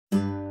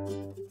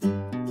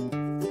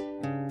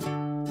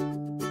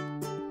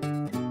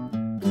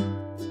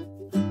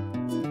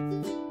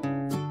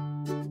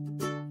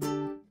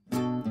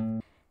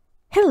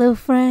Hello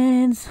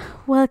friends,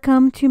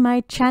 welcome to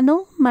my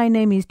channel. My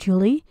name is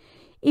Julie.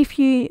 If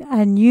you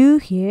are new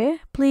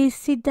here, please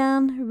sit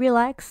down,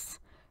 relax,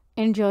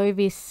 enjoy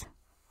this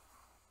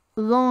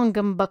long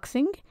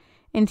unboxing,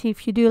 and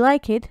if you do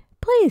like it,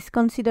 please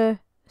consider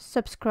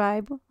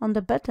subscribe on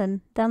the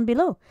button down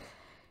below.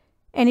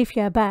 And if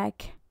you are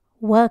back,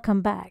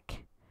 welcome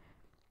back.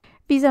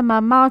 These are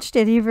my March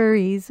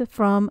deliveries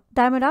from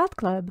Diamond Art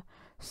Club,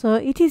 so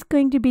it is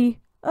going to be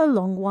a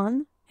long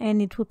one. And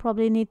it will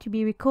probably need to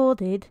be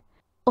recorded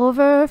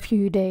over a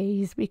few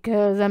days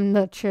because I'm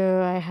not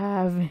sure I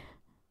have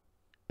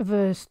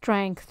the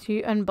strength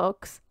to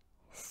unbox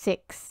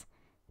 6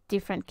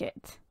 different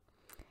kits.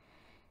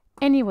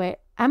 Anyway,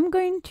 I'm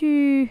going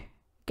to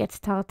get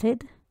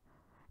started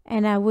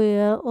and I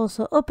will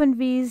also open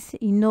these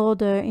in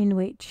order in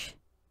which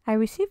I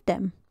received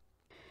them.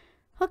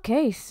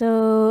 Okay,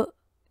 so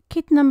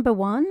kit number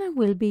 1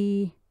 will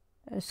be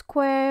a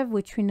square,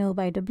 which we know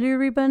by the blue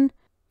ribbon,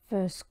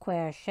 the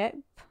square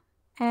shape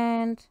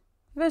and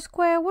the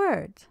square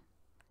word.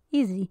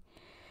 Easy.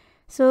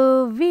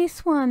 So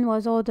this one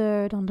was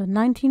ordered on the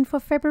 19th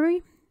of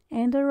February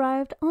and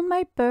arrived on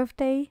my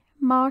birthday,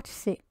 March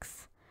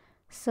 6th.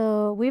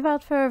 So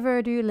without further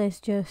ado,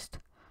 let's just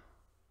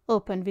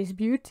open this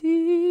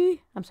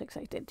beauty. I'm so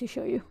excited to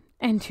show you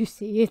and to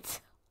see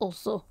it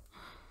also.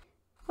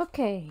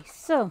 Okay,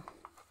 so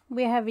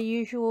we have the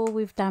usual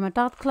with Diamond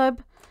Art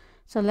Club.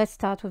 So let's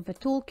start with the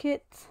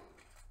toolkit.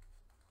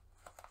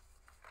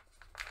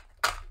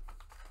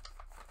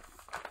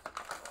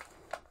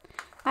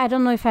 I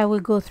don't know if I will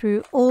go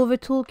through all the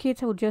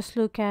toolkit. I will just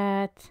look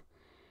at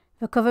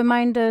the cover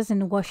minders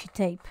and washi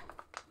tape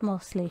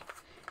mostly,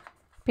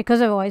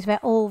 because otherwise they're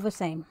all the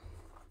same.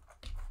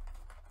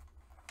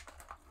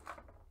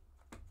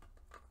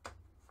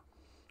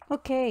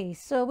 Okay,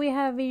 so we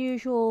have the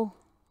usual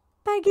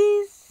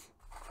baggies.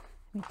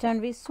 Let me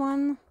turn this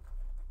one.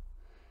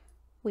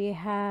 We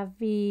have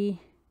the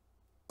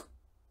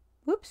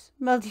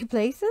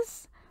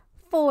multi-places,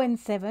 4 and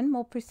 7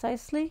 more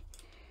precisely.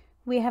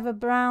 We have a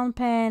brown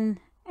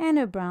pen and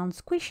a brown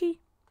squishy.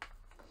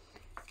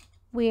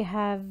 We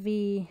have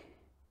the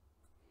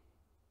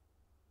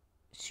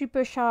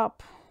super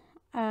sharp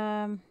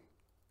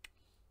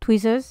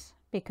tweezers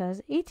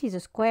because it is a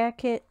square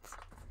kit.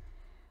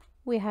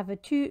 We have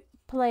 2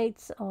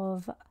 plates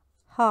of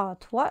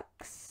heart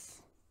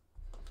wax.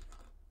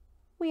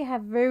 We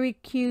have very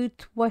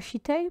cute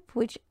washi tape,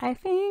 which I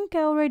think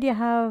I already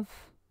have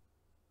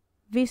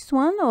this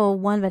one or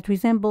one that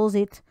resembles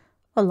it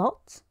a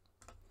lot.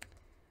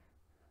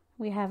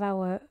 We have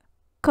our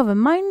cover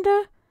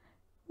minder,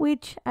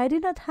 which I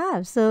did not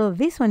have, so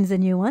this one is a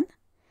new one.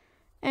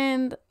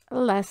 And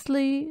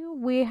lastly,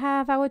 we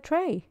have our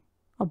tray,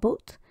 or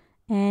boat,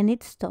 and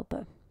its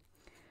stopper.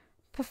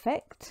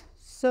 Perfect.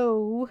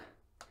 So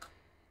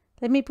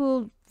let me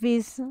pull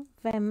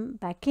them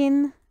back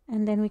in,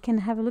 and then we can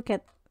have a look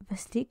at the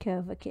sticker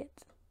of the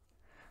kit.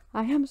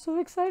 I am so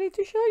excited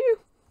to show you.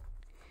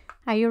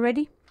 Are you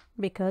ready?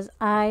 Because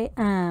I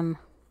am.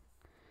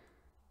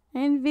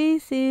 And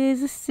this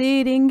is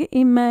Seeding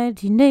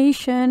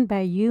Imagination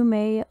by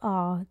Yume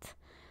Art.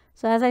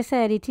 So as I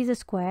said, it is a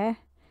square.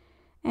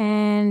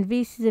 And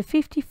this is a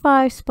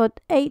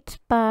 55.8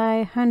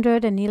 by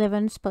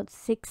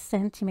 111.6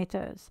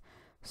 centimeters.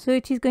 So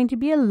it is going to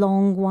be a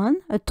long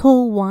one, a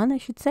tall one, I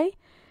should say.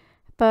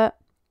 But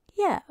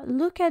yeah,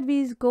 look at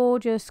these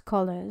gorgeous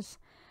colors.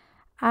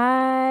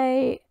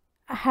 I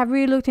have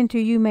really looked into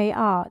Yume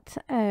Art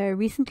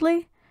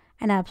recently.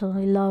 And I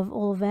absolutely love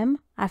all of them.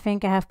 I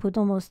think I have put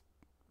almost,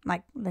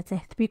 like, let's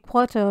say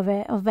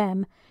 3/4 of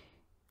them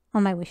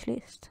on my wish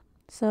list.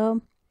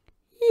 So,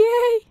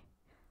 yay!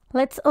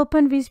 Let's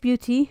open this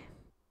beauty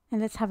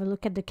and let's have a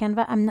look at the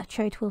Canva. I'm not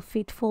sure it will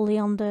fit fully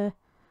on the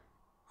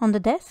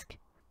desk,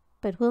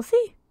 but we'll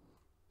see.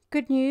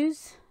 Good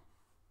news,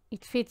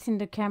 it fits in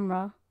the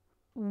camera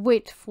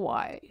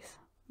width-wise.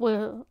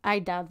 Well, I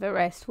doubt the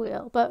rest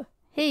will, but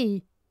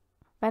hey,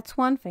 that's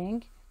one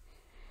thing.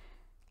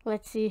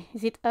 Let's see,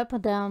 is it up or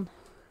down?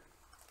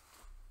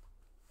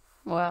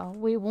 Well,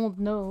 we won't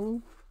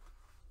know.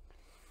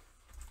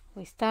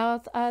 We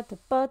start at the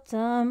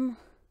bottom.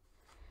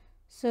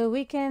 So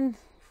we can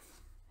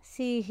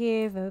see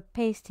here the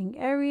pasting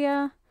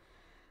area.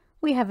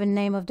 We have a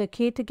name of the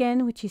kit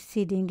again, which is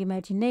Seeding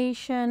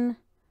Imagination,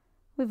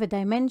 with the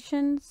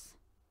dimensions,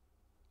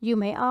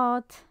 Yume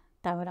Art,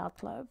 Diamond Art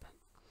Club.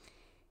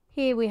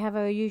 Here we have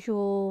our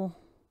usual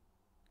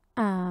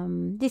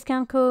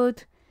discount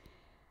code,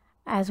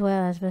 as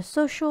well as the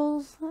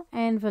socials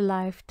and the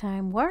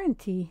lifetime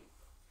warranty.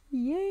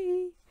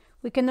 Yay!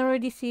 We can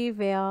already see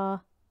there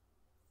are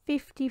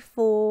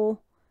 54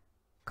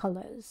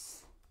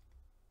 colors.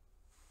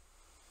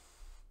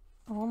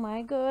 Oh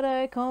my god,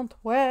 I can't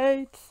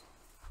wait!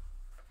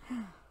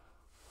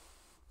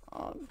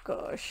 Oh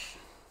gosh.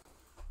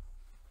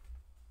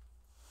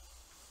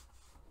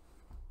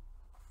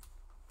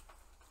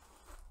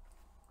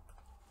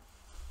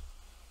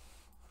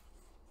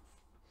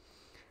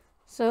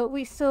 So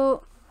we saw,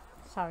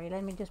 sorry,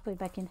 let me just put it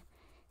back in.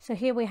 So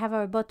here we have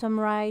our bottom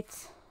right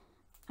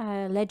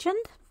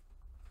legend.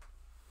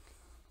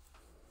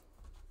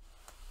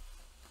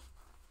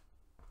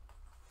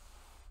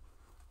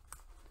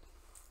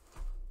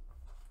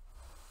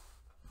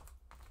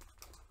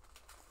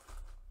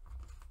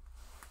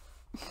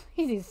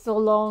 It is so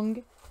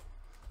long,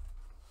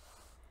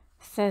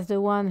 says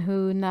the one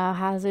who now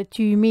has a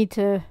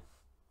 2-meter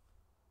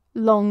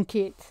long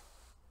kit.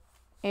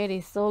 It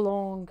is so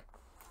long.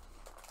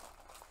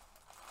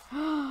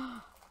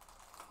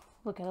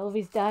 Look at all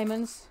these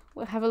diamonds.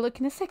 We'll have a look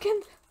in a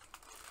second.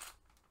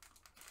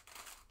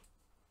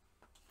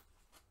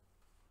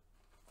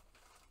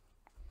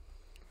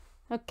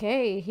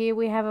 Okay, here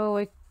we have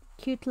our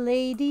cute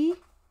lady.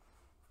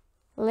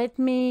 Let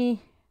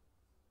me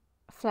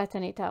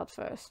flatten it out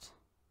first.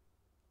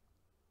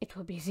 It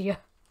will be easier.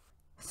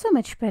 So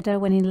much better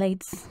when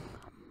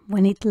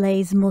it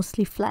lays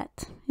mostly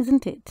flat,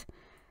 isn't it?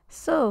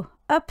 So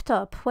up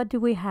top, what do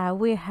we have?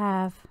 We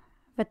have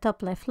the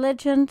top left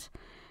legend,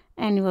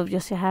 and you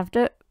obviously have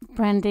the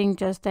branding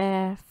just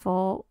there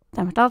for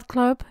Diamond Art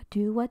Club.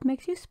 Do what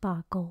makes you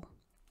sparkle.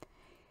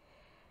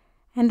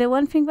 And the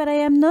one thing that I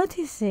am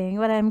noticing,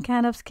 what I'm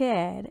kind of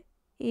scared,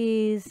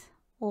 is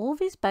all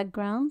this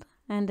background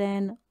and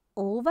then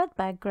all that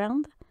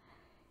background.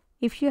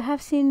 If you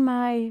have seen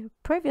my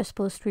previous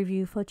post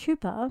review for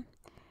Chupa,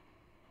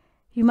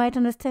 you might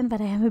understand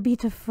that I am a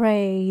bit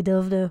afraid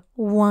of the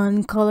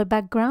one color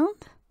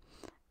background.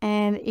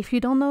 And if you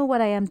don't know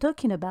what I am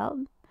talking about,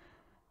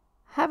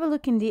 have a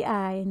look in the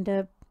eye in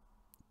the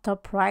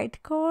top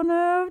right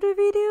corner of the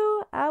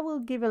video. I will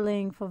give a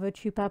link for the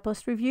Chupa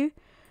post review,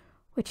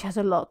 which has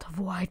a lot of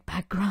white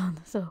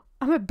background, so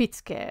I'm a bit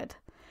scared.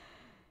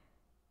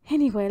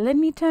 Anyway, let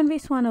me turn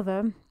this one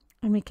over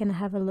and we can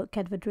have a look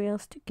at the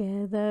drills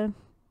together.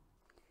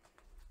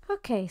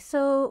 Okay,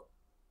 so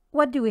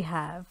what do we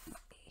have?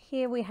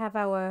 Here we have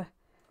our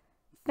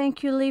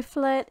thank you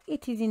leaflet.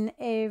 It is in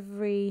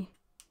every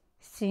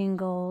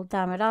single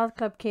Diamond Art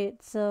Club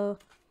kit. So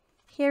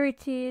here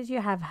it is.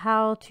 You have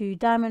how to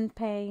diamond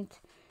paint.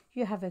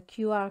 You have a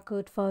QR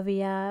code for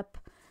the app.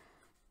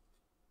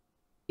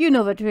 You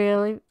know the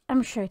drill.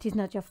 I'm sure it is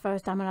not your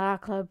first Diamond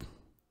Art Club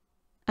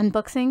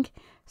unboxing.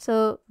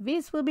 So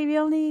this will be the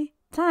only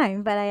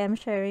time that I am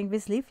sharing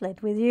this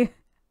leaflet with you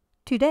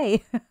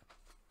today.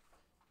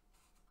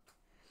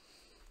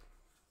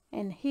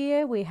 And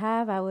here we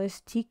have our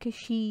sticker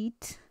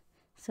sheet.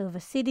 So the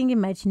Seeding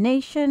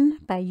Imagination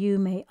by You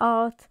May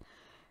Art.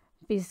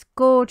 This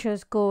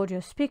gorgeous,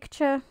 gorgeous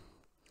picture.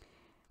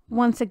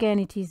 Once again,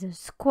 it is a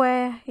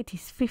square. It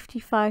is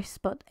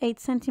 55.8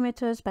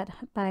 centimeters by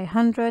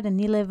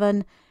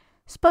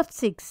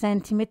 111.6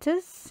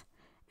 centimeters.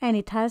 And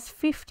it has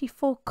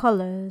 54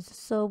 colors.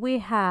 So we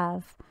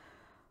have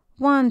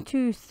 1,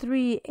 2,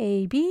 3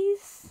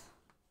 ABs.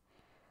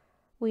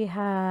 We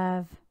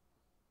have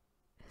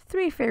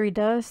 3 fairy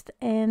dust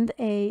and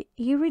a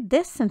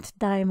iridescent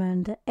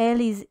diamond.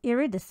 L is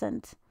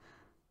iridescent.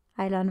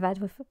 I learned that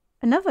with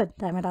another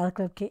Diamond Art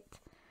Club kit.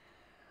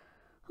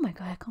 Oh my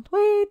god, I can't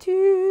wait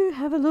to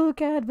have a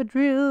look at the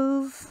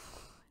drills.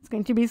 It's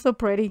going to be so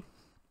pretty.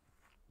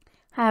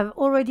 I have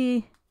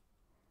already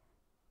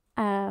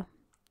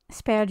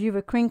spared you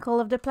the crinkle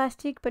of the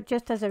plastic, but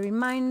just as a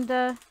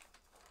reminder,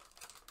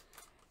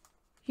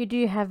 you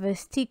do have a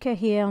sticker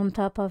here on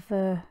top of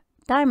a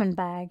diamond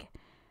bag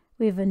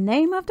with the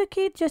name of the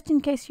kit, just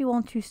in case you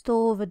want to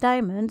store the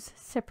diamonds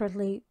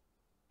separately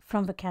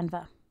from the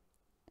Canva.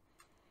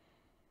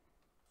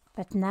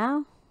 But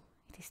now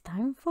it is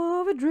time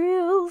for the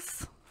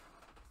drills.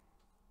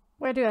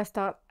 Where do I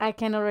start? I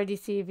can already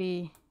see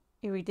the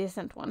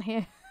iridescent one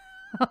here.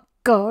 Oh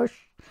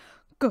gosh,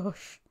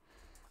 gosh.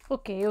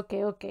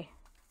 Okay.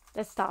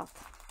 Let's start.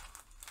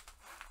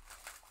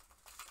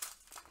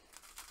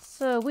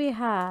 So we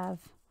have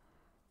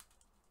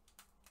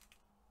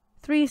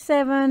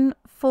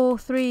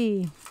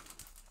 3743,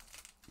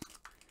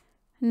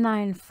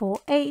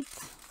 948,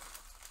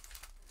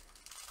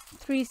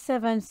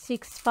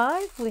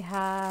 3765. We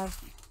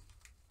have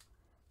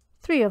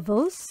 3 of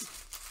those.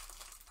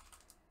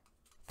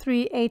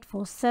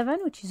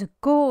 3847, which is a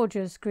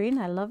gorgeous green.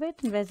 I love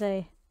it. And there's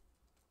a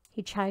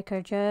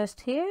hitchhiker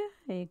just here.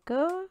 There you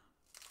go.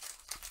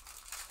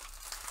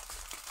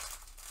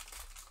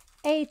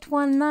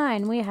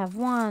 819. We have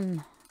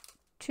 1,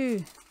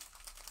 2,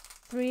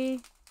 3,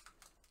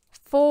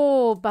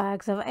 4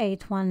 bags of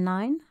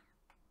 819.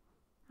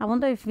 I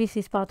wonder if this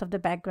is part of the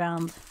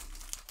background.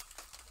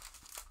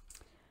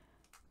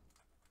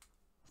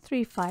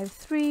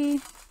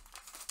 353.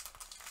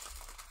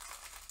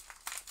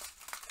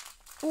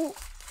 Oh,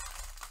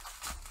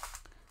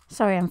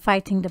 sorry, I'm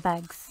fighting the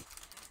bags.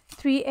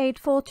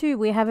 3842.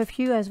 We have a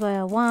few as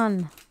well.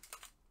 1,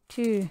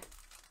 2,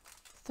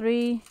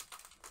 3,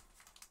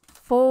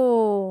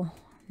 4.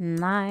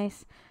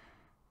 Nice.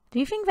 Do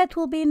you think that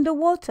will be in the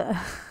water?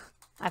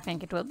 I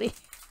think it will be.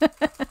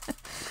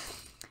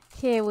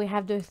 Here we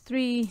have the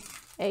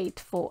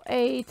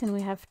 3848, and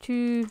we have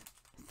 3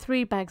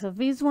 bags of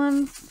these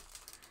ones.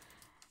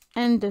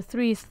 And the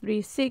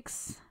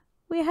 336,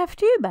 we have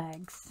 2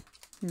 bags.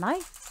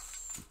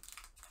 Nice.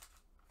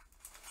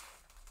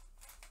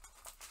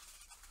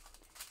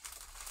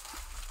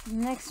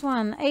 Next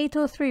one,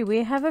 803.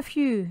 We have a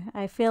few.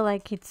 I feel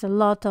like it's a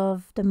lot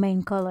of the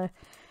main color.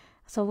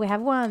 So we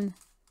have 1,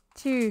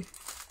 2,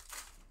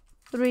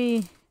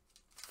 3,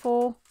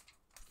 4,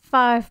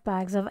 5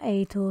 bags of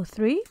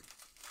 803. You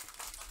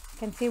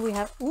can see we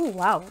have, oh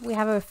wow, we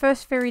have our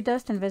first fairy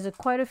dust, and there's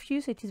quite a few.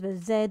 So it is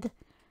the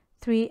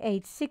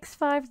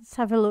Z3865. Let's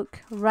have a look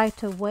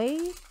right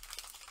away.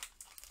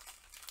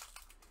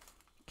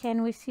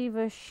 Can we see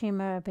the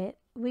shimmer a bit?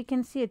 We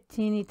can see a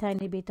teeny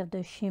tiny bit of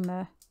the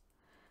shimmer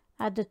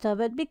at the top,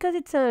 but because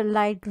it's a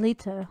light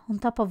glitter on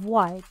top of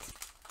white,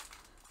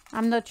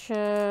 I'm not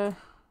sure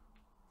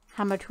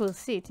how much we'll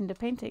see it in the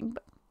painting,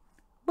 but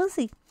we'll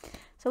see.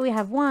 So we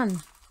have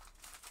 1,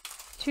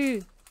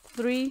 2,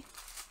 3,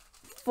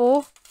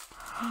 4,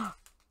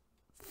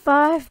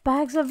 5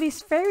 bags of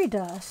this fairy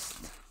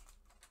dust.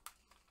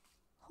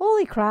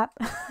 Holy crap.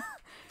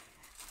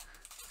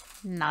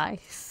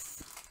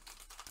 Nice.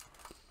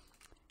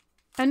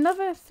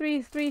 Another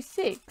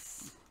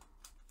 336.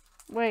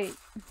 Wait.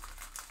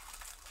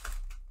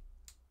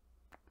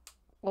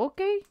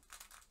 Okay.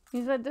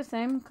 Is that the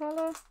same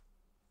color?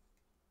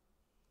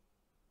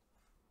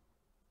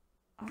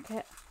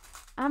 Okay.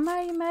 Am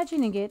I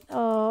imagining it,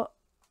 or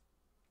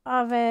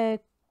are there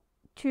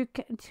two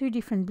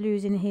different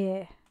blues in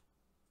here?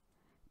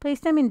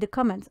 Please tell me in the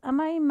comments. Am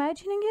I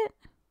imagining it?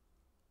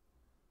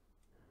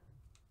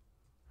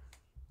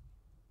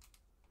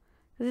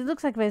 Because it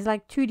looks like there's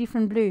like 2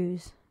 different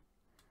blues,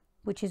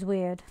 which is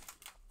weird.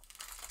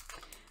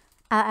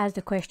 I'll ask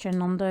the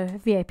question on the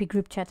VIP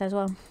group chat as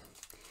well.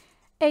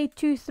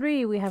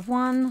 823, we have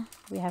 1,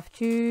 we have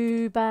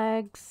 2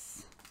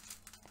 bags.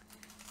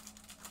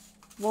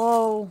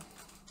 Whoa.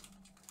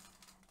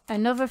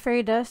 Another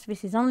fairy dust.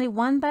 This is only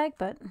 1 bag,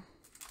 but...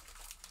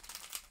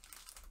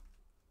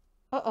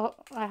 Uh-oh,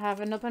 I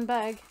have an open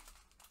bag.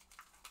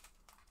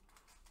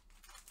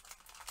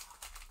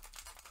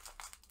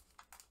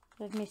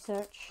 Let me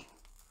search.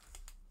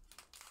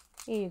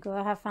 Here you go,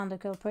 I have found the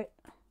culprit.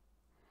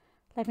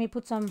 Let me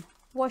put some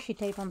washi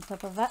tape on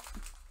top of that.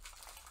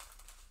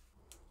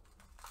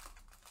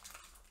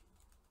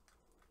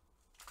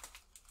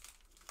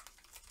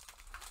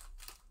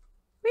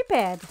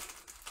 Repaired.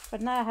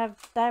 But now I have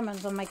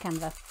diamonds on my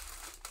Canva.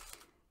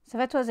 So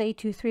that was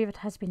 823 that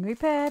has been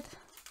repaired.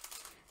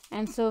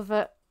 And so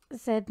the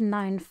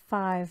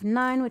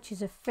Z959, which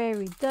is a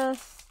fairy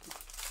dust.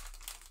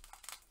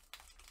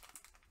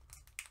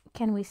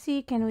 Can we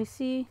see? Can we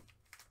see?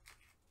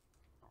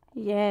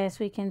 Yes,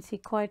 we can see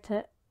quite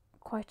a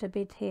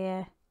bit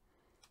here.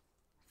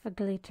 For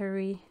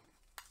glittery.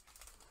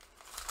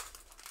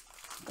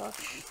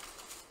 Gosh.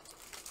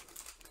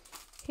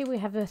 Here we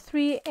have the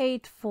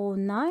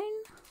 3849.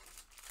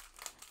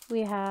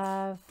 We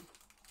have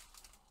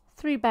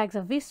 3 bags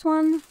of this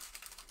one.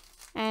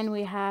 And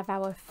we have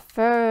our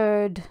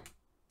third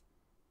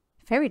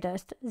fairy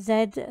dust,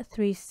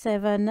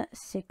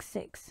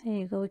 Z3766. Here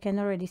you go, we can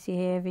already see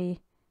here the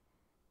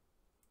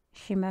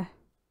shimmer.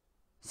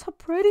 So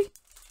pretty.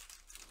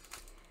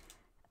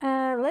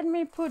 Let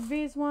me put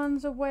these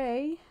ones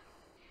away.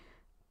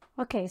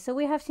 Okay, so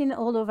we have seen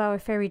all of our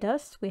fairy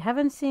dust. We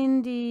haven't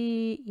seen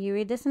the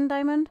iridescent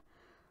diamond.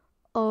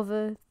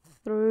 Over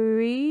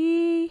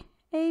 3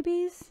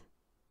 ABs.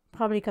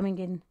 Probably coming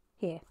in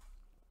here.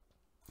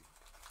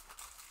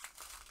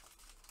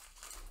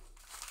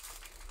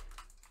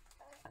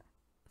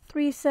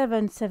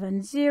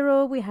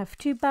 $3770, we have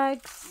 2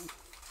 bags.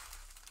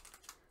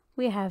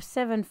 We have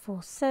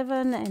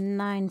 747 and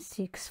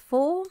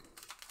 964.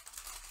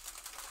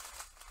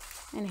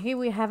 And here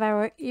we have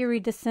our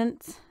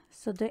iridescent,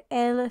 so the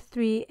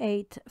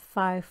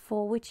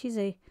L3854, which is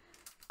a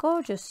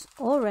gorgeous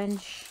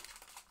orange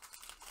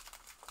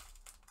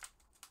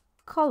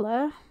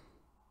color.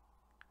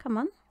 Come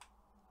on,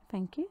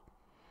 thank you.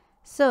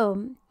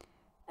 So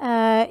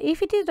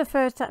if it is the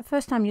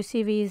first time you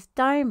see these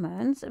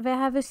diamonds, they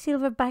have a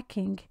silver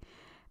backing,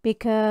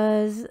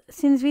 because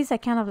since these are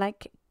kind of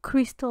like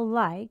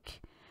crystal-like,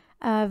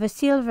 the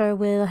silver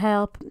will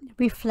help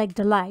reflect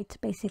the light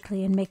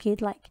basically and make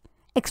it like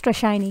extra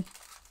shiny.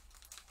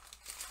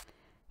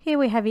 Here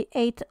we have the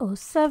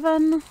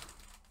 807,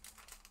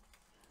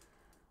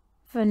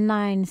 the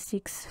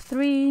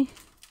 963,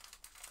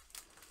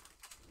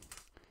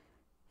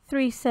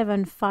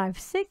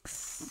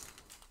 3756.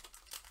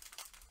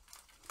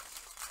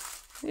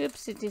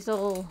 Oops, it is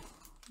all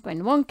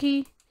going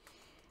wonky.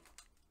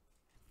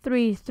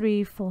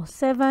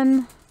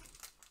 3347,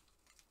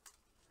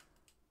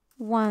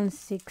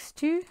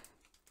 162.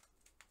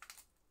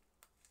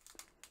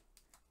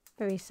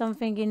 There is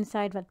something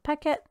inside that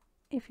packet,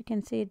 if you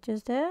can see it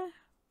just there.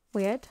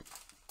 Weird.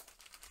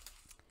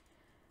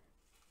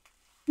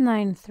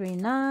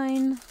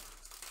 939,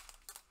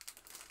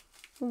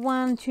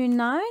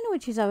 129,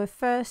 which is our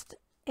first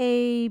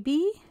AB.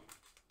 Here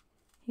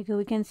you go,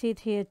 we can see it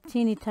here,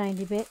 teeny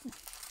tiny bit.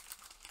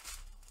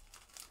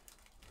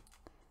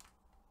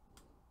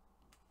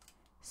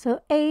 So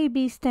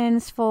AB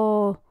stands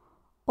for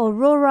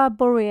Aurora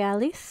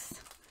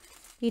Borealis.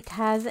 It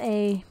has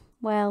a,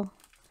 well,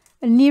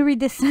 an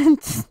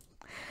iridescent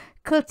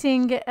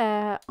coating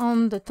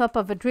on the top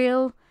of a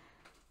drill,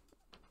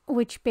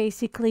 which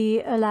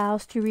basically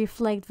allows to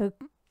reflect the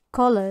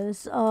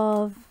colors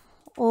of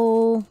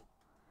all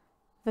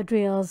the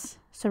drills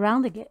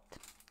surrounding it.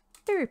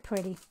 Very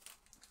pretty.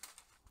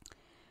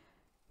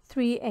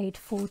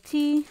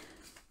 3840,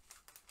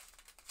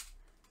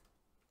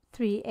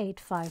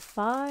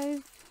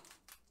 3855,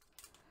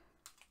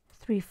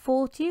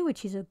 340,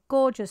 which is a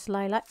gorgeous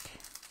lilac.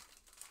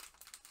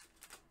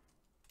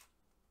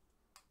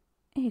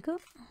 Here you go.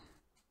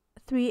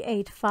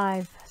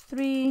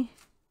 3853,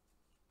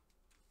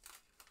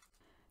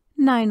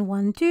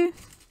 912,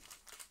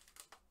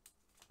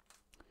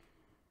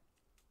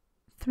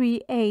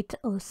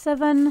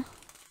 3807.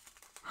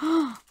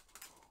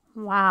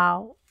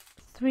 Wow.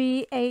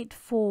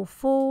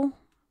 3844.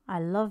 I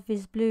love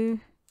this blue.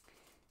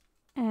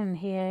 And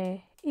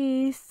here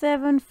is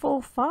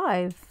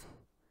 745.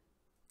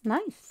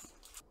 Nice.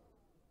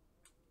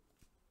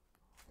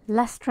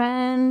 Last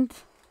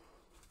strand.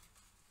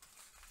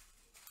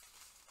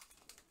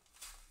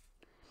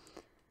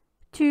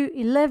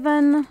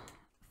 211,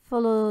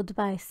 followed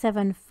by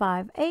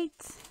 758,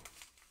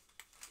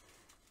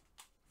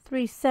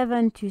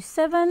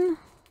 3727,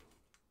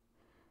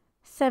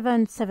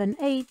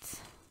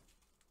 778,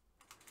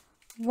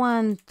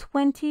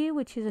 120,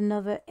 which is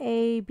another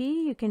AB.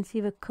 You can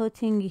see the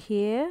coating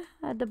here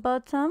at the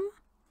bottom.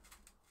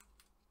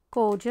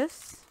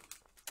 Gorgeous.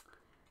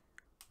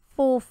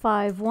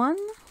 451,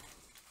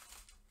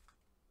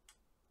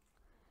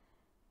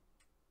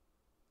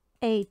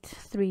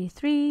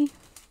 833,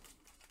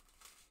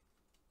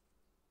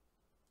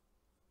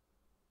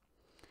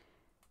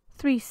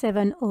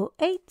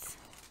 3708,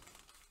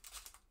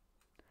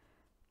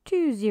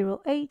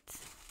 208,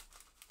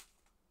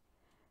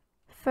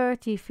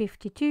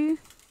 3052,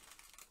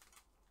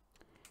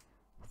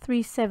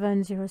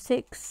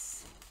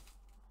 3706,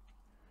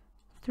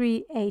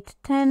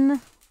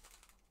 3810.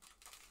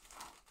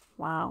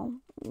 Wow.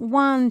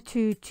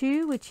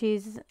 122, which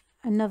is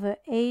another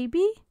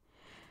AB.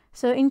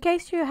 So in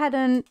case you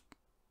hadn't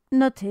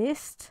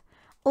noticed,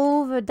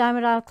 all the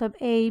Diamond Art Club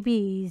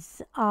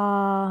ABs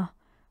are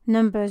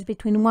numbers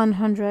between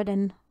 100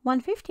 and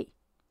 150.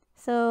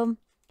 So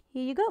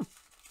here you go.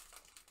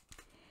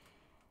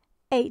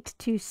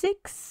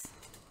 826,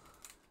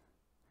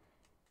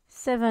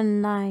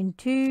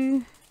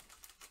 792,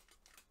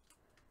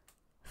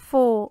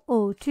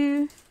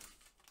 402,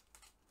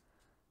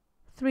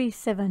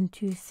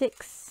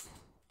 3726,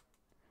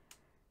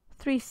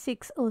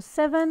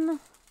 3607,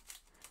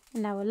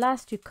 and our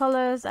last two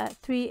colors at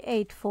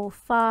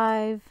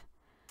 3845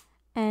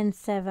 and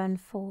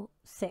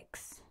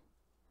 746.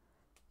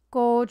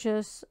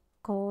 Gorgeous,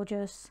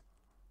 gorgeous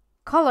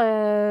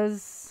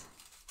colors.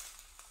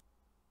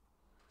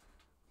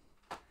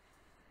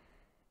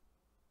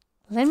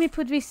 Let me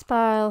put this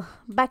pile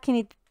back in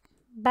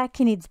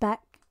its bag.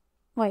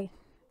 Wait.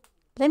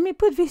 Let me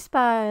put this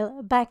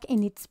pile back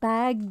in its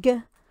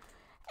bag,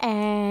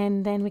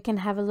 and then we can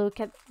have a look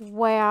at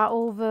where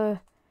all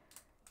the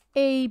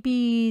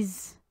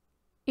ABs,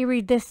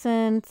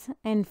 iridescent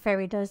and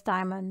fairy dust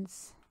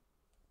diamonds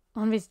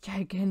on this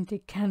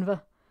gigantic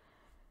Canva.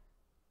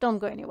 Don't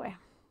go anywhere.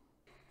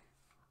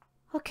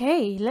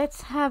 Okay,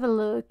 let's have a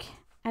look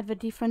at the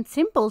different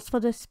symbols for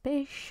the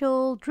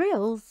special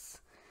drills.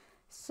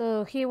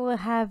 So here we'll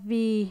have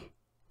the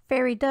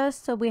fairy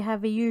dust. So we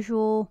have the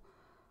usual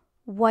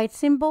white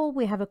symbol,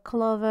 we have a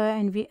clover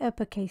and the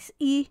uppercase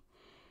E.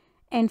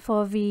 And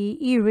for the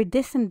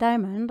iridescent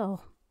diamond, or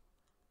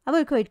I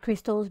will call it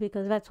crystals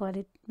because that's what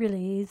it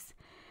really is,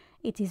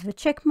 it is the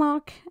check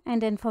mark.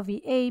 And then for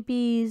the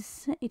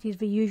ABs, it is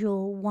the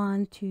usual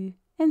 1, 2,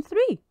 and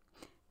 3.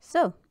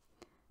 So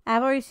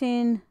I've already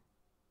seen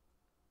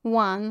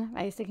one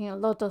that is taking a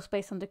lot of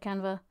space on the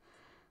Canva.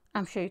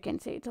 I'm sure you can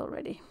see it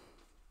already.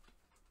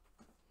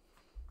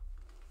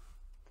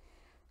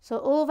 So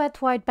all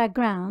that white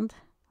background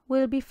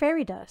will be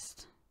fairy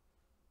dust.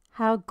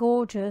 How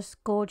gorgeous,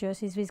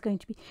 gorgeous is this going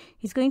to be?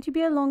 It's going to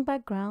be a long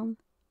background,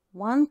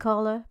 one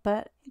color,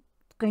 but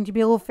it's going to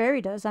be all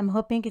fairy dust. I'm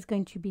hoping it's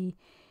going to be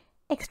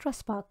extra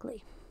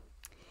sparkly.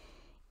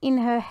 In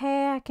her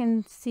hair, I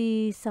can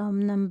see some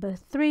number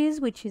 3s,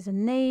 which is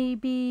an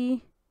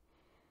AB,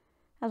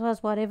 as well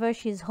as whatever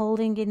she's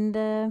holding in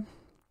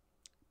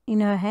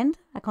her hand.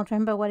 I can't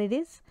remember what it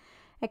is.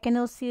 I can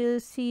also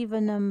see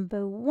the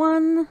number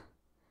 1,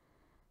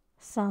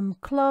 some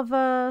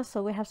clover,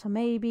 so we have some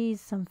ABs,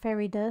 some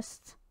fairy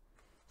dust.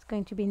 It's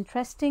going to be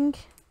interesting.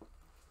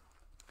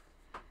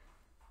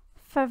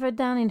 Further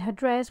down in her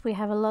dress, we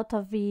have a lot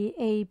of the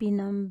AB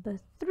number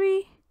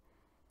 3.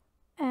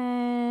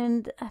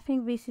 And I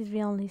think this is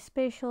the only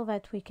special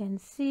that we can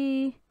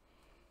see.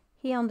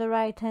 Here on the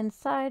right hand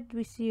side,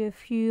 we see a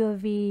few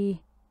of the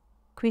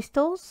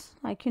crystals,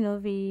 like, you know,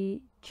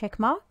 the check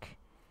mark.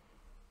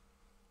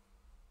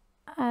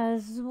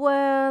 As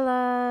well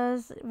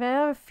as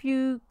there are a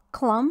few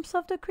clumps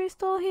of the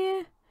crystal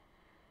here.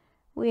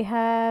 We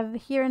have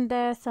here and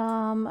there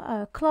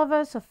some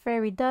clovers of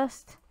fairy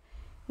dust.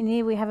 And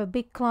here we have a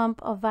big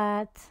clump of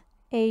that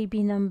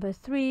AB number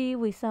 3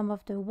 with some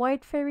of the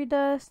white fairy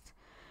dust,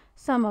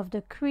 some of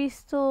the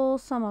crystal,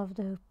 some of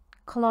the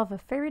clover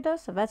fairy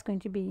dust. So that's going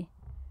to be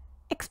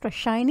extra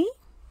shiny.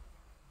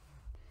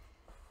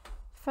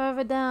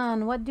 Further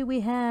down, what do we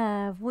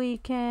have? We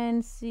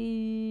can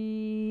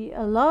see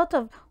a lot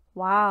of,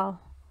 wow,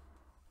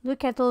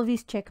 look at all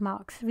these check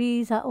marks.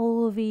 These are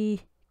all the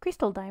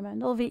crystal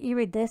diamond, all the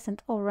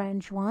iridescent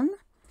orange one.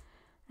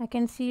 I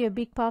can see a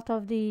big part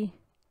of the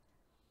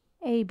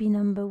AB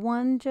number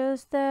 1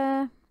 just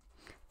there.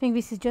 I think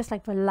this is just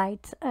like the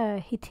light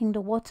hitting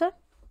the water.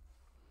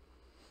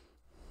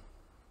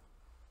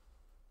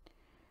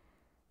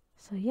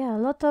 So yeah, a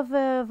lot of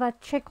that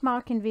check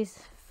mark in this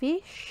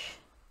fish.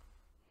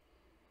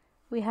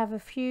 We have a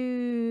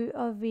few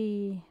of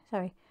the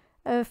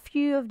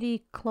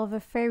clover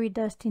fairy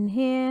dust in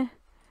here.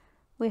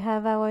 We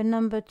have our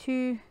number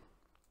 2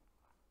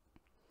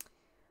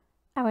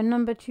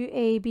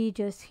 AB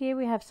just here.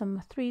 We have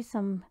some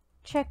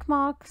check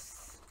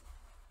marks.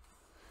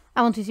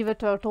 I want to see the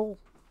turtle.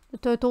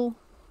 The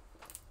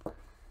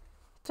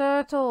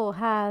turtle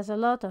has a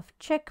lot of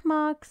check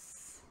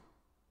marks.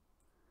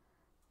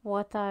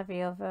 What are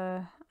the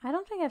other? I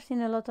don't think I've seen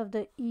a lot of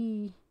the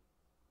E.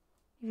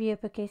 The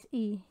uppercase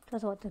E. It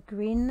was what, the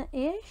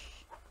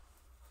green-ish?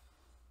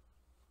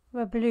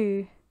 The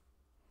blue.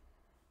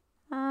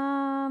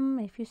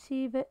 If you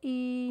see the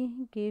E,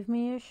 give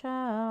me a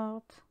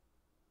shout.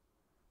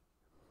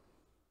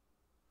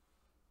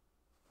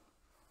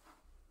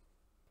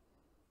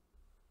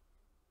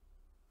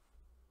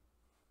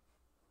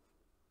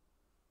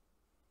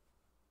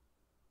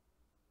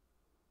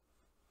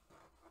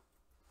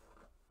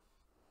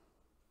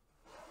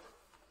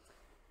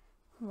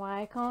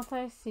 Why can't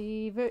I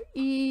see the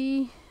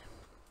E?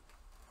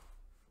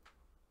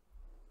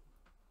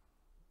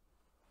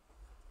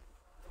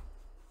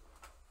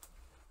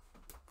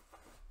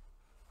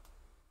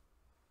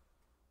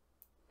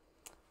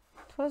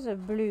 It was a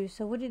blue,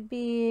 so would it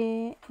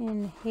be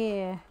in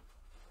here?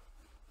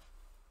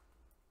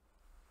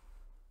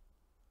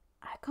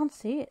 I can't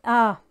see it.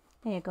 Ah,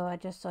 there you go, I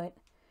just saw it.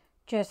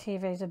 Just here,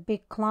 there's a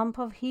big clump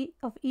of E,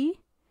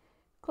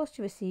 close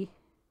to a C.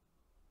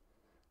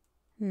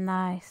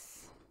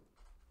 Nice.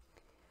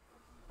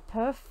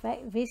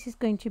 Perfect. This is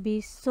going to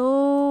be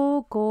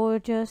so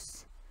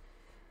gorgeous.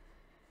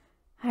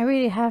 I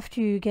really have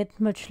to get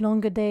much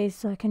longer days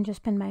so I can just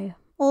spend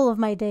all of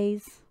my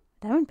days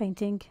diamond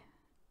painting.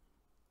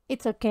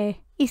 It's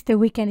okay. Easter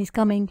weekend is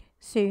coming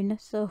soon,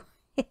 so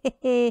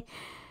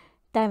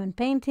diamond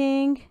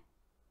painting.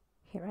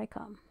 Here I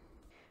come.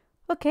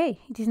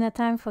 Okay, it is now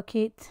time for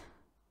kit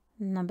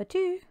number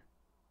 2.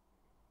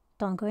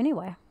 Don't go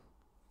anywhere.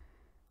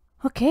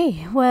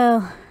 Okay,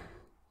 well,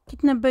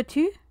 kit number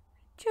 2,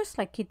 just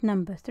like kit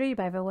number 3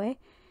 by the way,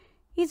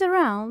 is a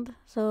round.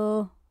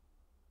 So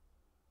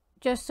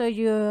just so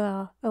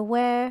you're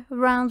aware,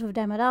 rounds with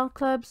diamond art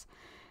clubs,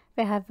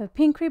 they have a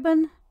pink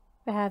ribbon,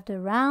 they have the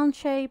round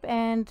shape,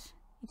 and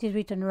it is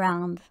written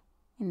round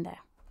in there.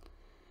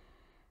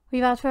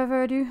 Without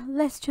further ado,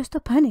 let's just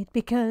open it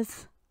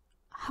because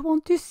I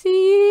want to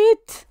see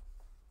it.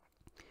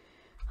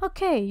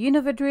 Okay, you know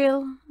the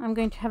drill. I'm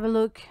going to have a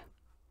look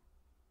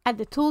at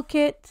the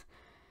toolkit.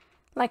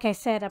 Like I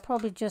said, I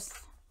probably just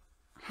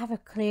have a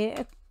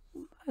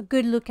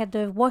good look at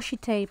the washi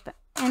tape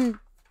and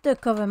the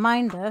cover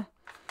minder,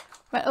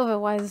 but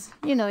otherwise,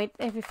 you know,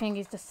 everything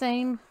is the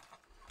same.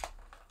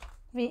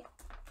 The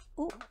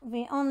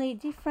only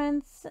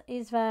difference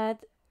is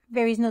that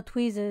there is no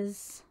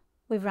tweezers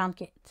with round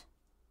kit.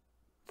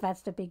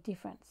 That's the big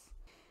difference.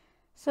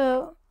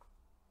 So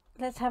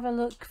let's have a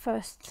look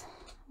first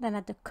then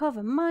at the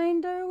cover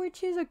minder,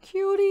 which is a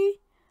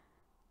cutie.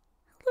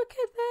 Look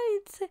at that.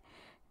 It's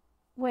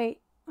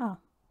wait, oh,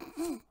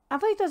 I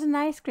thought it was an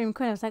ice cream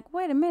cone. I was like,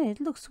 wait a minute,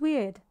 it looks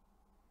weird.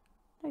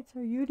 It's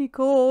a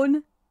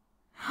unicorn.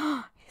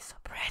 He's so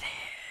pretty.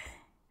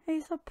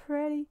 He's so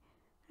pretty.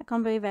 I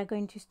can't believe they're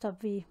going to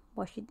stop the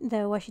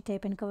washi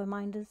tape and cover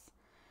minders.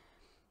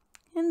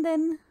 And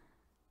then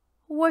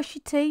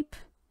washi tape,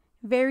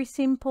 very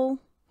simple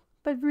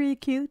but really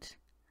cute.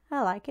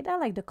 I like it. I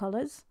like the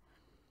colors.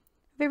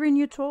 Very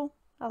neutral.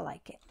 I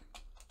like it.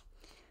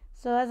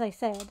 So as I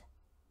said,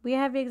 we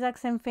have the exact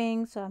same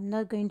thing, so I'm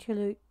not going to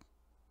look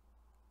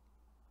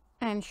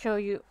and show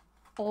you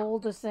all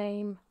the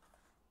same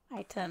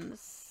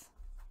items.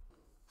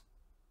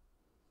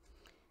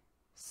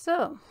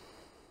 So,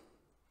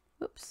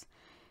 oops.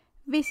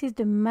 This is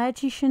the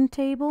Magician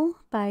Table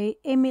by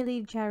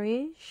Emily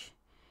Jarish.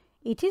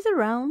 It is a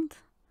round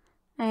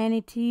and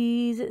it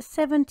is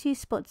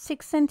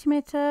 70.6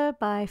 centimeter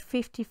by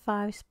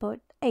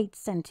 55.8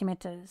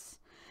 centimeters.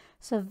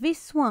 So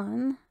this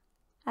one,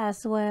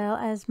 as well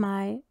as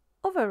my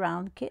other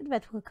round kit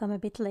that will come a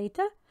bit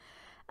later,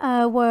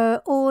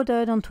 were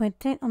ordered on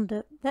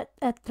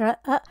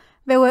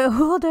they were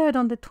ordered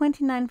on the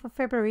 29th of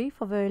February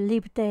for the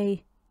Lib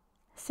Day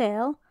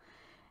sale,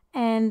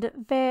 and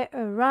they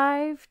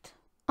arrived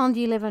on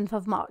the 11th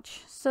of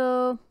March.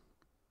 So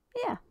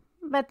yeah,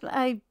 but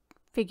I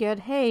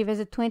figured, hey, there's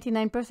a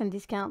 29%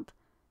 discount.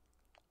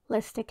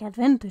 let's take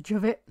advantage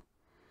of it.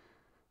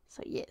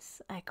 So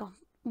yes, I can't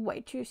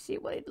wait to see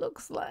what it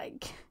looks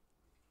like.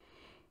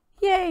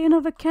 Yay,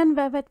 another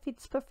Canva that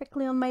fits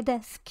perfectly on my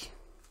desk.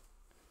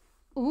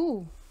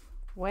 Ooh,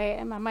 wait,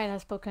 I might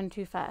have spoken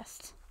too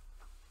fast.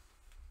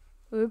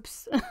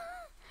 Oops.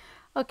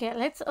 Okay,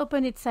 let's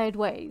open it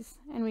sideways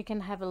and we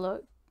can have a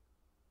look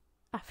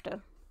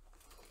after.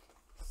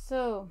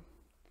 So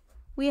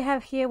we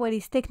have here what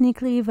is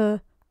technically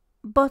the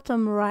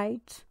bottom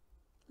right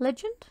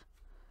legend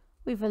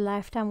with a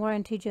lifetime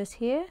warranty just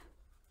here.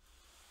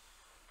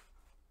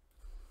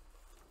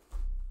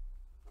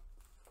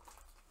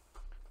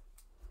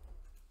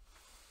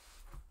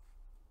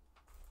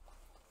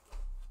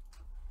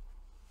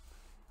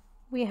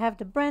 We have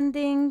the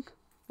branding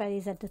that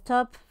is at the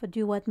top for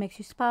Do What Makes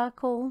You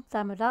Sparkle,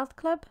 Diamond Art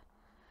Club,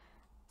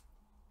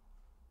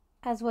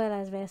 as well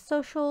as their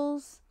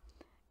socials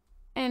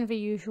and the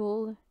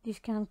usual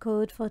discount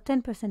code for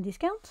 10%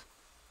 discount.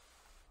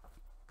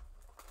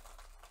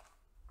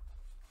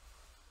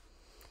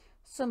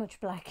 So much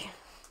black.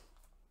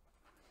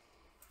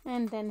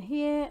 And then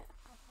here,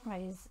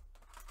 what is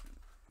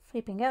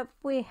flipping up,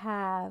 we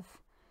have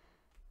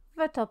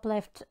the top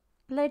left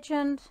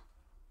legend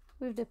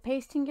with the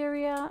pasting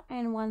area,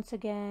 and once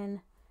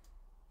again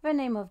the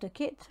name of the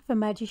kit, the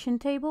magician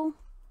table,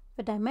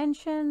 the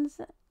dimensions,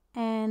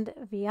 and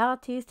the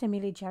artist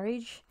Emily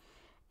Jarridge,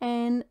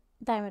 and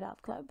Diamond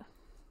Art Club.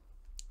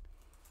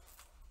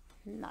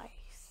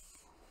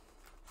 Nice.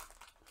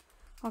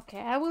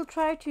 Okay, I will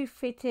try to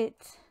fit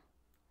it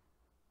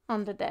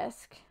on the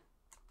desk.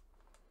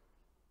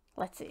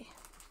 Let's see.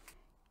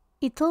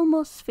 It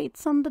almost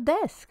fits on the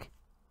desk.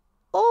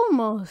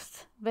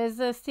 Almost.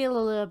 There's still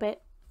a little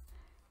bit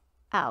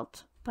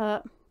out,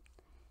 but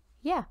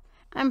yeah,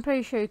 I'm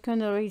pretty sure you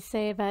can already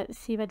see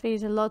that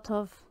there's a lot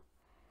of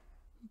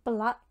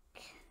black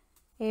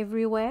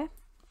everywhere.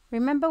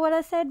 Remember what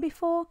I said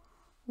before?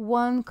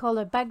 One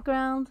color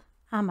background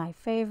are my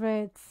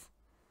favorites.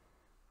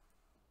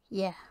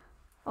 Yeah,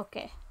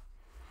 okay.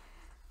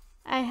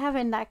 I have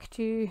a knack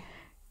to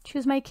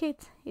choose my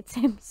kit, it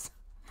seems.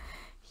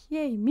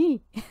 Yay,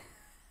 me.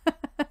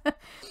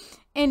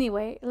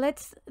 Anyway,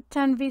 let's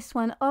turn this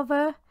one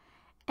over,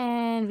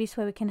 and this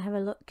way we can have a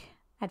look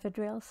at the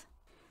drills.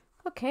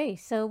 Okay,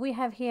 so we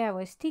have here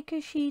our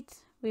sticker sheet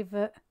with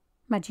the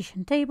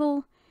magician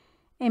table,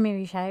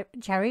 Emily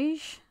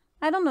Jarridge.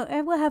 I don't know,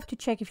 I will have to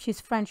check if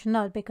she's French or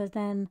not, because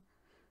then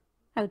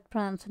I would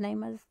pronounce her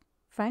name as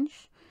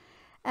French.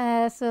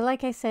 So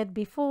like I said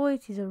before,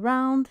 it is a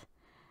round.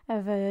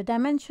 The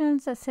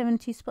dimensions are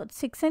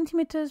 70.6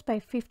 centimeters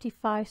by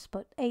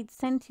 55.8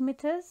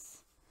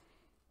 centimeters.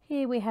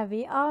 Here we have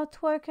the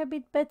artwork a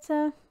bit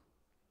better.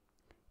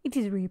 It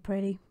is really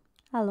pretty.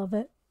 I love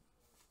it.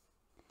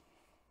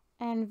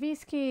 And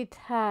this kit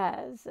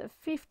has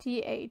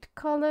 58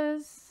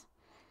 colors.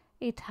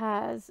 It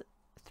has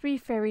 3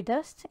 fairy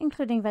dust,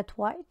 including that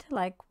white,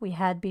 like we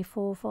had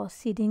before for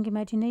Seeding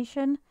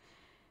Imagination.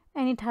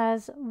 And it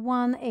has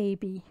 1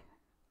 AB,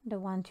 the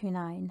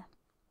 129.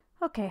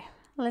 Okay,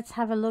 let's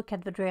have a look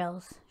at the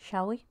drills,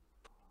 shall we?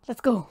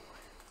 Let's go.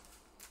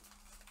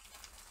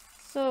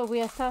 So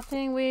we are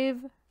starting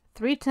with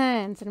 3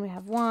 tens, and we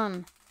have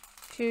 1,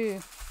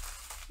 2,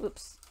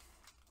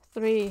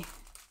 3,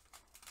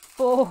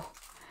 4,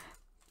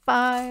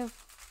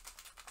 5,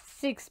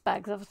 6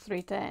 bags of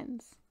 3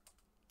 tens.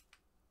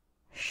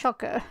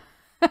 Shocker.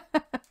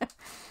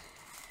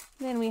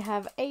 Then we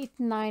have 8,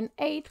 9,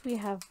 8. We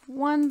have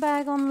 1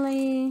 bag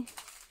only.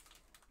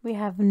 We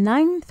have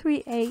 9,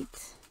 3,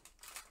 8.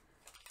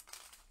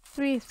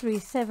 3, 3,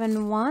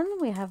 7, 1.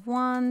 We have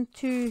 1,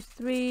 2,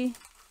 3.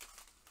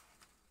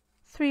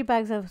 3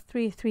 bags of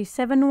 3, 3,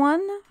 7,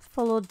 1,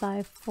 followed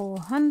by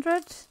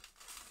 400.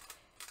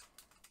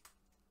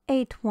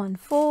 8, 1,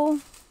 4.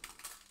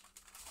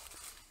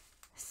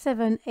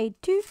 7,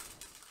 8, 2.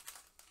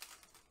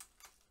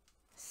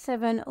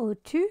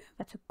 702,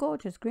 that's a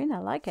gorgeous green, I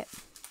like it.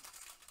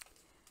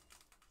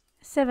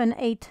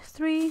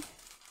 783,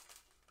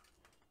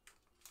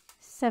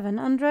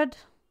 700,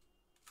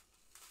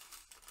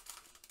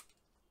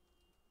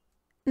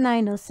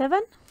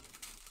 907,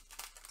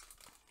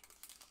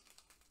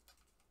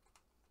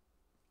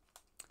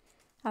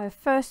 our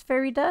first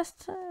fairy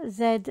dust,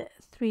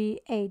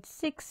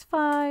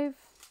 Z3865,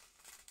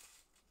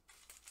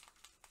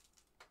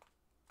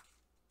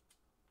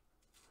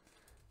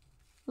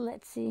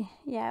 let's see,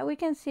 yeah, we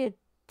can see a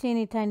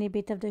teeny tiny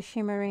bit of the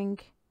shimmering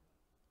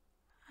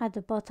at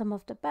the bottom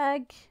of the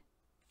bag.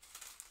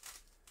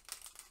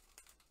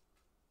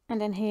 And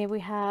then here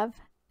we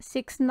have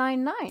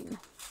 699.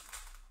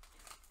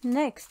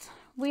 Next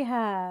we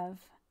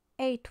have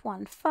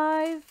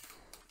 815,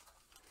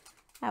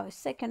 our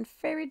second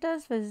fairy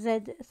dust, the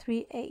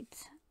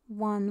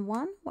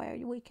Z3811, where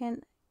we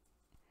can,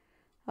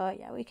 oh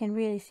yeah, we can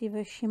really see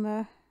the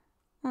shimmer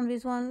on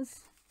these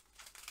ones.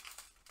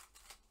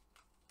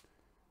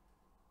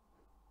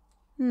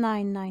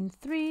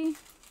 993,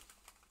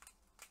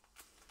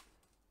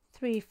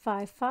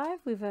 355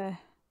 with a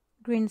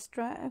green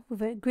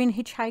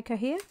hitchhiker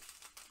here.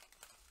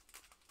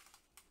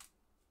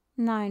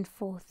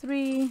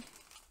 943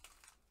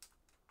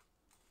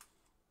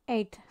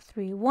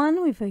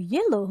 831 with a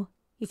yellow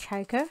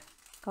hitchhiker.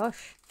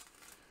 Gosh.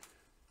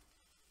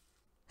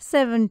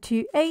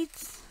 728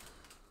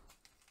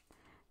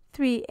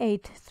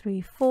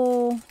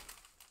 3834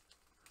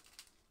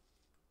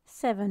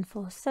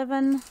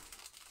 747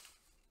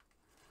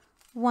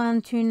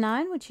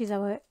 129, which is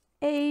our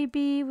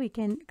AB. We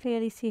can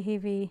clearly see here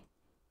the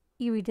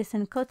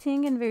iridescent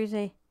coating, and there is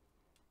a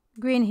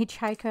green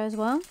hitchhiker as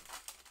well.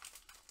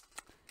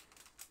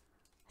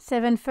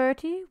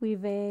 730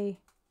 with a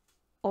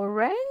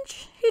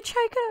orange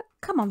hitchhiker.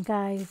 Come on,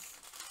 guys.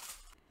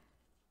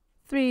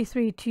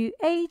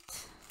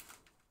 3328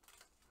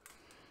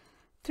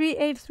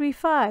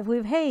 3835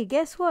 with, hey,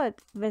 guess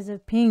what? There's a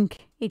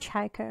pink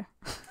hitchhiker.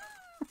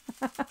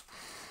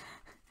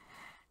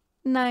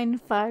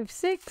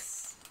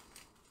 956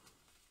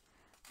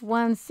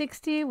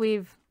 160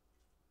 with,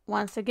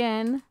 once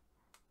again,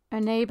 a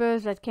neighbor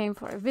that came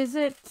for a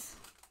visit.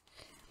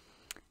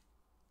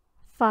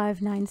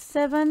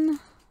 597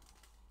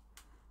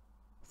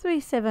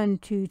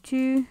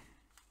 3722,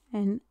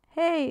 and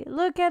hey,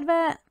 look at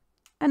that,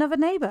 another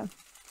neighbor.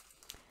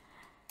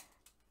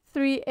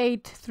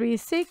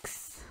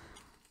 3836,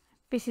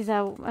 this is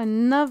our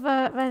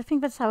another, I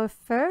think that's our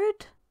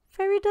third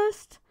fairy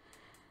dust.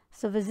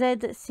 So the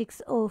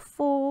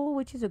Z604,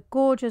 which is a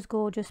gorgeous,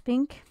 gorgeous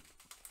pink.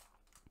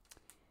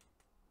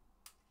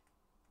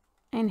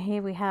 And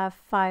here we have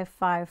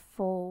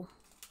 554.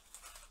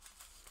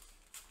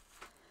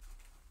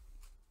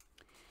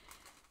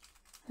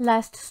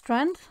 Last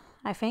strand,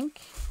 I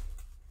think.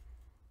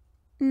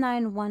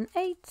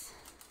 918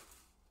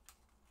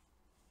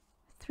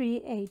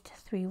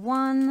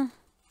 3831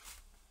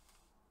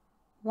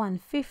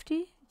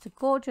 150. It's a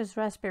gorgeous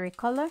raspberry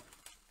color.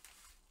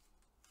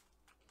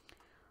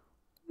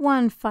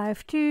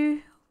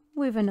 152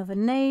 with another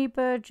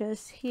neighbor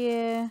just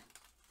here.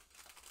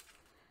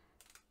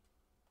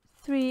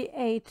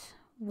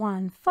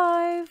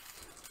 3815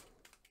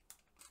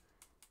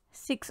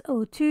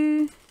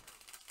 602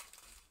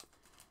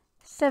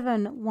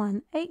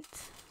 718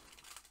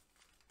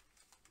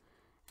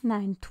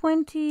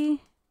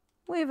 920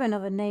 with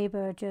another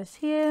neighbor just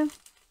here.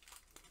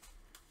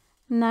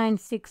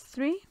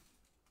 963,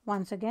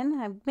 once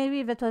again,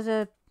 maybe that was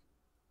a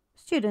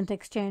student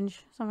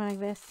exchange, something like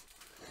this.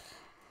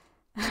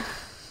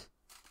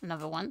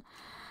 Another one.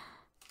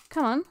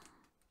 Come on.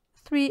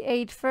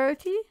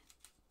 3830,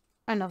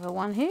 another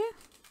one here.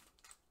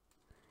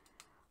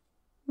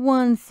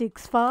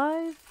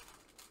 165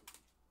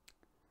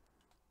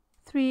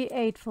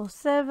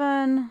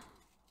 3847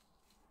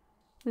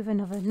 with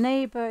another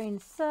neighbor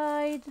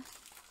inside.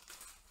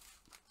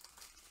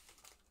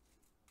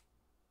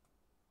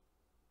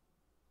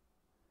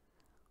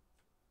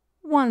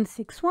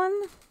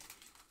 161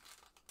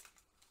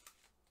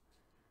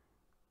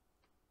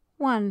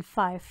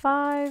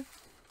 155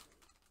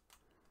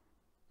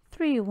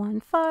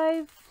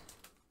 315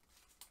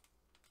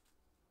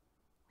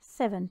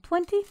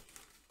 720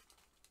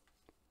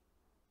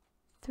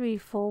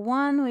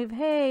 341 with,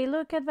 hey,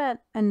 look at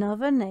that,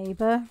 another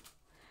neighbor.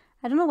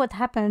 I don't know what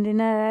happened in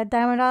a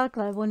Diamond Art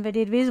Club when they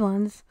did these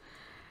ones.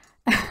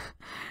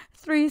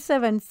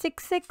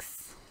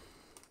 3766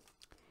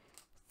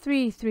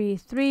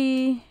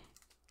 333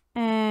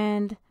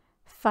 and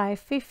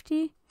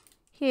 550.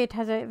 Here it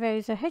has there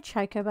is a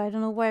hitchhiker, but I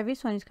don't know where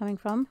this one is coming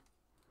from.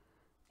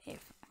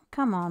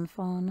 Come on,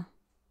 phone.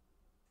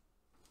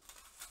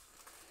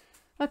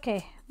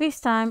 Okay, this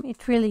time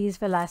it really is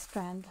the last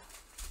strand.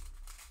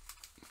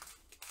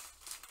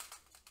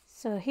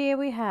 So here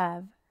we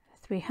have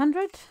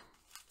 300,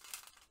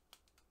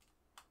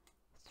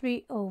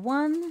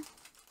 301,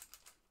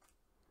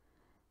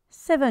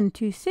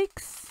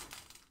 726,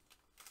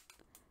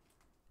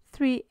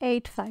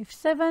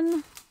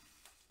 3857,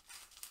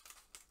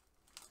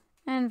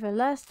 and the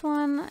last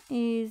one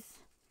is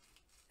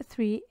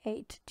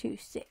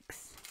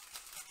 3826.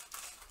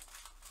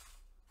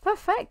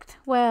 Perfect.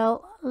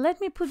 Well,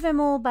 let me put them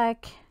all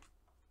back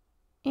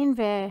in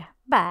their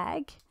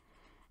bag,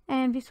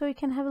 and this way we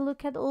can have a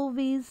look at all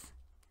these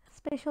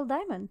special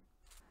diamonds.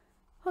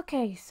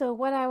 Okay, so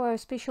what are our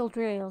special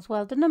drills?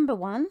 Well, the number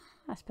one,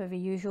 as per the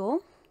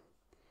usual.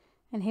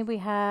 And here we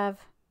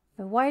have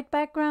the white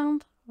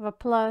background, the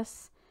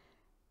plus,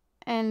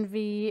 and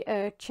the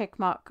check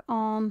mark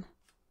on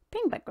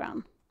pink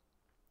background.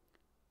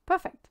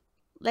 Perfect.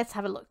 Let's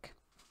have a look.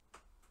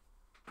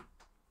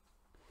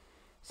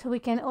 So we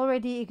can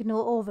already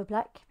ignore all the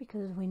black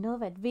because we know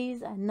that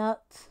these are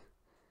not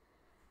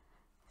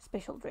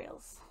special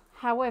drills.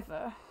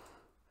 However,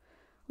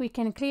 we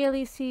can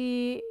clearly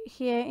see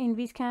here in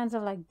these kinds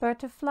of like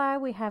butterfly,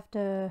 we have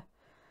the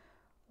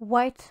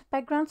white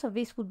background. So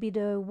this would be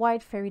the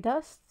white fairy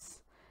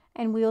dusts.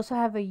 And we also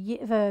have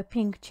the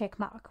pink check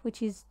mark,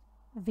 which is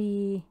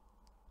the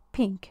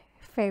pink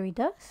fairy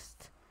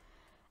dust.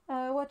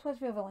 What was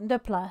the other one? The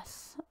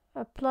plus.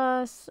 A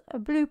plus, a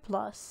blue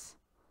plus.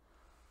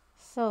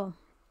 So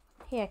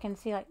here I can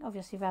see, like,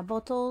 obviously there are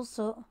bottles.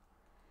 So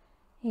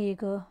Here you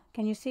go.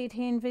 Can you see it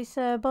here in this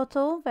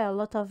bottle? There are a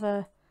lot of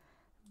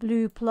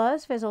blue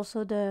plus. There's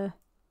also the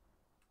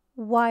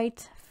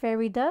white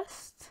fairy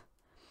dust.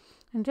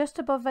 And just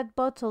above that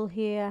bottle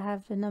here, I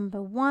have the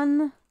number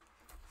 1.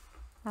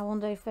 I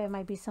wonder if there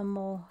might be some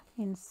more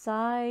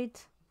inside.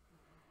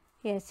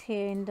 Yes,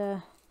 here in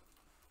the...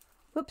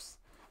 Whoops,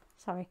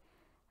 sorry.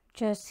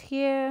 Just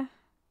here.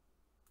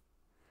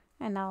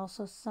 And I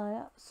also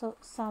saw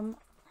some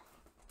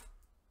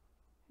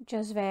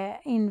just there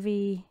in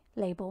the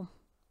label.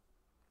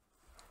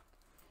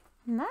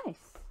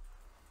 Nice.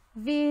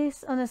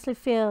 This honestly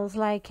feels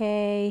like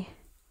a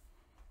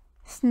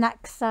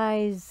snack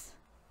size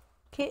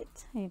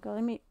kit. Here you go,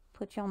 let me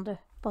put you on the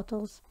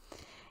bottles.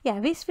 Yeah,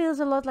 this feels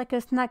a lot like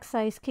a snack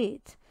size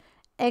kit,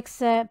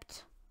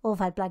 except all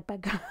that black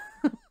background.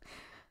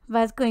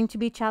 That's going to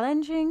be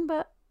challenging,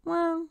 but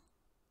well,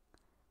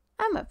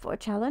 I'm up for a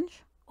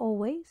challenge,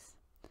 always.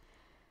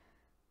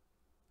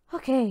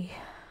 Okay,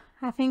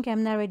 I think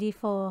I'm now ready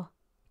for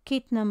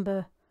kit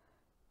number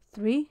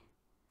 3.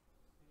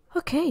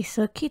 Okay,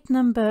 so kit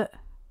number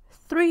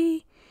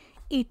 3,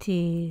 it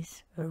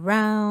is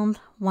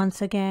round.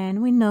 Once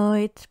again, we know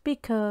it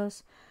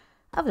because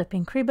of the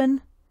pink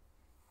ribbon,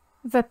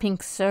 the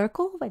pink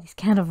circle that is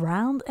kind of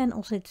round, and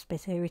also it's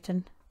basically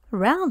written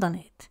round on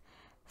it.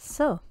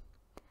 So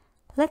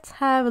let's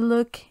have a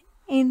look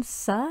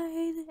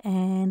inside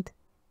and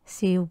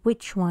see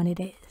which one it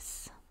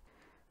is.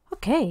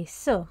 Okay,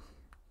 so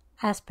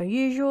as per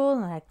usual,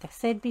 like I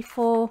said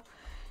before,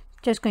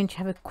 just going to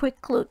have a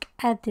quick look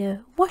at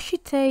the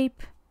washi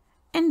tape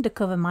and the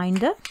cover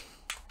minder.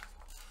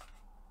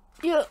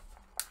 Yeah,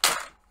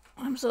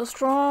 I'm so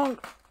strong.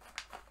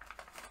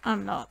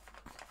 I'm not.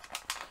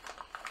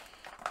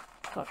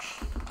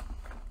 Gosh.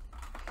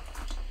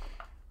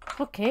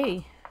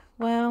 Okay,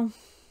 well,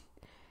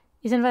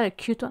 isn't that a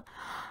cute one?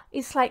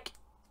 It's like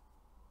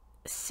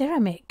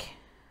ceramic.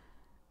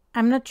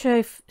 I'm not sure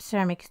if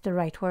ceramic is the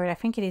right word. I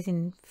think it is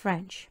in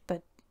French,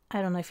 but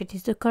I don't know if it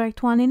is the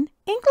correct one in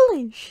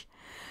English.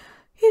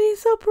 It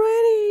is so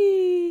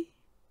pretty.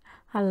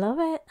 I love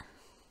it.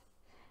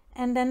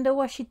 And then the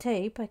washi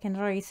tape, I can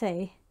already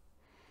say,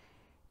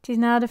 it is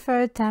now the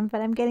 3rd time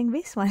that I'm getting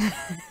this one.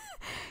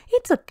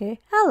 It's okay.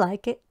 I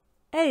like it.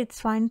 And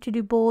it's fine to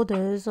do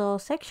borders or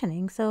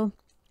sectioning, so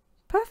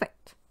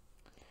perfect.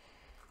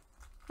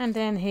 And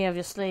then here,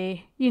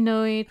 obviously, you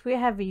know it, we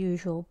have the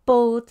usual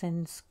boat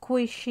and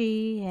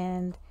squishy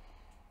and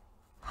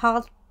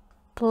hard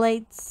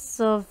plates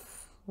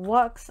of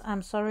wax.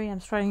 I'm sorry,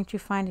 I'm trying to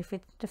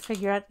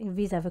figure out if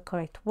these are the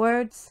correct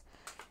words.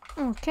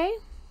 Okay,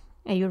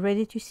 are you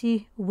ready to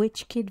see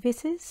which kit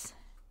this is?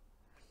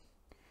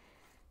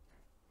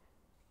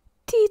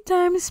 Tea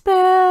Time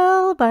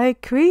Spell by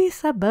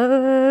Chris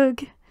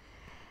Abug.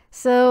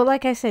 So,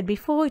 like I said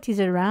before, it is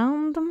a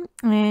round,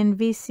 and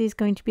this is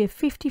going to be a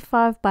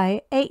 65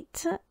 by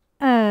 8,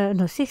 no,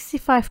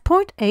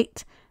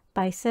 65.8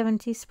 by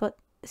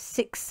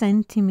 70.6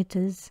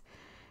 centimeters.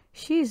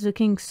 She's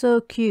looking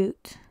so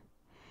cute.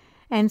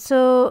 And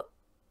so,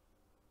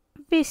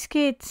 this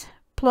kit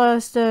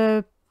plus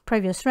the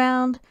previous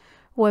round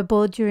were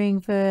bought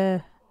during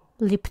the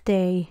Lip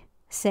Day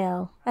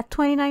sale at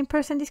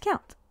 29%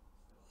 discount.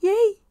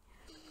 Yay!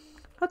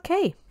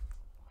 Okay.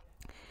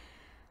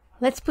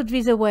 Let's put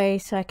these away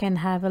so I can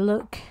have a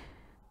look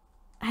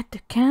at the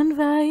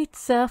Canva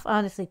itself. I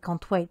honestly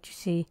can't wait to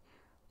see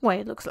what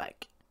it looks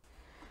like.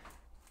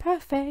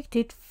 Perfect,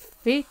 it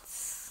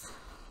fits,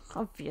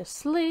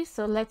 obviously.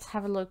 So let's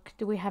have a look.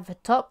 Do we have a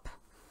top?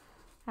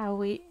 Are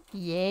we?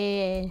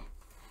 Yeah.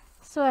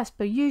 So as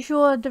per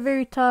usual, at the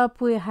very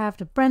top we have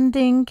the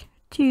branding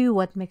to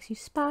What Makes You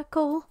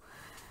Sparkle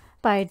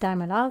by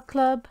Diamond Art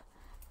Club.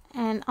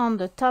 And on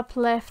the top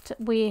left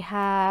we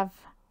have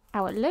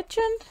our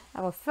legend,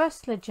 our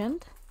first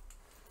legend.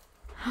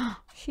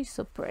 She's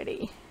so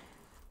pretty.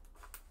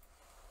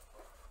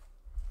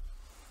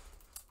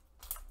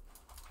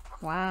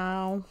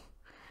 Wow.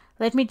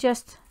 Let me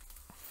just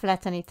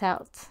flatten it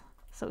out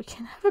so we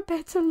can have a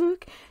better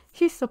look.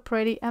 She's so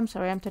pretty. I'm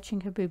sorry, I'm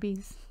touching her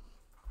boobies.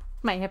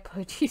 My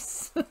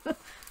apologies.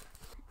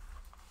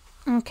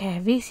 Okay,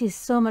 this is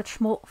so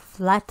much more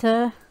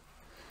flatter.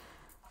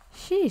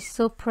 She is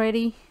so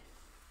pretty.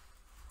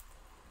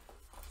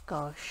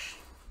 Gosh.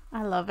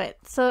 I love it.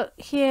 So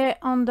here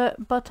on the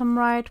bottom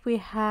right we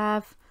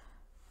have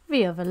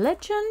the other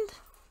legend,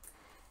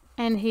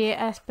 and here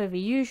as per the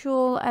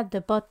usual at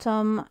the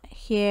bottom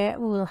here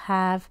we will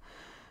have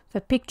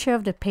the picture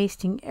of the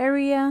pasting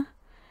area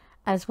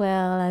as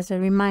well as a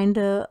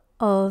reminder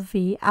of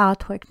the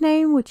artwork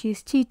name, which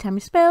is Tea Time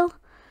Spell,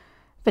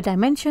 the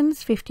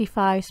dimensions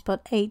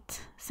 55.8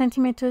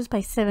 centimeters by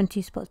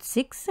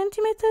 70.6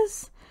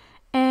 centimeters,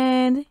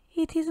 and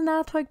it is an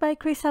artwork by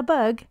Chris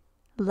Abug,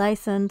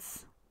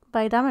 license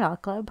by Diamond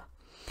Art Club.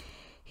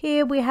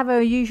 Here we have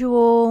our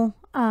usual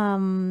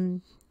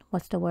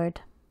what's the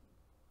word,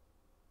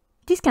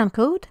 discount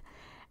code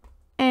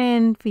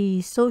and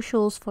the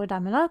socials for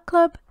Diamond Art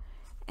Club,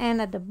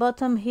 and at the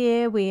bottom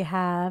here we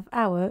have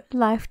our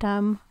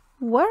lifetime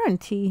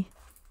warranty.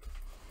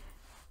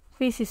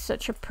 This is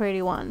such a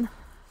pretty one.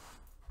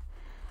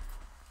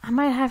 I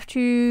might have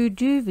to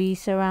do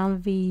this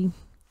around the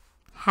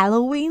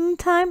Halloween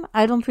time.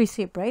 I don't really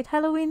celebrate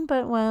Halloween,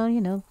 but well,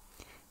 you know,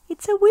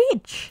 it's a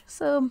witch,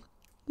 so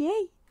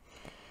yay.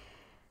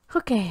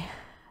 Okay,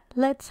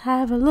 let's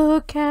have a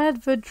look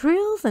at the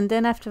drills, and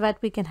then after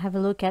that we can have a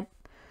look at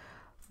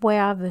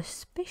where are the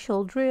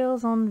special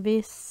drills on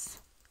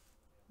this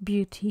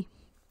beauty.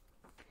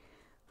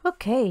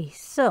 Okay,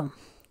 so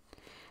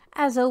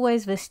as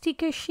always, the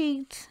sticker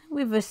sheet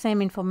with the same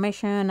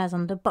information as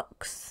on the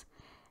box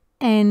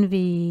and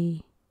the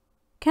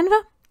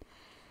Canva.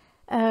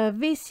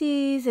 This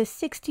is a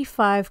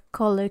 65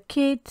 color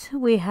kit.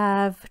 We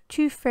have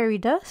 2 fairy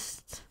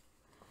dust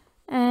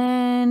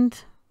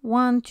and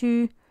 1,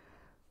 2,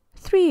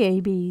 3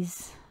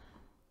 ABs.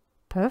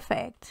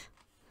 Perfect.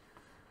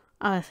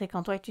 Honestly,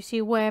 can't wait to see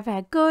where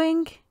they're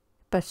going.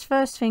 But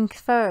first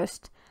things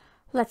first,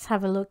 let's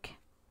have a look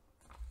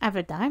at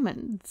the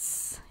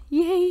diamonds.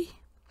 Yay!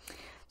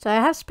 So I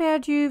have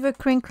spared you the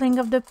crinkling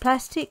of the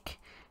plastic.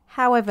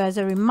 However, as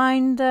a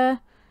reminder,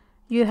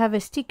 you have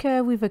a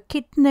sticker with a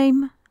kit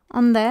name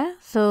on there,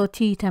 so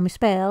T times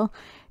spell,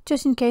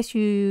 just in case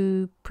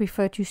you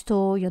prefer to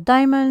store your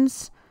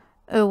diamonds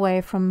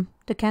away from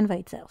the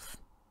Canva itself.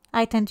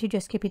 I tend to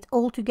just keep it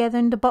all together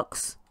in the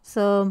box,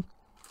 so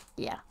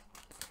yeah.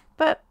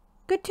 But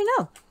good to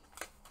know.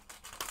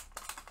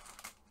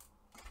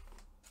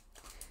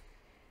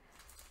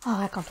 Oh,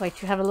 I can't wait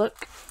to have a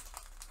look.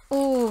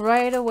 Oh,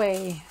 right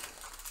away.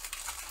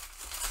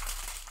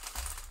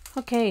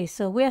 Okay,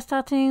 so we are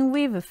starting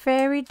with a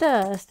fairy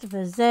dust, the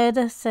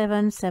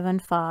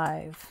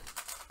Z775.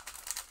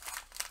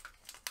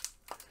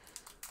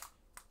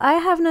 I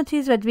have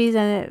noticed that these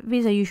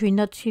are usually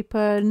not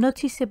super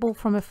noticeable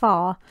from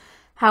afar.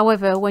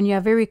 However, when you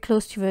are very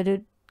close to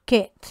the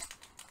kit,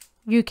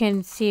 you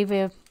can see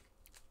the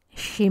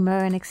shimmer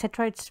and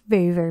etc. It's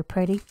very, very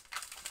pretty.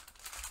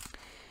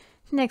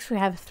 Next we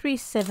have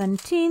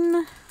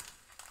 317,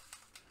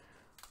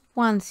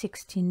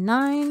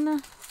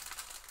 169,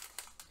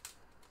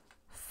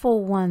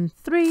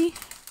 413,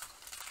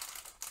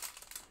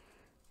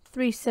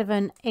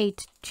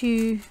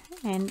 3782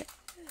 and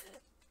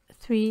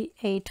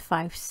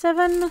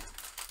 3857.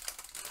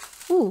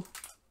 Ooh,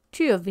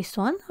 2 of this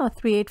one, or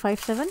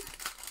 3857.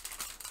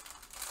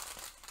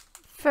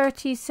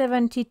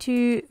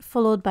 3072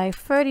 followed by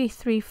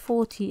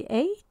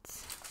 3348.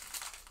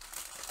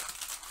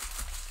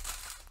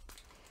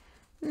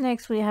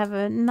 Next we have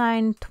a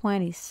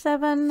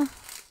 927.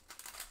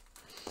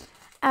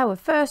 Our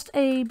first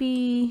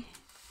AB,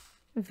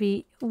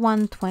 the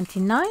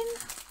 129.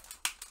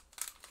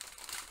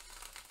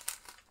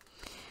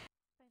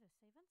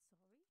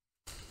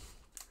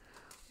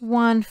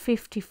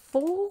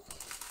 154.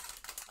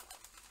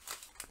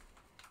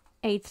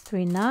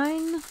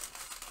 839.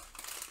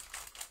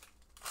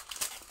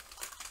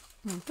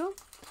 There we go.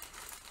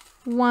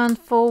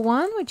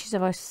 141, which is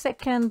our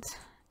second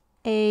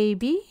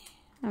AB.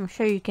 I'm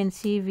sure you can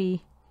see the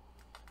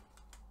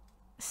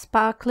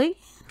sparkly.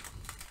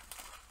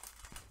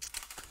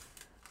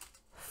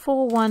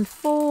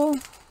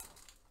 414,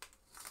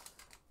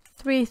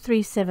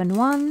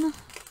 3371,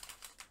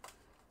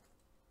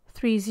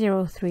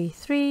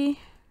 3033.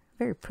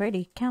 Very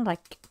pretty, kind of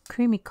like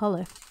creamy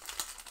color.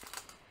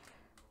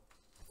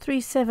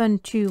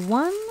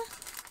 3721,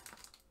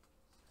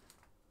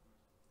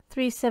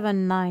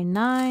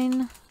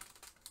 3799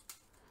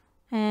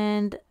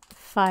 and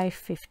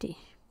 550.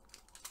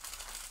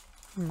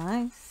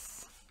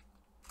 Nice.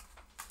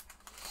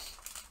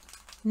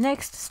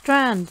 Next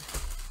strand.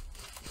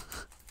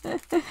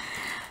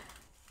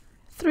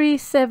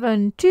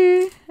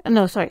 372,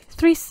 no, sorry,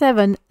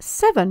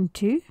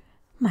 3772.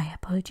 My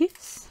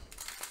apologies.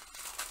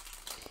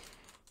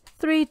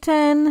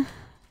 310.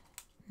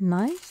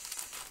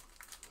 Nice.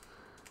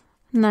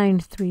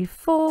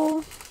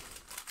 934.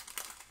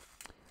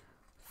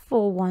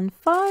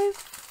 415.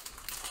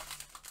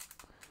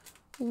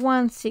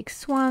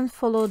 161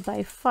 followed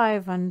by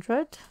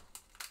 500.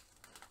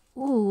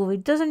 Ooh,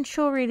 it doesn't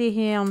show really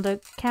here on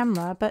the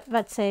camera, but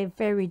that's a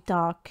very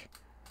dark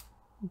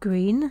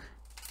green.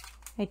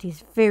 It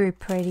is very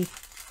pretty.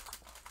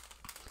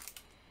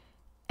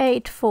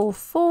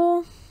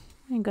 844.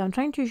 I'm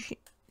trying to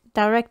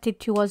direct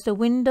it towards the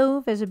window.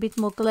 There's a bit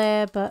more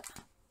glare, but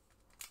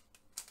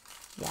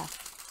yeah.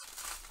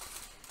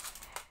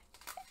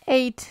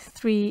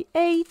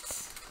 838.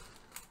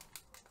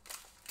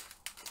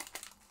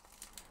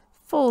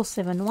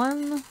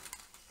 471.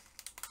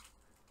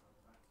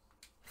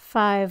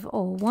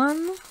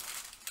 501.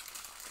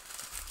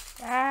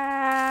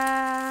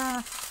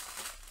 Ah,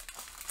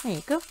 there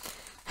you go.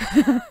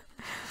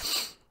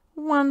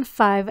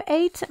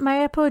 158. My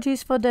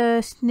apologies for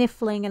the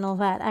sniffling and all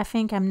that. I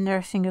think I'm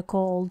nursing a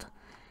cold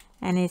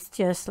and it's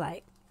just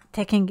like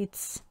taking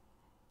its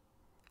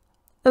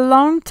a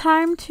long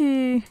time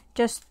to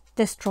just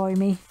destroy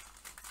me.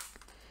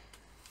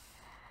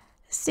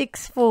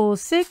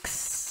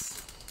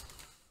 646.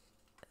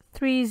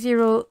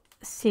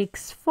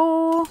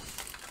 3064.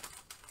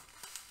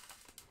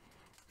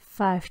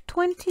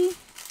 520,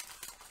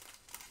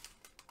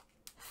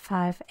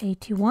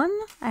 581.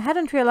 I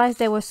hadn't realized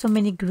there were so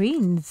many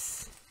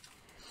greens.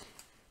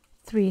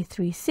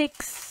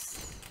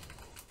 336,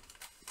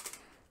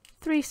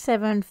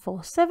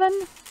 3747,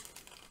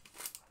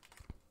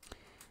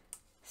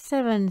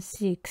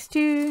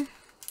 762,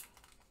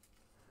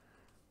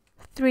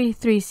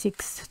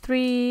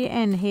 3363,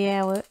 and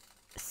here our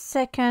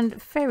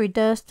second fairy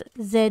dust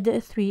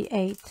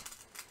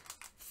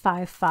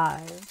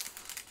Z3855.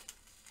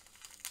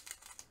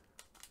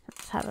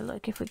 Let's have a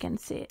look if we can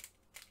see it.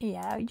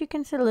 Yeah, you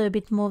can see a little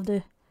bit more of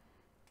the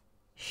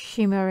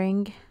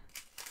shimmering.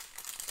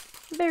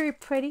 Very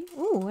pretty.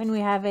 Ooh, and we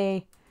have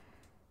a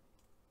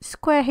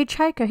square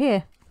hitchhiker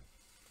here.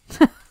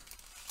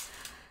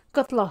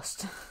 Got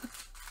lost.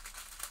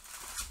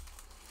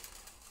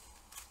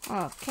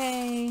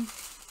 Okay.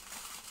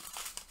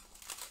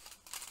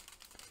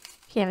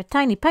 Here are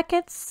tiny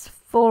packets.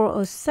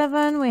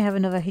 407. We have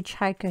another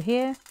hitchhiker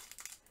here.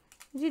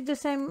 Is it the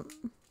same?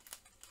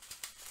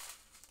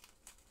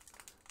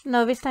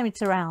 No, this time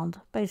it's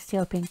round, but it's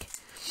still pink.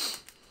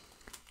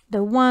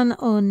 The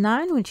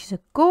 109, which is a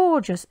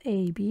gorgeous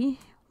AB.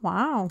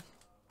 Wow.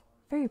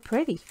 Very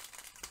pretty.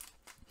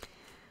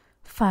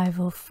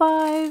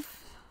 505.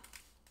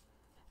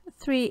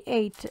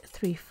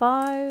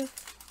 3835.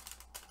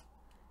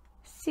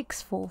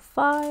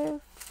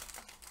 645.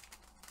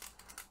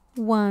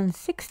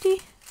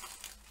 160.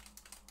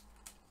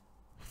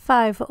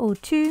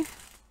 502.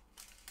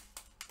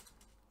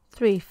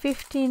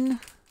 315.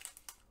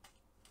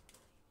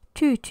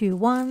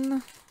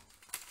 221.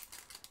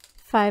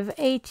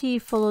 580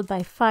 followed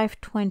by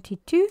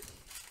 522.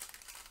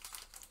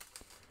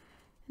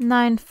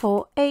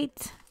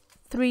 948.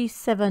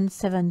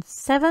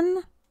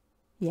 3777.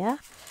 Yeah.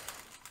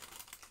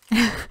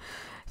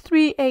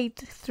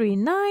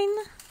 3839.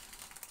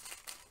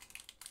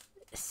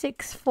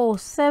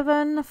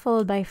 647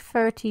 followed by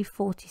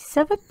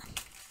 3047.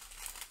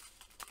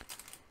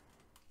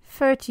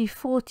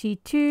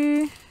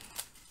 3042.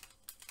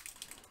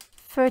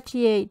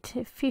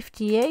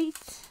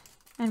 3858.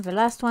 And the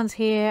last ones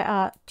here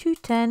are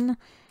 210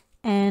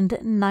 and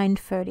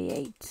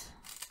 938.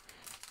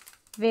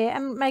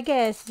 My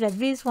guess is that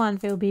this one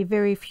there will be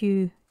very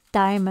few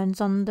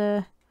diamonds on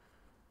the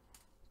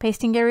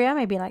pasting area,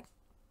 maybe like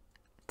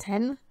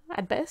 10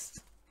 at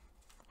best.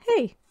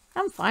 Hey,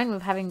 I'm fine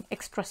with having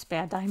extra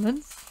spare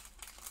diamonds.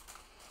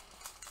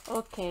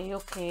 Okay,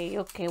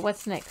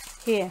 what's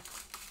next? Here.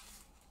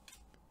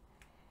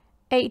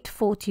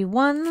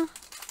 841.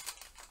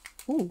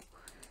 Ooh.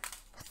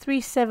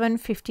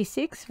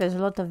 3756. There's a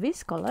lot of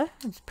this color.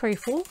 It's pretty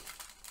full.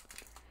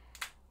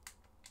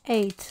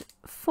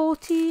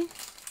 840.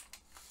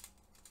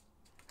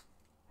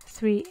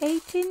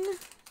 318.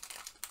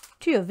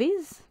 Two of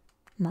these.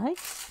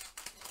 Nice.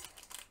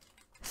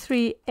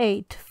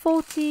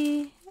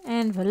 3840.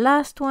 And the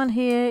last one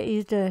here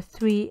is the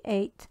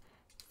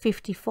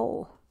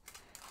 3854.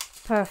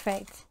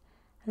 Perfect.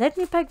 Let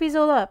me pack these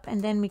all up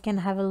and then we can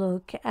have a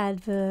look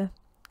at the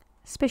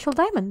special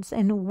diamonds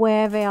and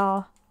where they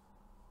are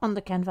on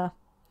the Canva.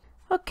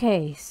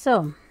 Okay,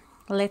 so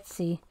let's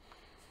see.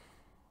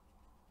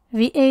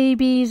 The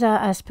ABs are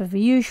as per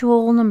the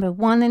usual, number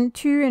 1 and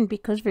 2, and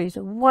because there is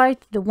a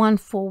white, the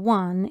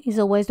 141 is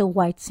always the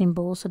white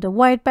symbol. So the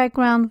white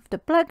background with the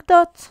black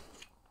dot.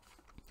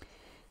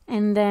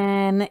 And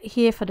then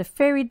here for the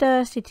fairy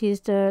dust, it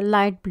is the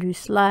light blue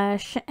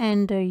slash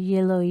and the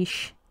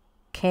yellowish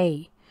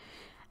K.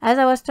 As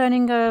I was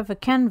turning the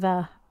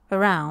Canva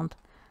around,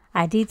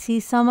 I did see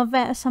some of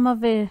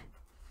the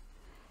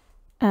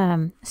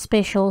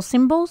special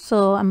symbols,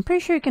 so I'm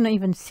pretty sure you can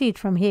even see it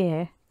from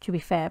here, to be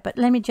fair, but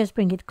let me just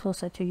bring it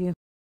closer to you.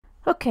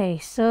 Okay,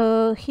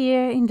 so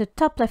here in the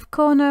top left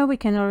corner we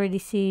can already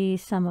see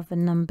some of the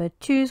number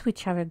 2s,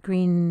 which are a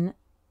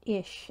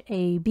greenish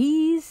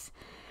ABs.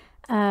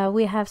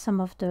 We have some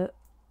of the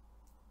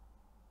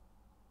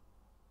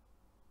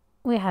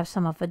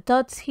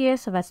dots here,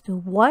 so that's the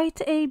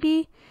white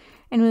AB,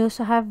 and we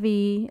also have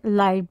the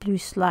light blue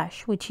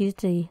slash, which is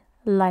the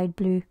light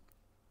blue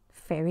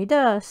fairy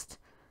dust.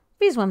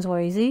 These ones were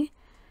easy.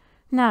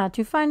 Now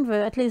to find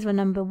at least the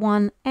number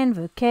 1 and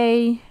the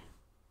K,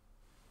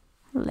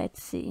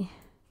 let's see.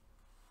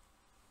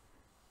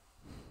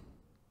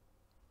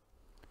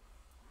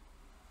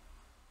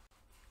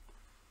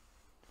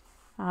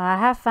 I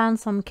have found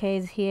some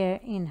K's here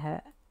in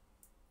her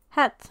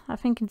hat. I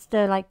think it's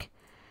the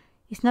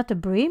it's not a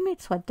brim,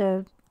 it's what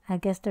I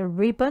guess the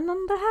ribbon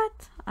on the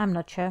hat. I'm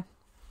not sure.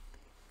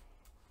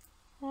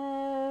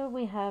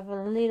 We have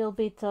a little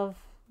bit of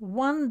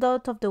one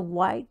dot of the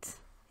white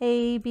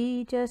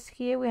AB just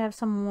here. We have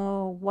some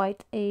more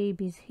white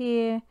ABs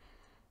here,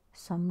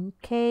 some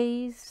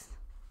K's.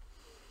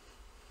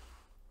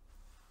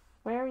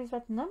 Where is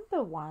that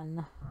number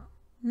 1?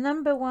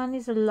 Number 1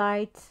 is a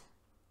light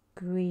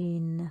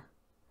green.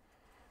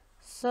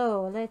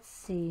 So let's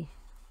see,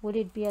 would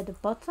it be at the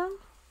bottom?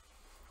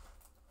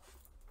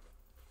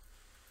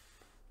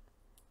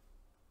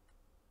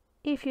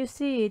 If you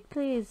see it,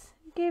 please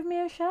give me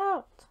a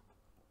shout.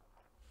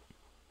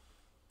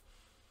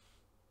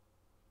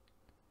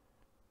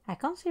 I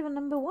can't see the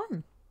number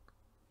 1.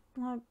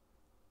 I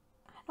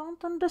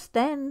don't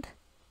understand.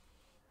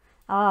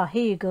 Ah,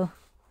 here you go.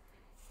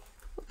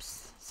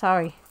 Oops,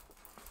 sorry.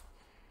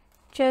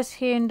 Just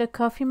here in the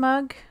coffee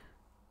mug,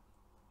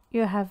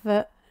 you have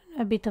a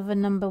bit of a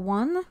number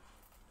 1.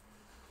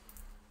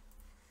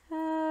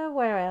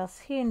 Where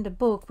else? Here in the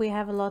book, we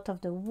have a lot of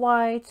the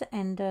white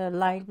and the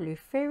light blue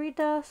fairy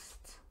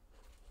dust.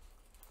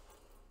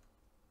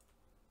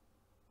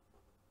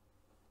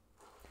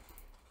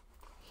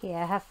 Here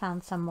I have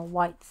found some more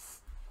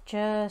whites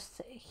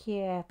just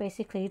here.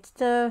 Basically, it's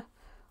the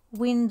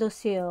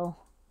windowsill,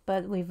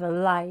 but with a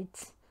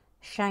light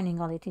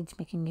shining on it. It's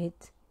making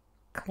it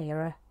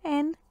clearer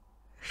and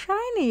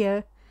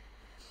shinier.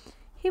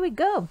 Here we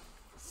go.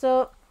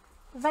 So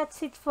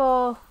that's it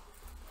for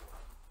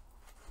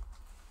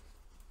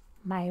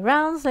my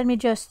rounds. Let me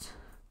just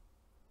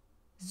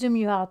zoom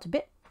you out a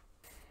bit.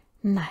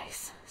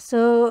 Nice.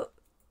 So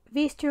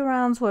these 2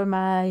 rounds were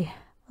my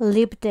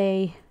Lib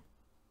Day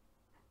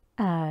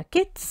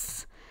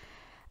kits.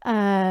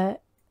 The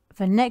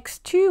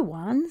next 2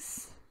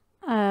 ones,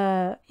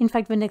 in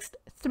fact the next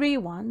 3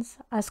 ones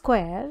are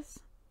squares,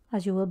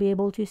 as you will be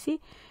able to see,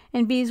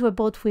 and these were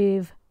bought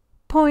with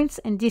points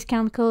and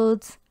discount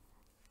codes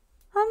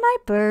on my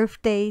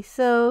birthday.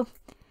 So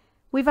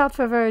without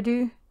further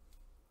ado,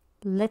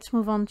 let's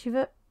move on to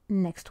the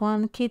next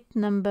one, kit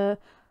number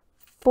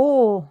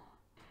 4.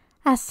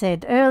 As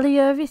said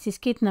earlier, this is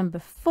kit number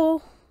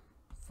 4.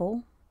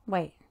 4?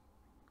 Wait.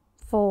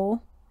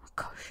 4.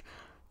 Gosh.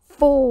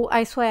 4.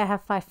 I swear I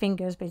have 5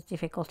 fingers, but it's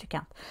difficult to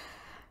count.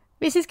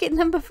 This is kit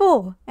number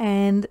 4,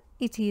 and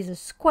it is a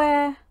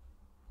square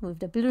with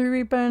the blue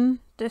ribbon,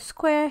 the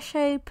square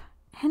shape,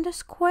 and the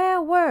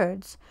square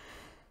words.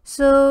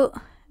 So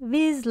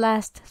these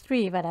last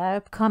 3 that are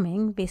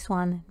upcoming, this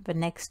one, the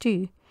next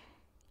 2,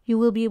 you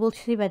will be able to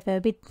see that they're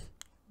a bit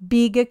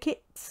bigger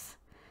kits.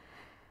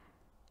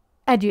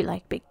 I do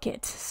like big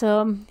kits,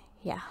 so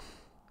yeah.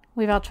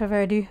 Without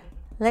further ado,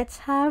 let's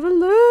have a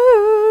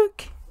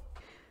look.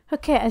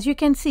 Okay, as you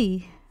can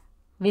see,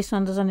 this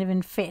one doesn't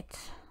even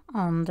fit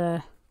on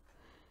the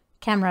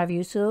camera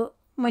view, so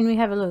when we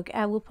have a look,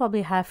 I will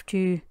probably have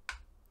to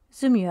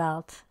zoom you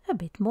out a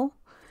bit more.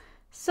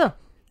 So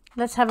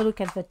let's have a look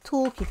at the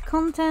toolkit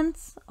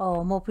contents,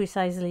 or more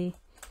precisely,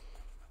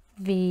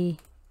 the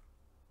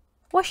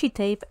washi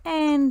tape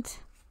and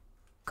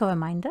cover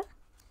minder.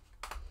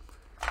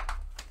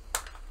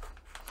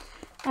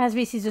 As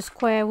this is a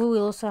square, we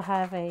will also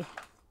have a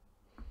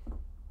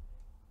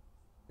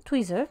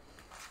tweezer.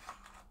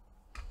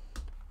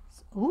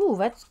 Ooh,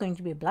 that's going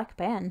to be a black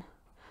pen.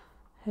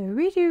 A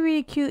really,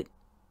 really cute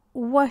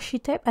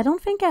washi tape. I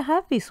don't think I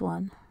have this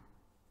one.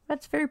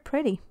 That's very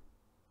pretty.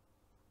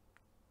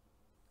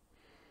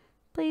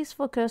 Please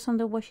focus on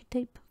the washi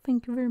tape.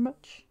 Thank you very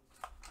much.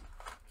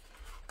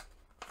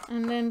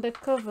 And then the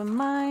cover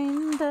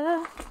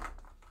minder.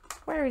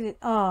 Where is it?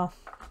 Oh.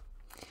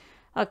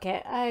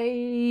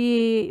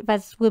 Okay,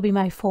 that will be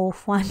my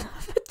 4th one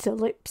of the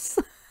tulips.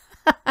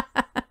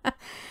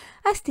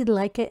 I still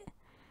like it.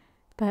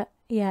 But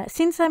yeah,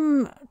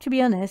 to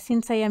be honest,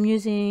 since I am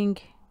using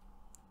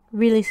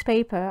release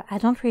paper, I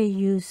don't really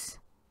use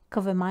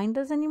cover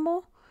minders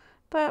anymore.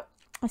 But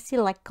I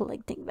still like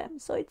collecting them,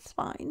 so it's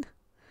fine.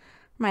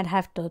 Might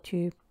have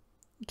to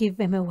give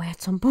them away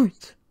at some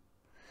point.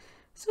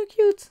 So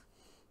cute.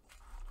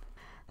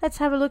 Let's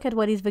have a look at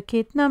what is the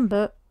kit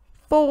number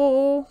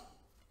 4.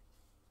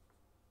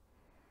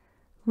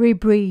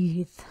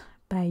 Rebreathe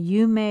by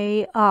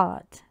Yume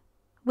Art,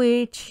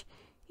 which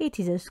it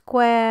is a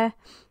square.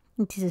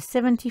 It is a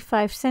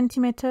 75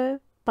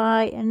 centimeter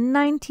by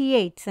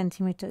 98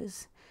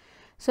 centimeters.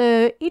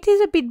 So it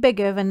is a bit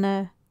bigger than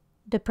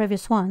the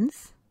previous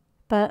ones,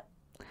 but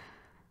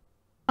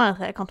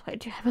honestly, I can't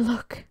wait to have a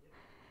look.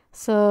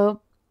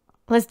 So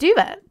let's do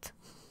that.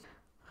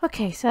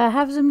 Okay, so I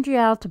have zoomed you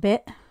out a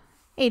bit.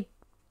 It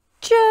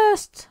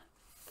just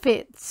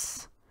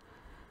fits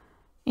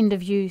in the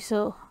view,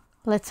 so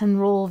let's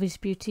unroll this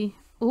beauty.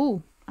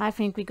 Ooh, I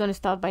think we're gonna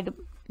start by the...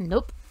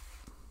 Nope.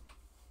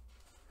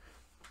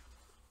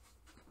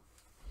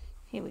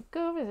 Here we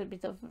go, there's a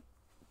bit of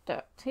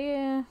dirt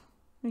here.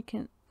 We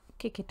can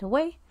kick it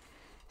away.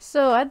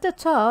 So at the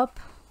top,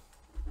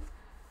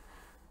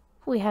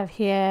 we have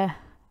here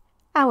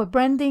our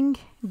branding,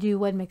 do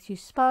what makes you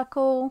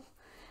sparkle.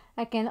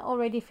 I can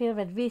already feel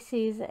that this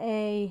is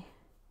a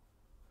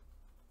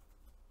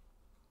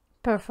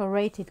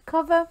perforated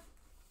cover.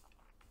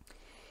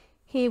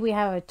 Here we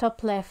have a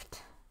top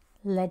left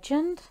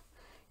legend.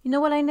 You know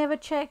what I never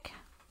check?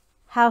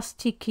 How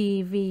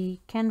sticky the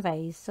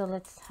Canva is. So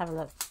let's have a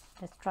look.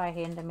 Let's try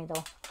here in the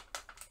middle.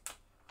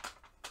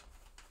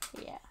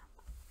 Yeah.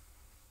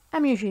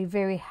 I'm usually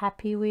very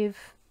happy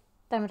with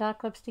Diamond Art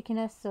Club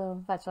stickiness,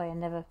 so that's why I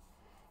never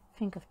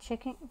think of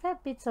checking. There are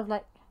bits of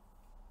like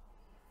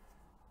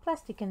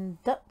plastic and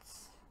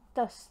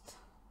dust.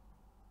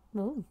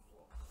 Ooh.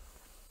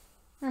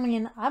 I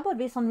mean, I bought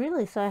this on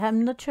release, so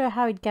I'm not sure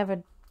how it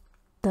gathered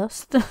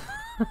dust.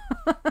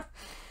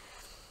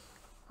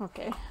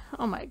 Okay.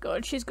 Oh my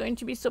god, she's going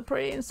to be so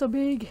pretty and so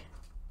big.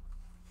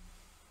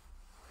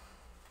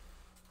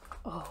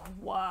 Oh,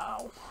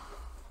 wow.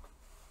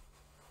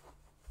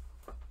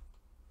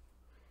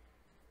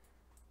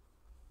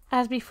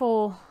 As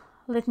before,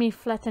 let me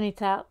flatten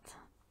it out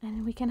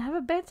and we can have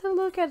a better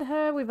look at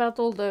her without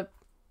all the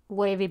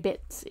wavy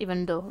bits,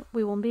 even though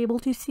we won't be able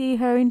to see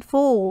her in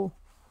full.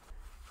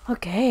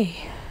 Okay,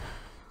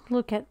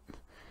 look at...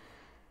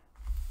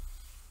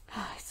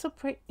 it's so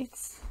pretty.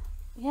 It's...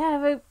 yeah,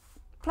 the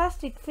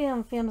plastic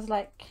film feels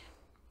like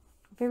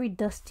very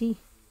dusty.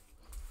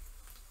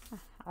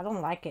 I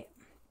don't like it.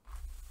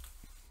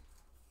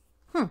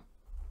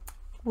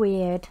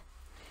 Weird.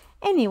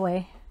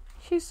 Anyway,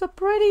 she's so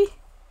pretty.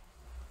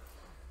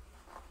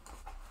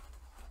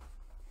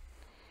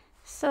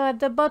 So at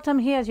the bottom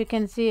here, as you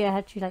can see, I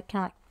had to like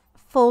kind of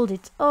fold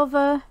it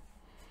over.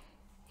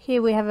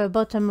 Here we have a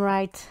bottom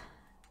right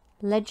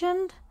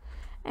legend,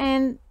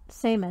 and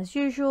same as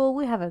usual,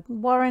 we have a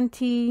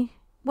guarantee.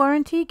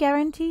 I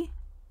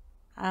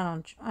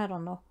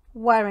don't know.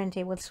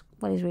 Warranty. What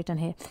is written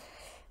here?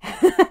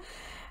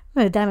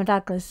 The Diamond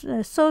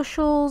Darkless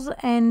socials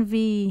and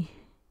the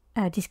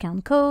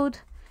discount code.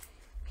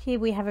 Here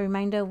we have a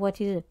reminder what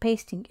is a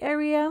pasting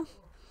area.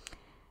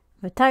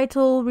 The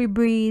title,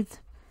 Rebreathe,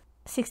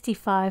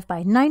 65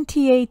 by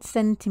 98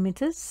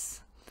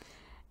 centimeters.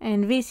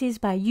 And this is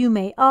by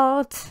Yume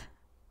Art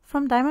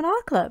from Diamond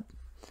Art Club.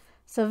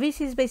 So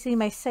this is basically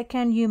my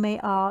second Yume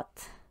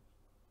Art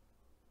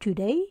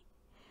today.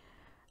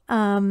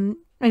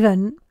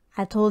 Even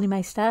I told you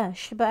my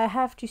stash, but I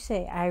have to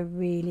say I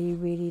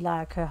really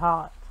like her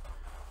heart.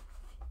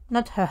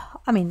 Not her,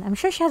 I mean, I'm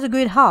sure she has a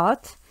good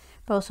heart,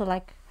 but also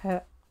like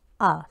her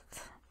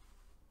art.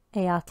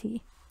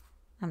 A-R-T.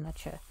 I'm not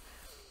sure.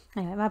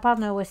 Anyway, my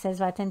partner always says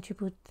that I tend to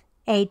put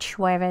H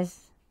where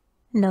there's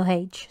no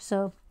H.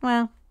 So,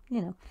 well,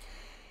 you know.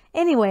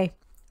 Anyway,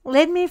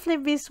 let me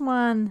flip this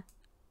one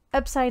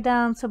upside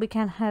down so we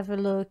can have a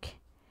look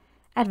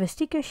at the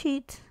sticker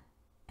sheet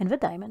and the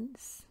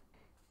diamonds.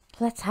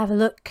 Let's have a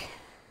look.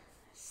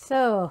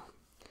 So,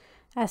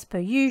 as per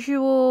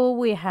usual,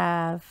 we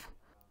have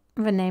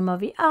the name of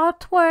the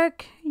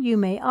artwork,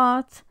 Yume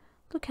Art.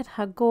 Look at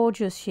how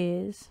gorgeous she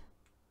is.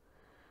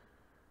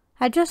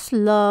 I just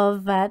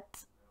love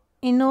that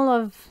in all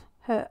of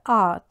her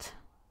art,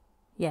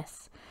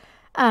 yes,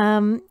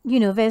 you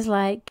know, there's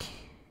like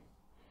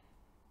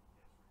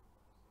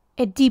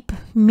a deep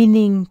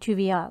meaning to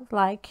the art.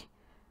 Like,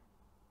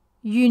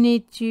 you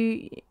need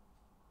to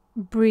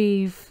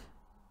breathe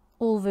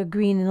all the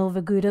green and all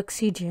the good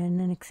oxygen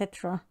and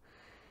etc.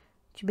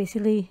 to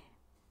basically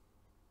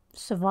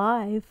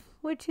survive,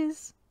 which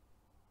is,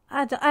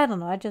 I don't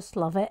know, I just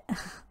love it.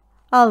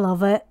 I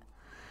love it.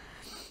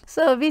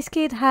 So this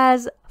kit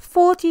has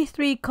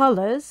 43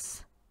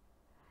 colors.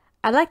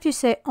 I like to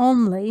say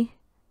only,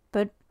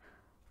 but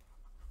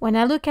when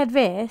I look at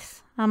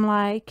this, I'm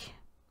like,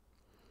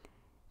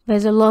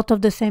 there's a lot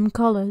of the same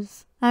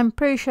colors. I'm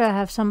pretty sure I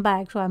have some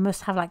bags where I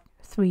must have like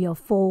 3 or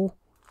 4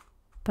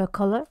 per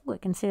color. We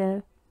can see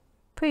a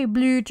pretty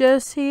blue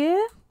just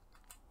here.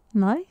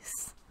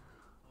 Nice.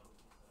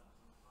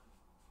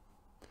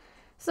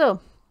 So,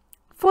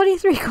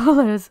 43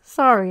 colors.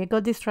 Sorry, I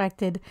got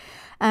distracted.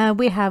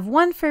 We have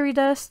 1 fairy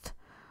dust,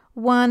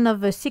 1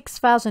 of the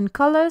 6,000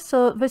 colors.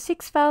 So the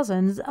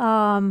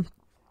 6,000s,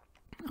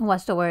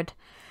 what's the word?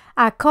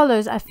 Are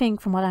colors, I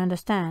think, from what I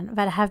understand,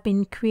 that have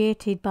been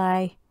created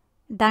by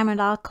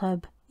Diamond Art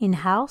Club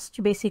in-house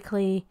to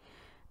basically,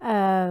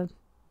 I'm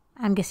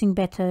guessing,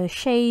 better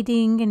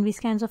shading and these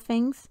kinds of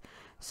things.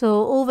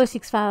 So all the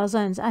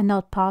 6,000s are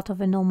not part of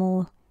the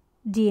normal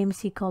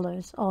DMC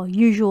colors or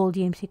usual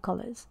DMC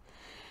colors.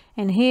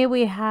 And here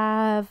we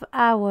have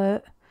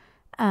our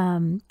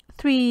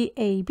 3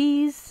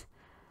 ABs.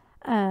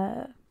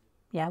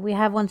 Yeah, we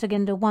have once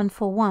again the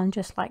 1-for-1,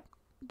 just like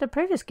the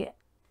previous kit.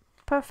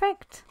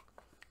 Perfect.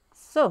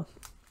 So,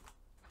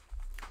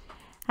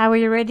 are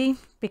you ready?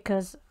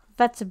 Because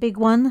that's a big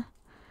one.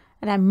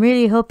 And I'm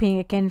really hoping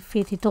I can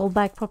fit it all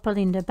back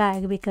properly in the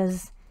bag,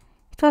 because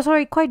it was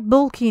already quite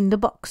bulky in the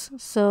box.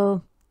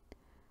 So,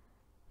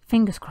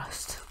 fingers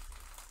crossed.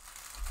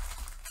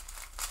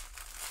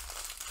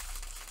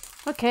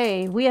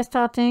 Okay, we are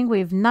starting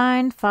with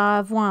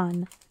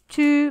 951.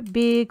 2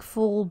 big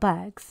full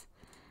bags.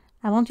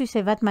 I want to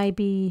say that might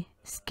be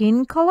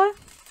skin color.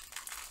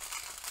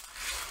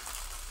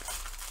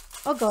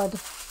 Oh god.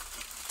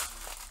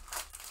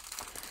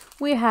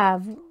 We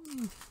have,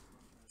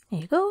 here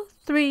you go,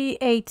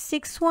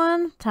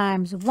 3861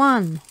 times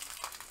 1,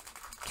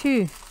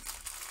 2,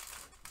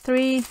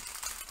 3,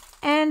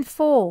 and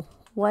 4.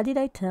 What did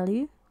I tell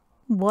you?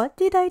 What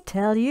did I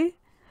tell you?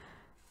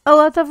 A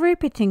lot of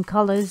repeating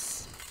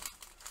colors.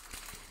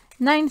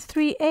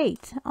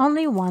 938,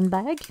 only 1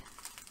 bag.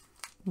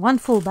 1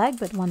 full bag,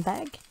 but 1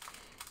 bag.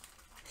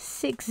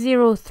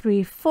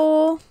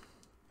 6034.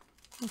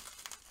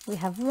 We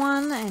have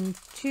 1 and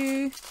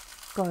 2,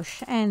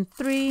 gosh, and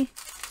 3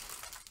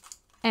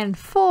 and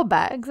 4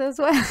 bags as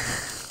well.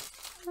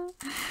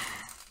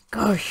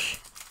 Gosh.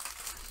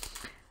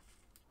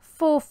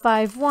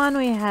 451,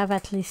 we have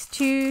at least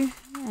 2,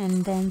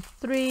 and then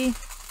 3,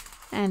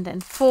 and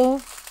then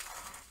 4.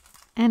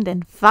 And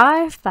then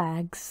 5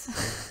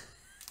 bags.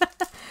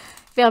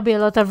 There'll be a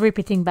lot of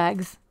repeating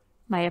bags.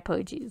 My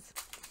apologies.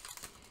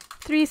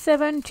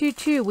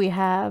 3722, we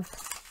have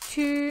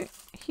 2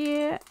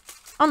 here.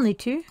 Only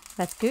 2,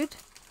 that's good.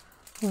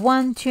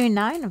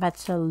 129,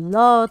 that's a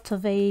lot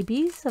of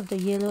ABs, of the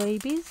yellow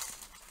ABs.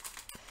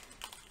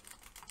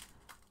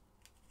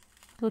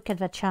 Look at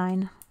that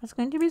shine. That's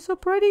going to be so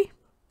pretty.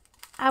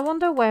 I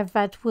wonder where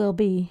that will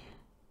be.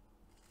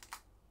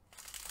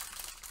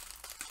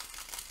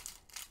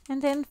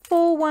 And then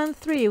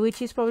 413,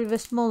 which is probably the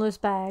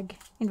smallest bag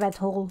in that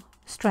whole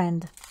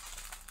strand.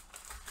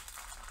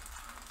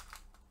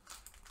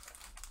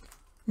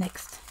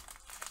 Next.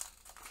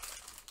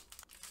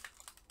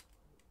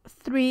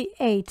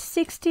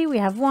 3860, we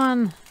have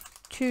 1,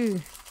 2,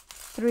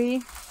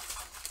 3,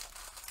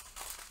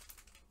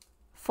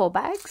 4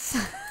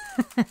 bags.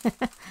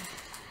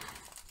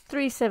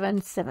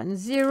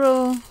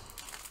 3770,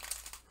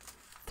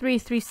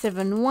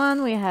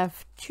 3371, we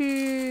have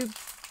 3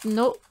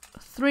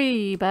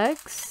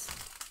 bags.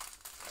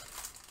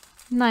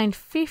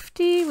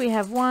 950, we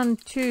have 1,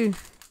 2,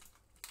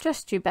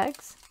 just 2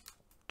 bags.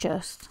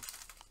 Just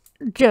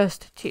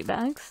 2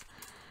 bags.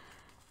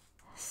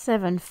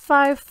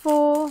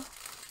 754.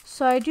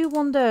 So I do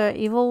wonder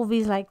if all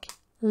these like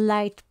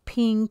light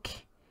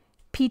pink,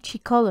 peachy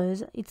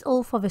colors, it's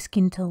all for the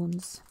skin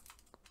tones.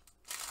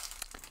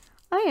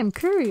 I am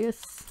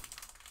curious.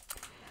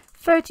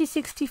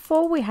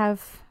 3064, we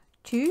have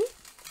 2.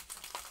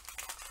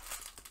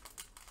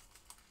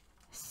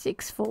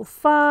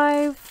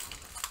 645.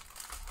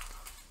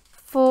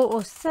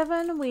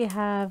 407, we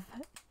have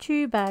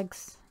 2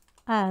 bags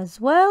as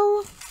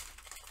well.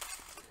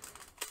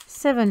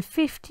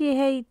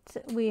 758,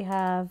 we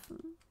have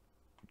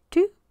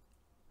 2.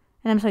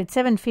 And I'm sorry, it's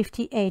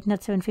 758,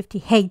 not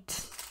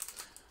 758.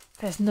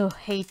 There's no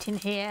hate in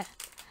here.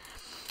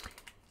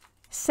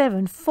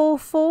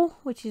 744,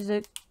 which is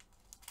a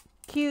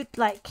cute,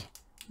 like,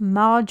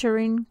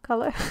 margarine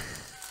color.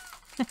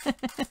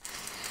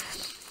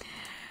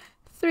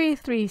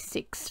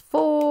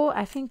 3364,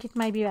 I think it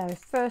might be our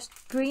first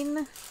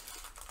green.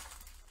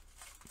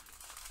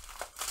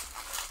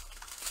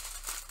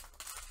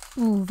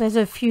 Ooh, there's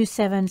a few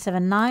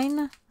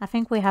 779. I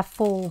think we have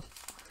 4.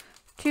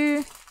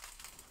 2,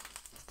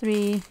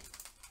 3,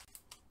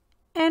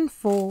 and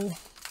 4.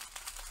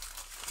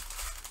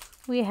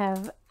 We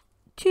have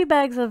 2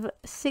 bags of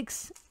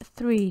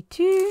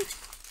 632.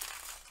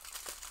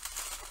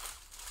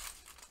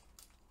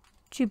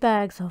 2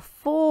 bags of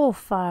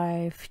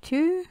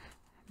 452.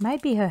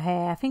 Might be her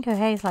hair. I think her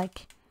hair is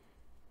like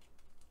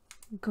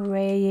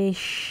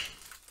grayish.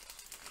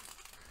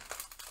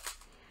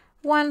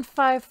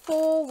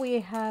 154,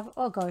 we have,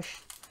 oh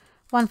gosh,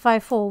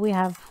 154, we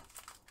have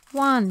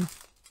 1,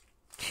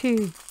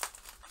 2,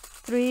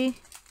 3,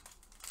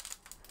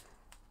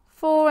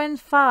 4, and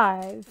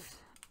 5,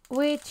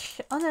 which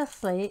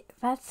honestly,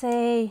 that's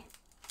a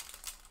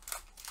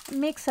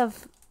mix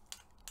of,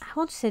 I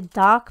want to say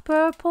dark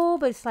purple,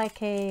 but it's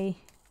like a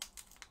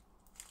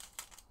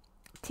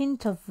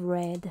tint of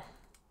red.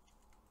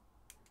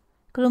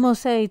 Could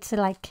almost say it's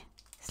like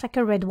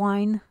a red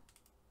wine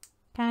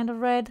kind of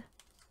red.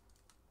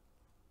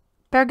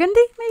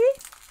 Burgundy, maybe?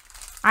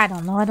 I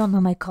don't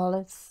know my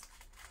colors.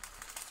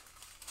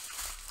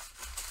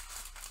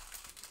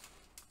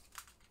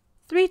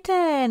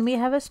 310, we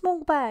have a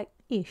small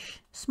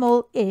bag-ish,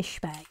 small-ish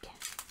bag.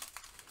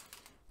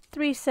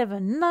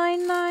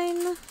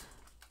 3799,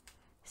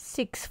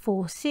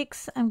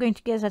 646. I'm going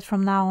to guess that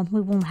from now on we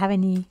won't have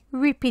any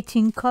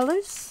repeating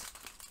colors.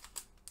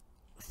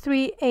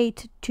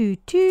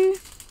 3822.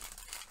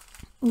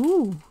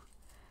 Ooh.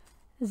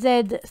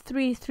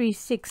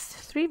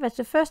 Z3363, that's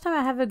the first time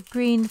I have a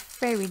green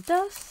fairy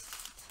dust.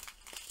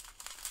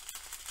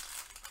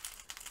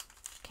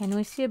 Can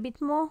we see a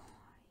bit more?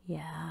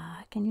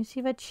 Yeah, can you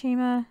see that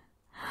shimmer?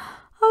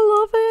 I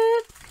love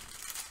it!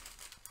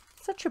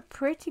 Such a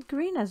pretty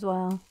green as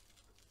well.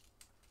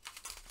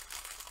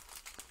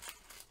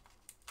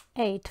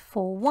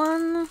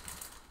 841.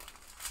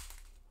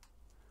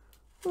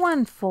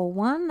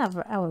 141,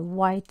 our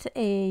white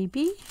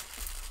AB.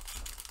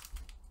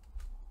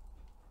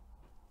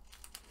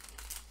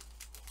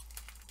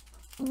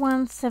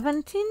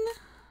 117,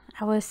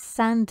 our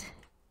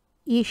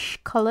sand-ish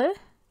color.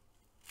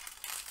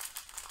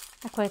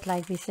 I quite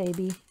like this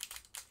AB.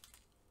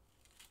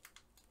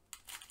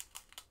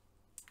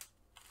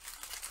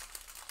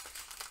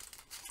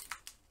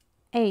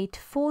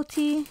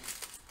 840.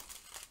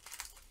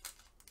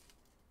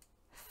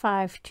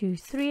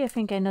 523. I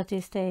think I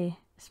noticed a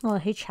small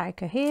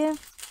hitchhiker here.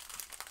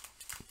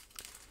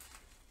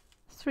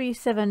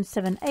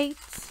 3778.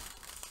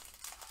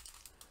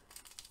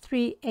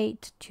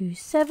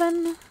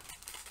 3827.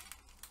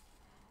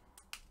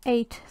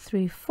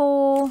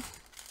 834.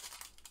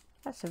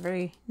 That's a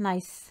very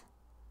nice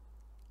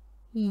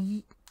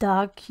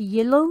dark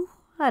yellow.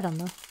 I don't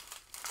know.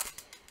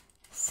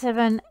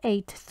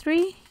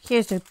 783.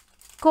 Here's the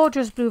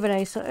gorgeous blue that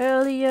I saw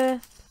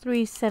earlier.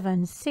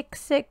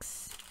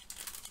 3766.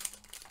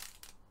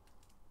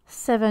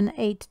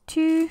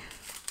 782,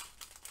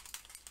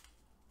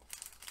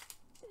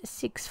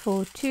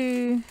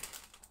 642,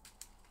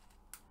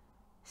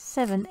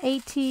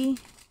 780,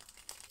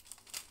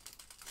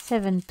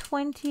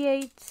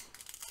 728,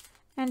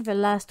 and the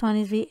last one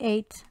is the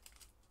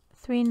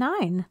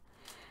 839.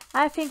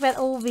 I think that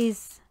all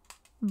these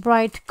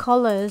bright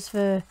colors,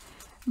 the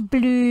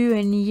blue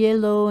and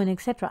yellow and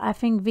etc., I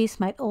think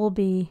this might all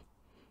be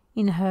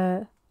in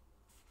her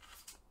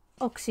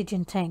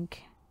oxygen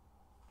tank.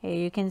 Here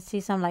you can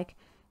see some like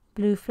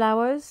blue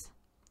flowers.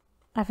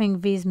 I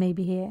think these may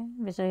be here.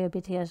 There's a little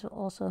bit here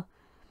also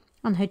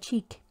on her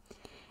cheek.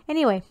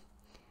 Anyway,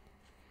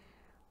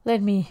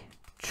 let me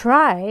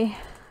try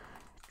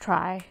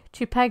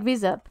to pack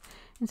this up,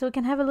 and so we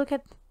can have a look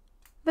at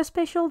the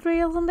special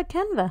drills on the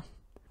Canva.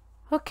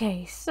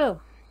 Okay,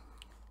 so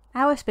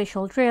our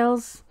special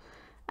drills,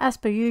 as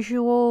per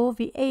usual,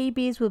 the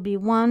ABs will be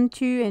 1,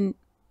 2, and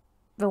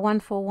the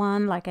 1 for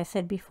 1, like I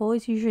said before,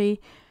 is usually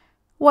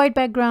white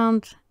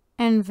background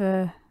and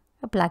the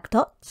black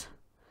dot.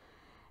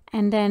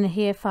 And then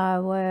here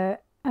for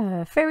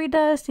our fairy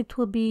dust, it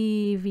will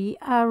be the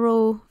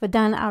arrow, the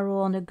down arrow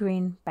on the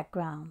green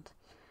background.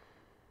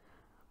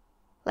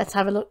 Let's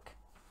have a look.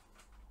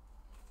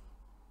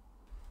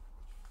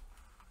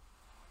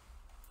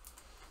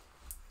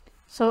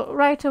 So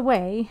right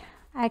away,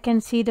 I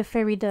can see the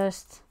fairy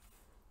dust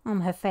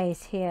on her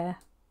face here.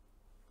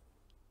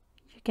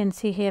 You can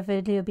see here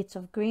the little bits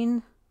of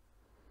green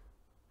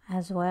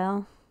as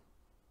well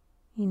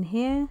in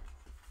here.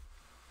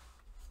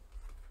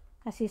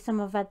 I see some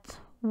of that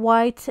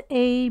white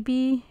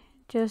AB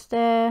just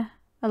there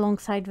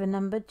alongside the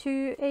number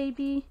 2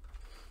 AB.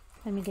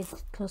 Let me get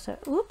it closer.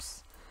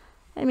 Oops.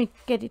 Let me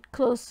get it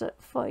closer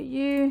for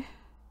you.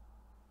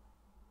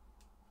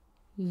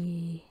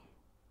 Yeah.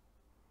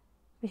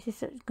 This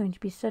is going to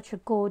be such a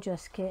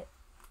gorgeous kit.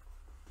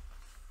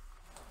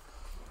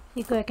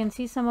 Here you go. I can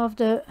see some of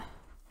the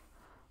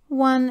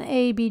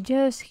 1AB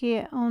just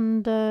here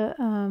on the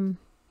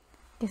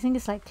I think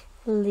it's like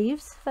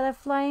leaves that are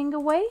flying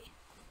away.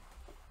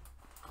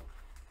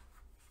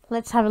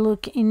 Let's have a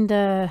look in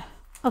the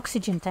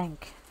oxygen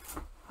tank,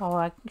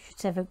 or I should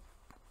say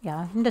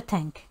in the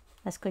tank.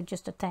 Let's go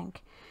just a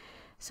tank.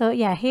 So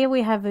yeah, here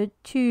we have a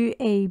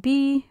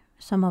 2AB,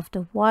 some of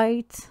the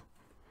white.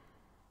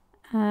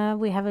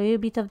 We have a little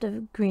bit of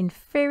the green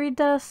fairy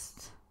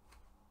dust.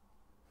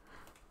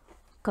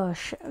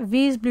 Gosh,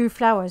 these blue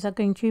flowers are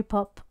going to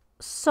pop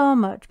so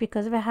much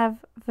because they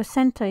have the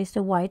center is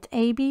the white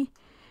AB.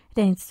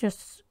 Then it's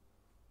just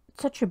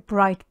such a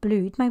bright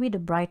blue. It might be the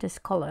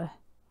brightest color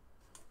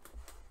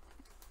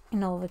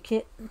in all the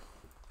kit.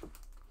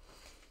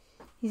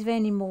 Is there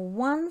any more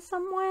one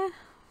somewhere?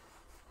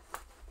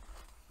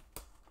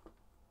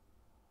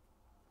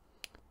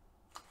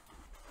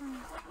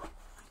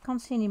 I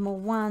can't see any more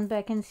one, but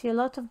I can see a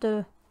lot of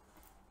the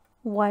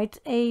white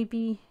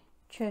AB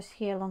just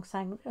here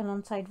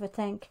alongside the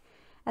tank,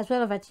 as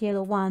well as that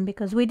yellow one,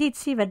 because we did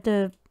see that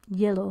the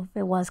yellow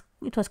it was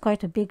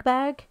quite a big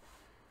bag,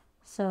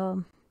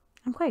 so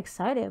I'm quite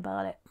excited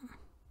about it.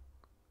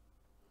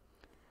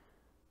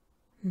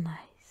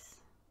 Nice.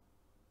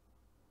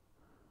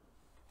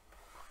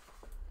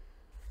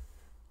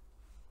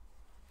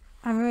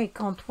 I really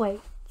can't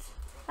wait.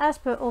 As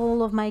per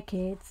all of my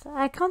kids,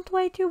 I can't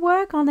wait to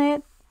work on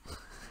it.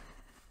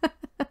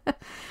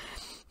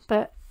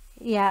 But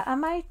yeah, I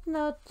might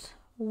not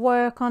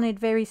work on it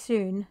very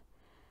soon,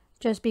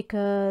 just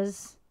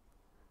because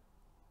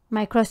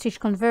my cross stitch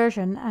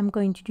conversion I'm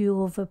going to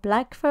do over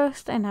black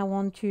first, and I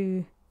want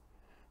to,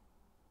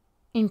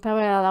 in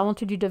parallel, I want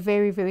to do the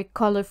very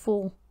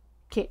colorful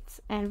kit,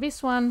 and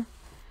this one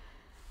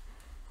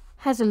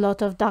has a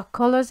lot of dark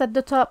colors at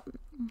the top,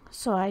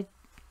 so I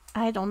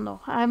don't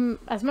know.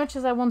 As much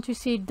as I want to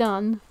see it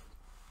done,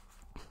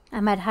 I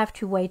might have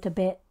to wait a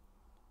bit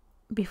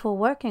before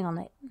working on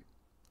it.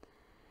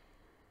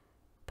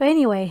 But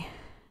anyway,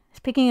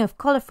 speaking of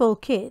colorful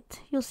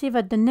kit, you'll see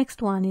that the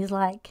next one is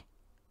like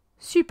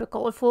super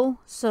colorful,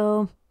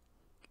 so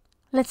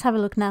let's have a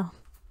look now.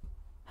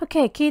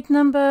 Okay, kit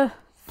number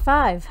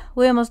 5.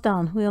 We're almost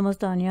done.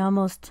 You're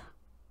almost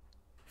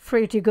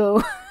free to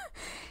go.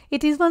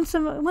 It is once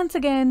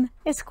again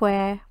a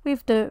square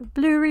with the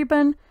blue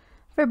ribbon,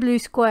 the blue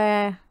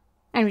square,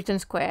 and written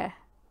square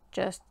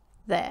just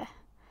there.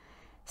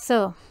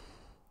 So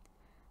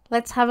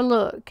let's have a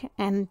look,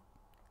 and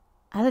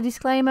as a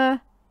disclaimer,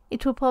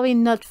 it will probably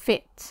not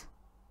fit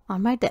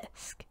on my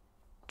desk,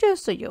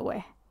 just so you're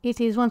aware. It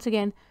is once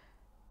again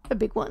a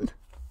big one.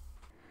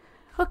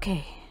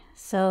 Okay,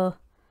 so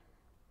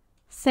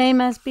same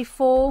as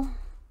before,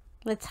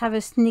 let's have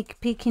a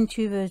sneak peek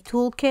into the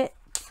toolkit.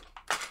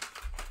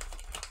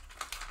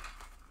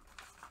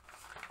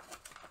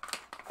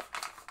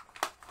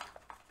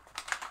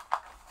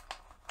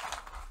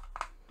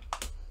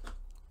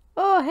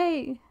 Oh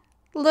hey,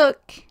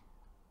 look,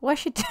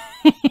 wash it.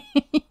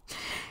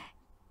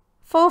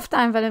 4th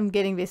time that I'm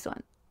getting this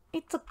one.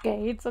 It's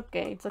okay.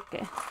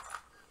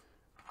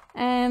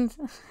 And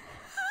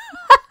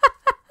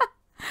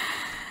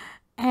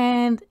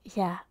And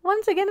yeah,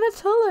 once again the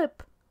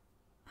tulip.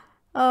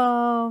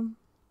 Are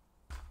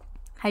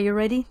you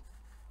ready?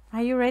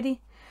 Are you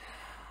ready?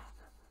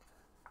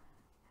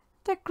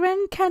 The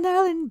Grand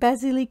Canal in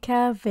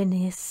Basilica,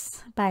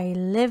 Venice by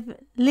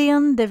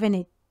Leon de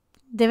Venice.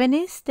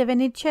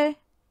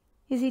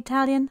 Is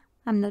Italian?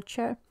 I'm not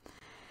sure.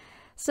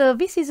 So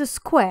this is a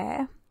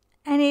square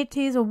and it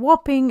is a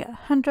whopping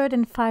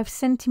 105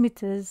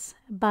 centimeters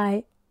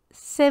by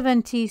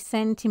 70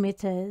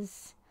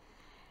 centimeters.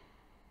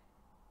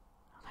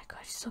 Oh my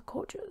god, it's so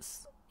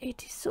gorgeous.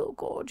 It is so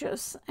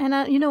gorgeous. And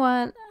you know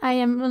what? I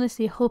am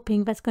honestly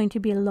hoping that's going to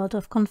be a lot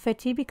of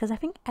confetti because I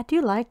think I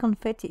do like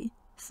confetti.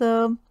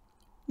 So,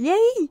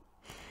 yay!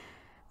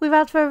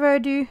 Without further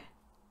ado,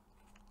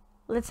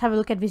 let's have a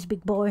look at this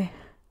big boy.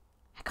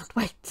 I can't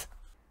wait.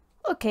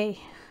 Okay,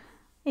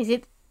 is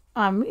it?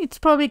 It's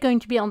probably going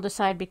to be on the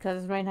side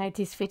because right now it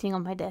is fitting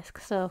on my desk.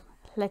 So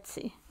let's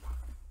see.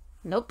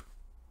 Nope.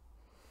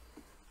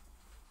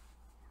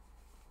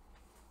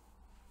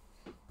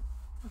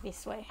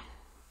 This way.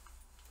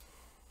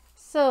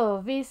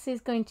 So this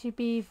is going to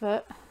be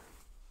the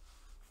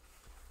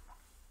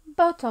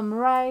bottom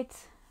right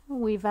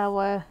with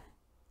our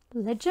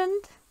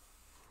legend.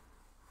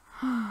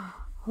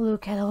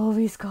 Look at all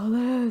these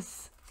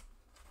colors.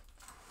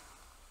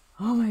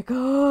 Oh my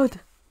god.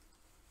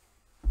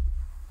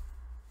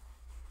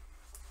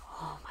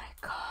 Oh my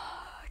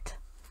god.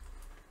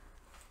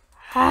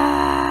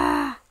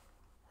 Ah!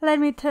 Let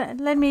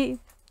me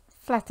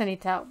flatten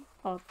it out,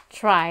 or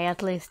try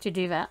at least to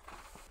do that.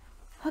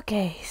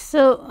 Okay,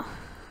 so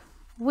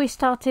we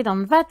started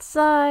on that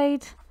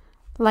side.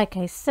 Like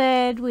I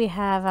said, we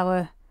have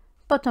our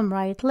bottom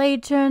right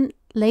legend.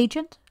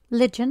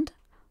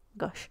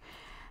 Gosh,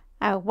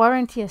 our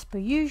warranty as per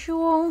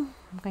usual.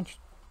 I'm going to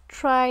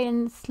try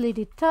and slid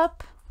it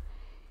up.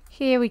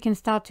 Here we can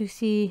start to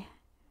see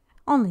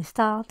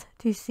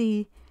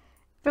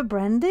the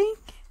branding.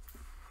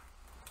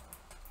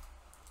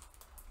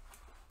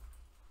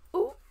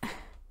 Ooh.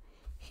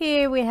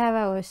 Here we have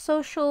our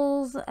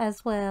socials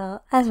as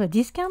well as the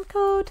discount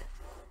code.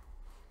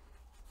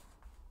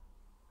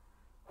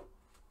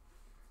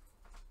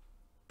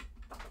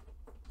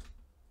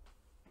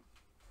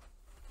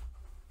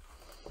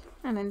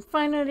 And then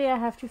finally I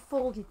have to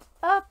fold it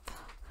up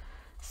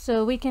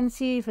so we can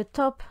see the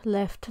top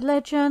left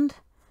legend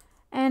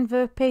and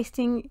the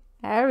pasting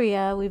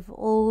area with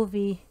all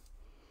the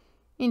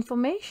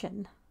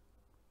information.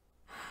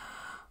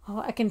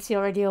 Oh, I can see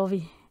already all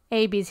the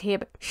ABs here,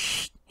 but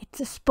shh, it's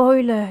a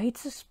spoiler,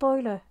 it's a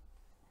spoiler.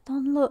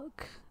 Don't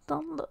look,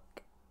 don't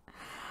look.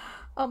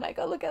 Oh my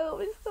god, look at all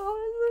this colors,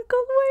 I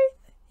can't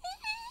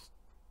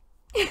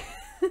wait.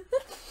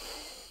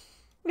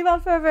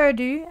 Without further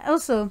ado,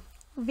 also,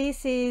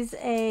 this is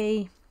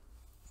a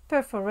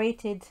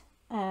perforated,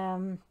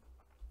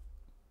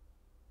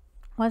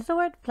 what's the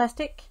word?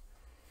 Plastic.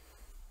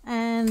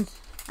 And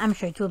I'm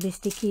sure it will be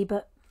sticky,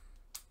 but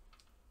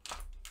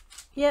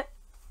yep,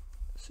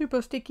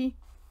 super sticky.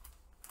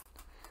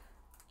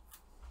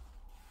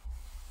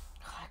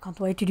 I can't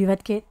wait to do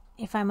that kit,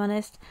 if I'm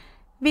honest.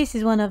 This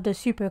is one of the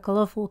super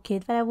colorful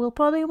kits that I will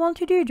probably want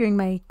to do during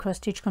my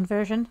cross-stitch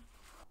conversion.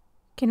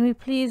 Can we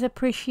please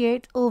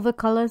appreciate all the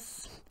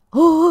colors?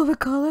 All the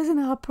colors and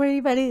how pretty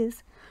that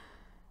is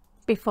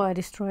before I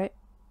destroy it.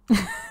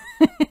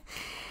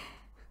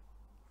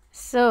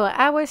 So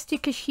our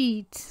sticker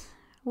sheet,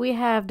 we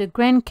have the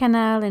Grand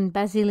Canal in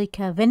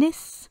Basilica,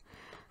 Venice.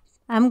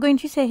 I'm going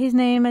to say his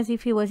name as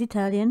if he was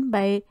Italian,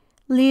 by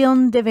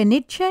Leon de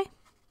Venice.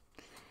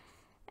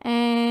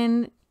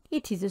 And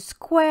it is a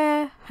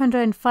square,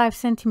 105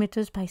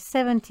 centimeters by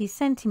 70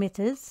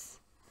 centimeters.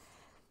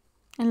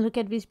 And look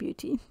at this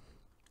beauty.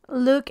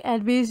 Look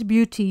at this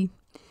beauty.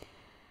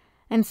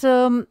 And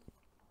so,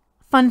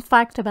 fun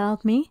fact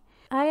about me,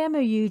 I am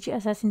a huge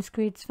Assassin's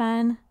Creed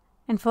fan,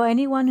 and for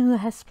anyone who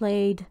has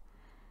played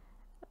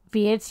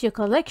the Ezio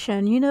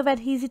collection, you know that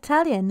he's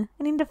Italian,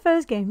 and in the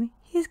first game,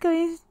 he's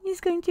going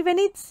to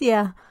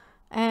Venezia,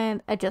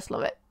 and I just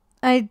love it.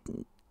 I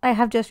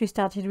have just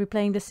restarted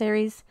replaying the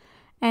series,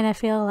 and I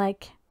feel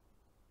like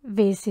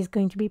this is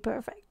going to be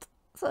perfect.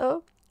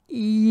 So,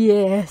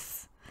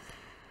 yes.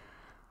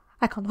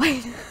 I can't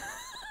wait.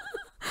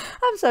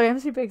 I'm sorry, I'm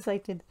super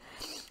excited.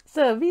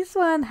 So this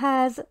one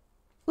has,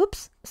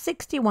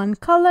 61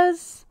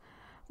 colors.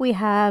 We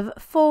have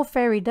 4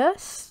 fairy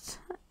dust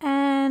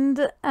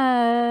and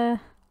 5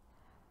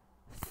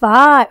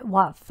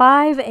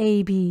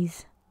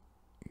 ABs.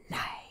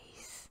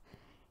 Nice.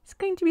 It's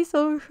going to be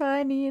so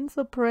shiny and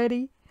so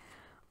pretty.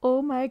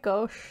 Oh my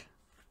gosh.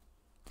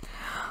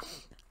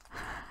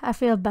 I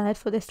feel bad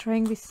for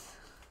destroying this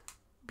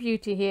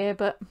beauty here,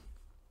 but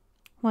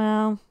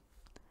well,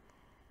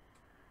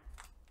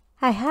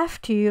 I have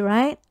to,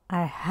 right?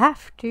 I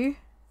have to.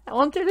 I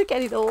want to look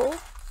at it all.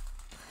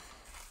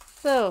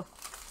 So,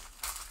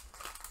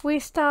 we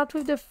start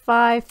with the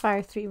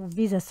 553.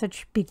 These are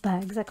such big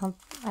bags. I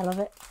love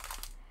it.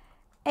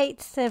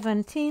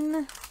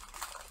 817.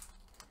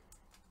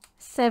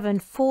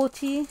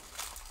 740.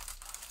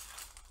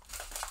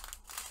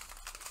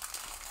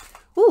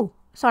 Ooh,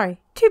 sorry,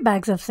 2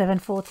 bags of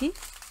 740.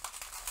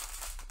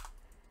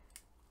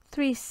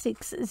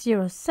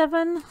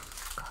 3607.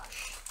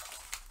 Gosh.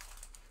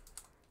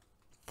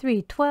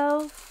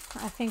 312.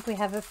 I think we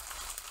have a...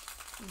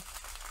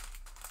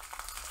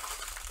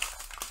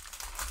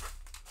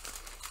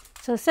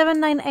 So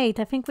 798.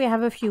 I think we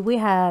have a few. We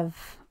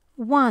have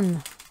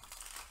 1,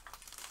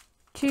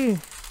 2,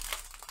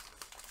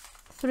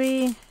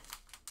 3,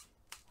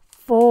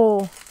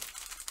 4.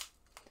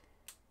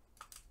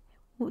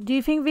 Do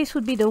you think this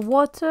would be the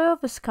water or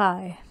the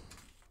sky?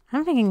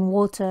 I'm thinking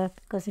water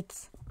because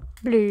it's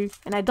blue,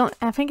 and I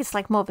think it's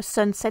like more of a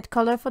sunset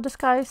color for the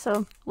sky,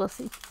 so we'll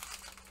see.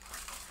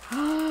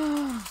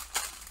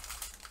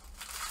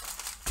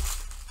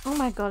 Oh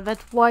my god,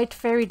 that white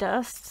fairy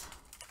dust.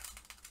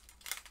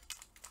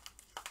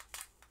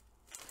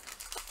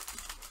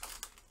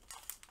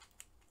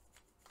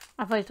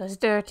 I thought it was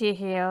dirty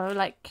here, or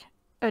like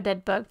a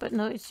dead bug, but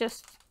no, it's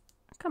just...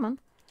 Come on.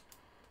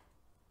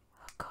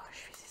 Oh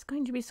gosh, this is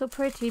going to be so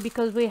pretty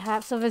because we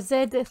have... So the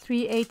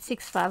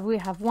Z3865, we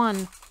have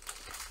 1,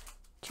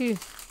 2,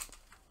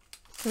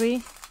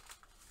 3,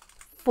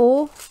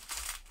 4,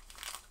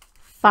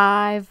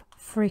 5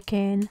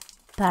 freaking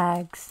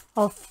bags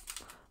of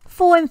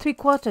 4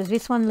 3/4.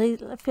 This one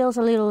feels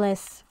a little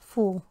less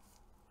full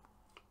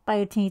by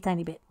a teeny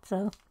tiny bit.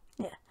 So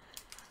yeah,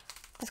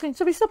 it's going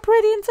to be so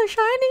pretty and so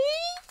shiny.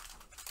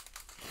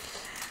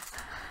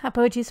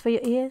 Apologies for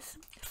your ears.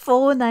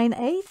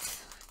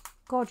 498,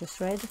 gorgeous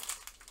red.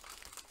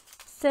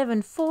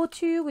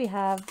 742. We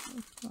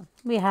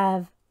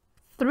have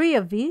 3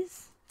 of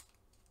these.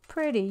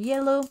 Pretty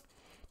yellow.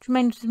 It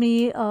reminds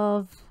me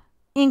of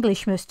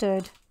English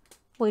mustard,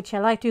 which I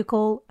like to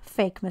call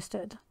fake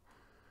mustard.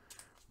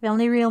 The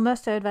only real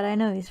mustard that I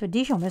know is the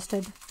Dijon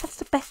mustard. That's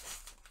the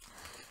best.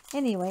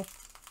 Anyway,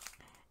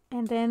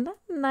 and then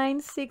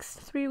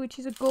 963, which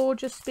is a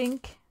gorgeous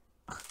pink.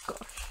 Oh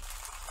gosh,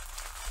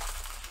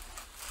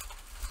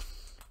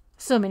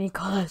 so many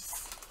colors.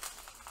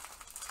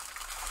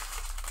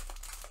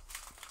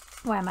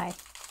 Where am I?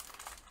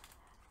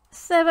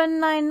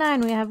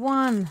 799. We have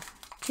 1,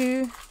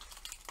 2,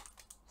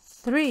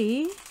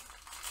 3,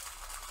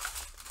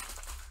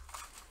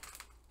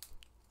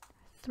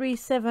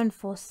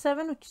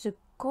 3747, which is a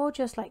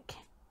gorgeous like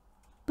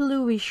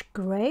bluish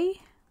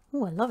gray.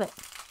 Oh, I love it.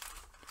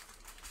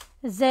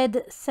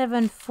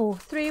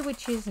 Z743,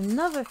 which is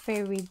another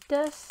fairy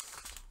dust.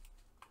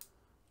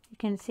 You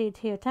can see it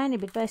here a tiny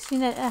bit, but I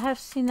have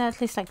seen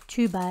at least like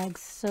 2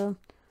 bags. So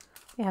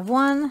we have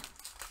 1,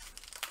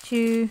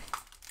 2,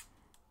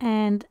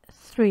 and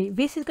 3.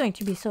 This is going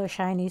to be so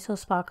shiny, so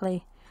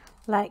sparkly.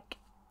 Like,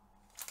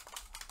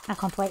 I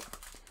can't wait.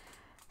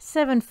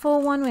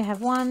 741, we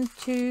have 1,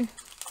 2,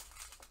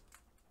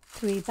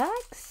 3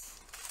 bags.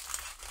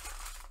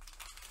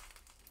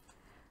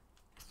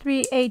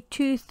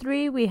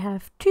 3823, we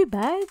have 2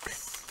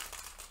 bags.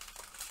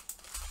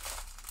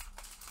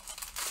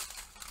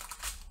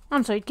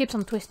 I'm sorry, it keeps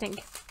on twisting.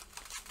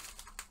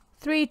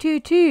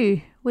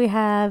 322, we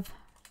have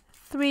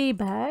 3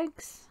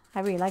 bags. I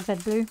really like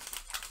that blue.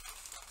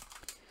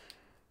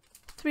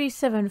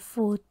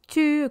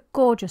 3742, a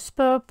gorgeous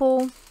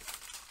purple.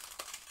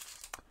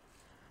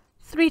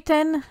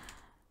 310,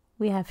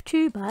 we have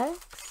 2 bags.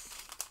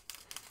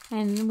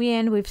 And we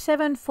end with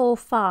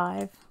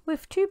 745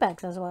 with 2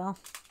 bags as well.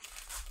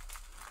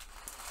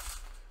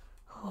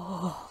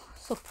 Oh,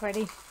 so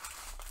pretty.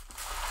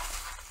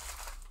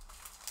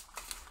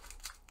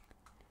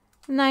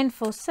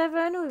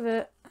 947 with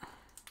a,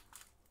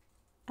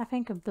 I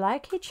think a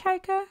black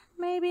hitchhiker,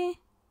 maybe.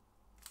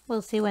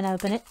 We'll see when I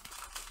open it.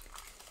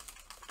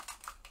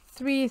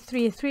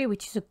 333,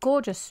 which is a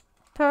gorgeous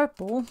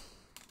purple.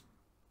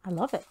 I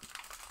love it.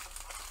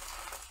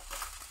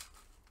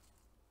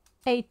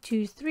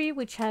 823,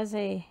 which has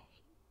a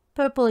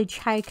purple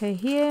hitchhiker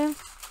here.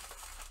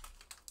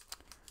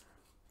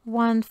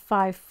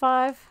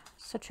 155,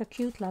 such a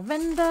cute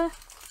lavender.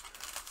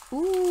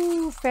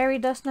 Ooh, fairy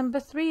dust number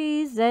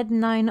 3,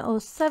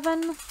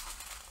 Z907.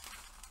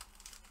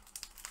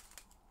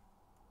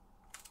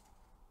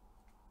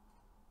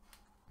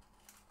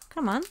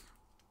 Come on.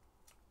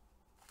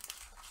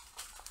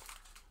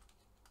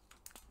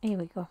 Here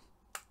we go.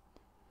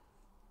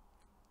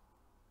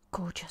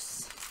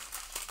 Gorgeous.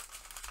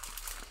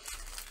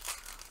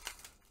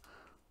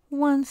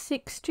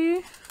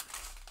 162.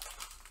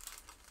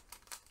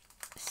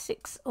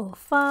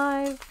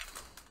 605.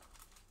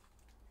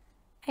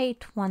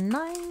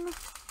 819.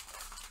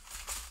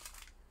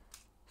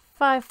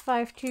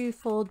 552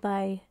 followed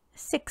by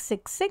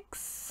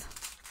 666.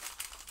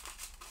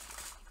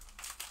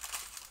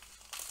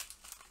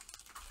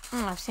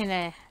 Oh, I've seen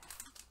a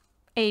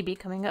AB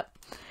coming up.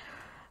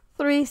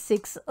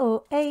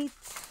 3608.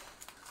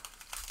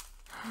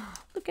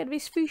 Look at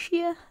this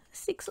fuchsia.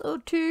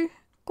 602.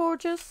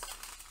 Gorgeous.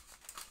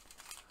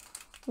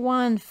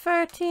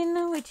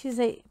 113, which is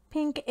a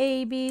pink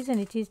ABs, and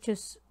it is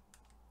just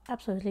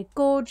absolutely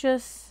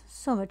gorgeous.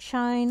 So much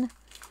shine.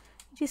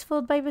 It is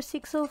followed by the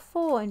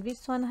 604, and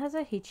this one has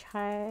a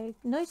hitchhike.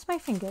 No, it's my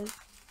fingers.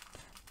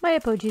 My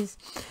apologies.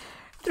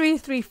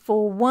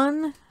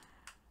 3341.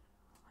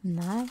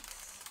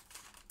 Nice.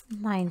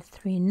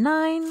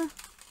 939.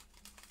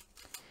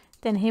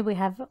 Then here we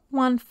have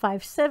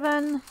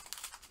 157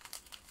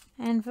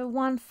 and the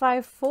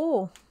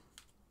 154.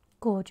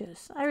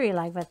 Gorgeous. I really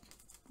like that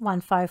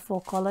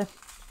 154 color.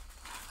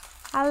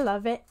 I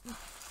love it.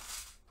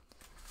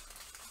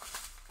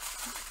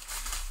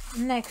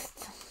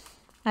 Next,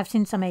 I've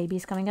seen some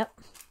ABs coming up.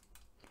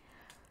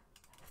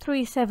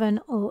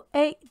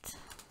 3708,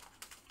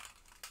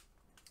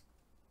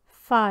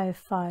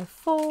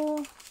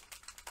 554,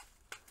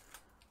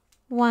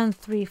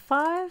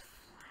 135.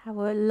 Have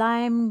a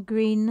lime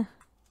green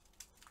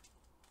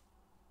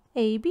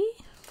AB.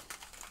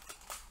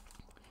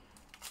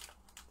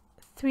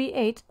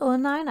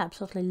 3809.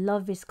 Absolutely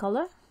love this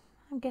color.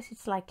 I guess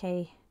it's like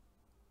a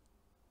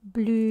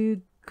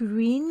blue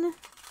green.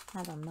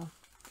 I don't know.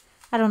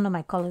 I don't know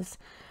my colors.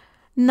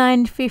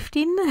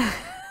 915.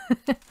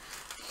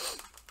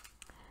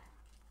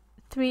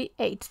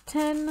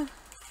 3810.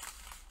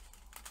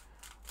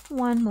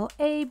 One more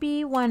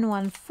AB.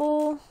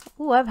 114.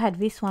 Oh, I've had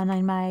this one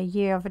in my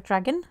Year of a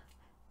Dragon.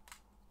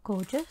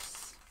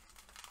 Gorgeous.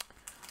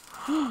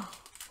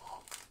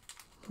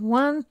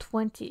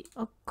 120.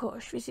 Oh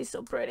gosh, this is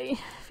so pretty.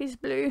 This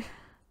blue.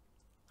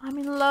 I'm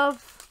in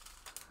love.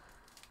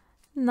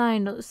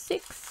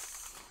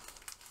 906.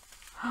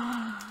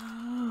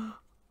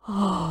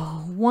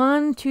 Oh,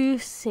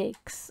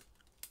 126.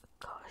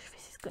 Gosh,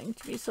 this is going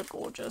to be so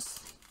gorgeous.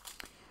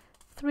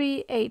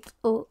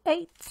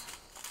 3808.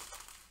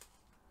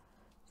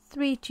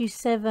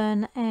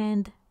 327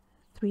 and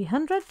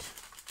 300.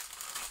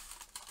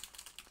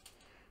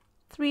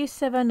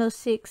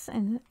 3706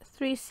 and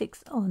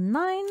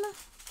 3609.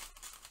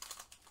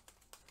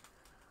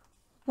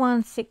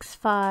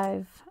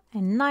 165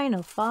 and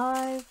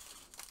 905.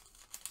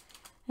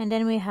 And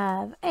then we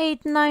have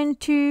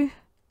 892,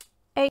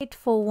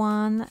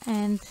 841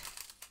 and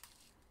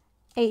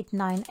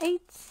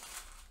 898.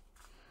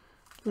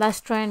 Last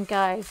strand,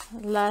 guys.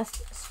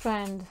 Last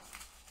strand.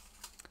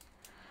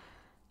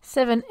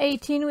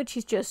 718, which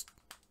is just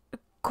a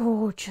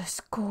gorgeous,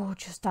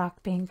 gorgeous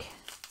dark pink.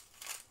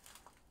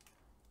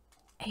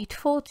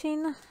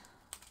 814.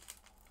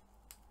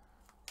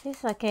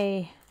 It's like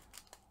a...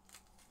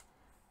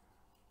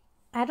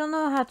 I don't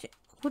know how to...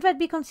 Would that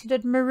be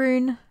considered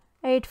maroon?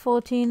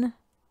 814.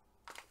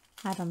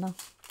 I don't know.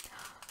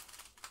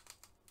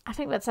 I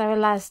think that's our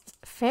last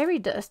fairy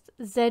dust.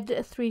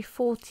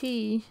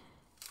 Z340.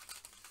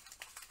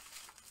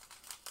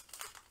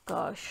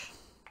 Gosh.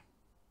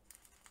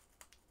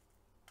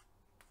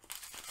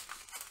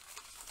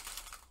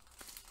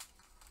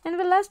 And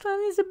the last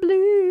one is a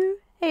blue.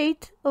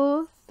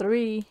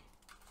 803.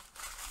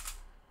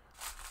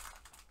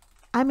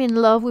 I'm in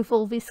love with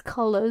all these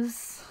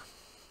colors.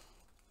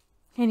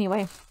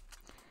 Anyway.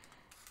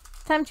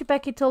 Time to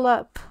pack it all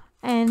up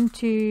and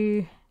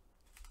to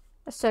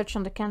search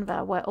on the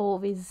Canva where all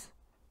these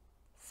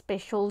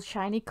special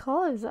shiny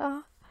colors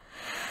are.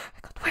 I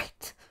can't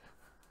wait.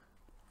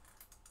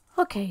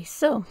 Okay,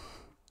 so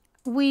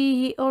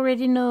we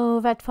already know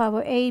that for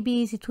our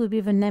ABs it will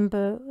be the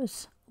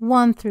numbers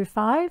 1 through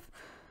 5.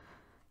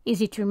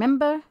 Easy to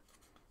remember.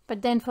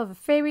 But then for the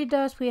fairy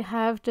dust we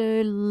have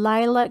the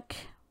lilac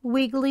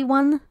wiggly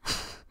one.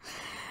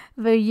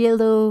 The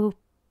yellow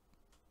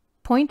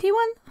pointy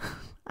one.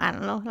 I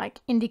don't know,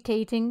 like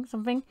indicating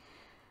something.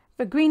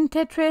 The green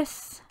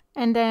Tetris,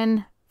 and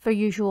then the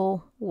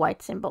usual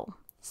white symbol.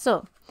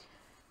 So,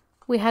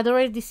 we had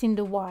already seen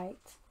the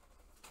white.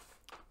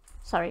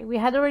 Sorry, we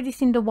had already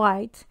seen the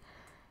white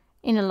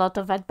in a lot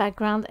of that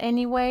background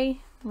anyway,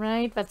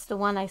 right? That's the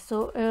one I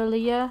saw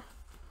earlier.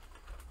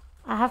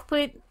 I have put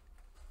it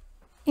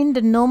in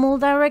the normal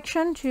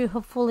direction to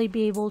hopefully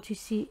be able to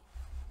see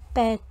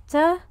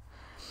better.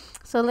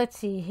 So let's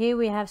see, here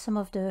we have some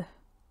of the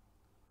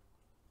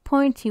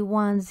pointy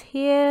ones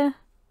here.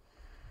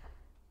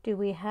 Do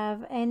we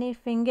have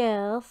anything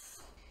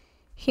else?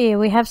 Here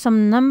we have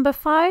some number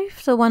 5,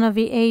 so one of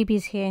the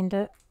ABs here in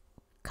the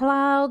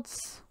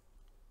clouds.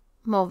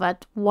 More of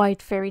that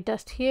white fairy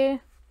dust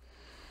here.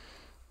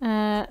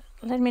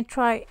 Let me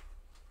try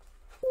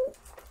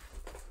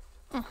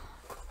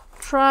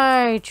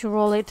to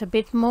roll it a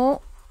bit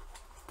more.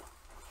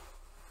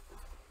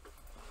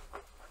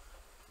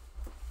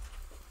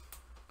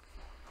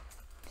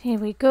 Here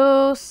we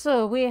go.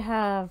 So we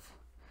have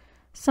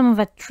some of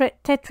a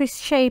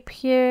Tetris shape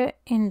here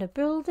in the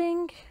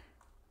building.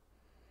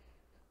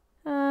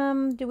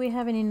 Do we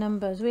have any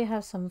numbers? We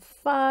have some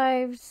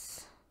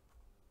 5s.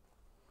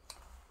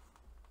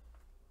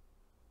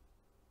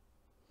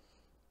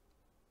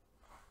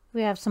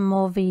 We have some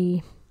more of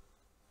the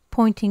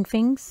pointing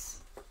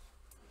things.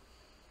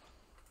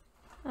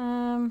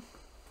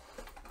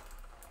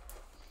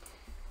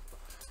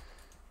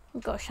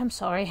 Gosh, I'm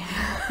sorry.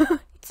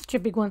 It's such a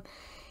big one.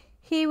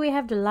 Here we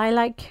have the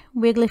lilac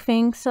wiggly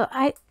thing. So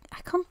I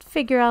can't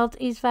figure out,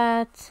 is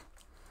that...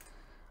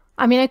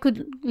 I mean, I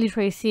could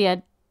literally see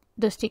at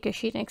the sticker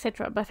sheet,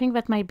 etc. But I think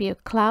that might be a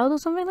cloud or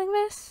something like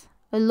this.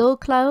 A low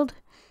cloud.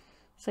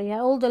 So yeah,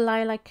 all the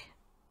lilac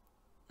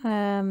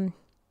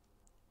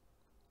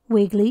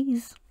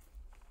wigglies.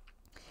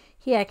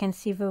 Here I can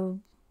see the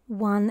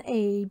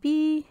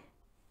 1AB.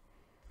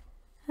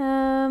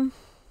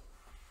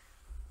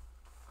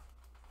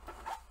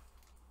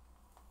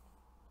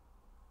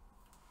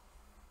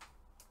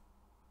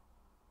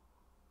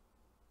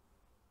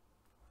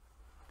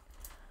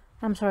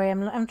 I'm sorry,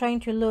 I'm trying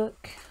to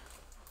look.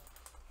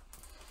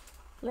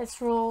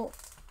 Let's roll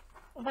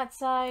that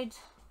side.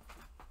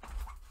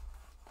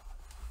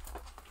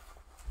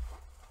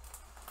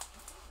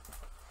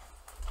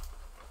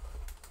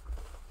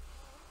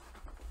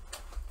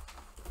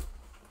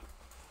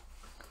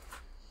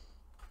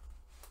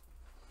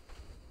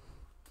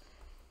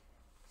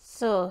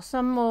 So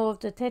some more of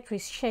the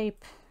Tetris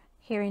shape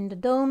here in the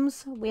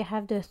domes. We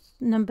have the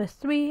number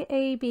 3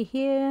 AB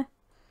here.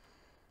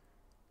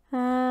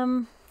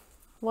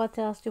 What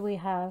else do we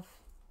have?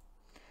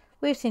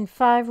 We've seen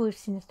 5, we've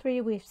seen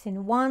 3, we've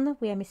seen 1.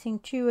 We are missing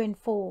 2 and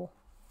 4.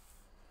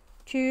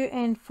 2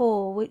 and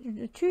 4.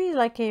 2 is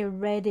like a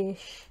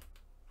reddish.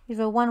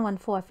 Either 1, 1,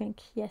 4, I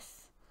think.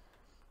 Yes.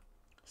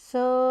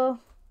 So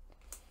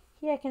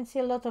here I can see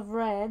a lot of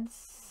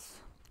reds.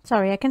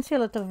 Sorry, I can see a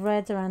lot of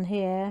reds around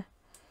here.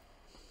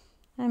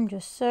 I'm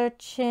just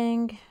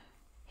searching.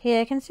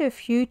 Here I can see a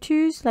few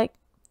 2s, like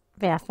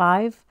there are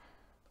 5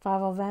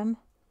 of them.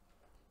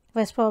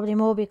 There's probably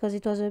more because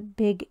it was a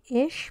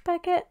big-ish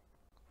packet.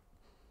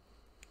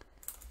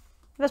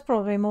 There's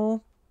probably more.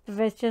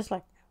 There's just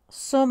like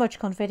so much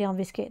confetti on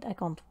this kit. I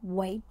can't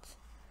wait.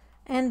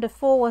 And the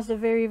 4 was the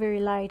very, very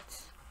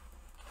light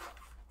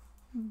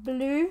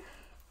blue.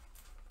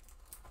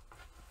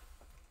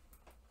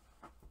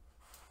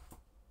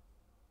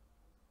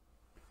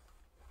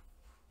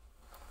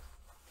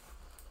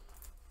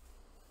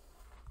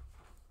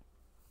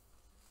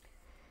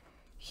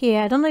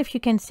 Here, I don't know if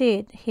you can see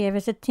it. Here,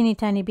 there's a teeny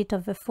tiny bit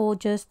of the 4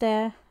 just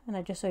there. And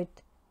I just saw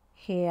it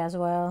here as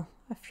well.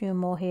 A few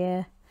more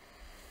here.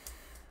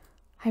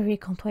 I really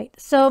can't wait.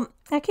 So,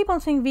 I keep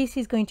on saying this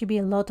is going to be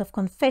a lot of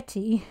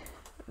confetti.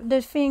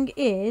 The thing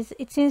is,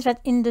 it seems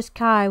that in the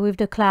sky with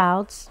the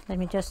clouds, let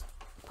me just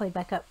put it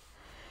back up.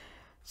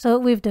 So,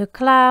 with the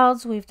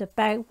clouds, with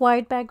the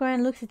white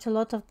background, looks, it's a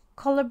lot of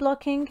color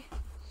blocking.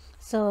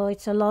 So,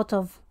 it's a lot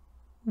of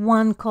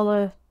one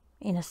color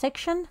in a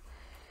section.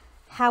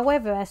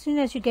 However, as soon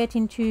as you get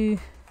into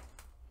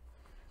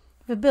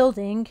the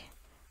building,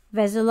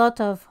 there's a lot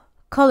of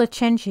color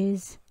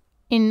changes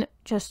in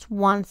just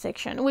one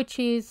section, which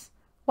is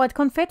what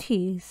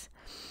confetti is.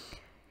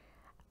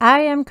 I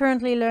am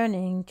currently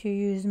learning to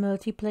use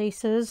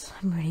multi-placers.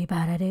 I'm really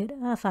bad at it,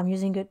 so I'm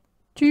using a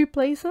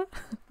 2-placer.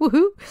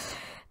 Woohoo!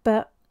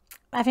 But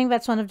I think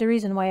that's one of the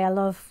reasons why I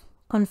love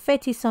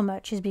confetti so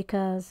much, is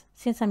because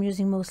since I'm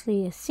using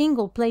mostly a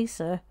single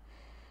placer,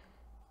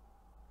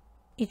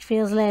 it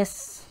feels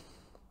less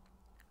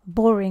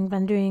boring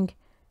than doing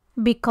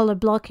big color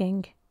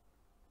blocking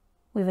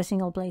with a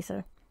single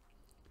placer.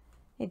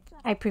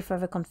 I prefer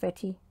the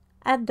confetti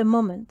at the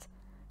moment.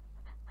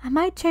 I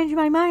might change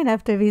my mind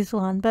after this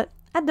one, but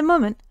at the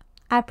moment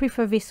I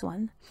prefer this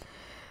one.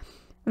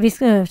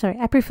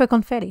 I prefer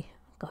confetti.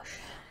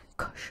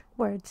 Gosh,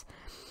 words.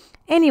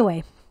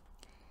 Anyway,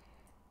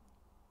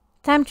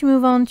 time to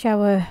move on to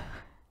our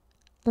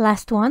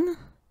last one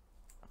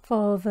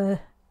for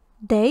the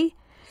day.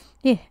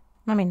 Yeah,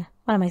 I mean,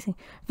 what am I saying?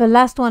 The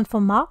last one for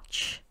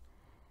March.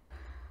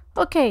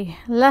 Okay,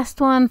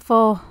 last one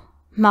for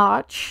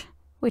March,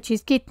 which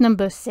is kit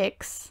number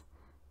 6.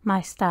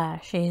 My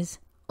stash is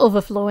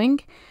overflowing.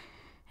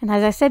 And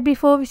as I said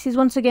before, this is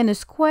once again a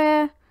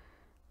square.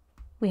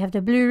 We have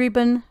the blue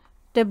ribbon,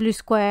 the blue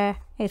square,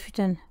 it's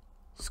written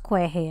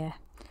square here.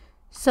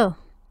 So,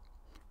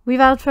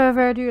 without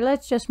further ado,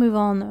 let's just move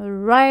on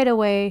right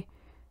away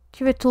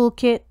to the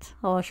toolkit,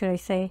 or should I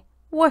say,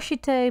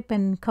 washi tape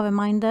and cover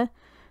minder,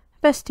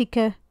 the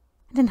sticker,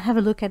 and then have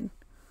a look at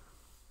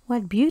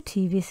what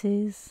beauty this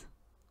is.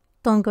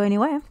 Don't go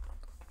anywhere.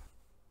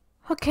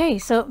 Okay,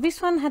 so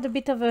this one had a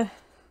bit of an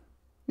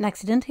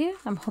accident here.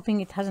 I'm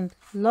hoping it hasn't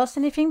lost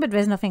anything, but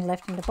there's nothing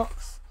left in the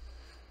box.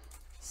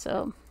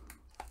 So,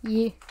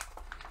 yeah.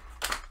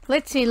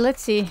 Let's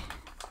see.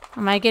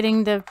 Am I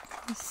getting the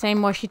same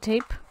washi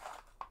tape?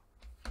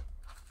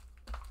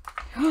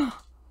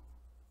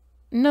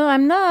 No,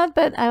 I'm not,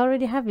 but I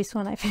already have this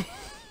one, I think.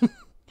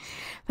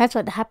 That's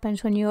what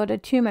happens when you order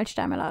too much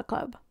Time Allowed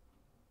Club.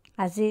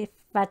 As if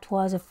that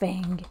was a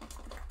thing.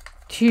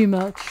 Too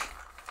much.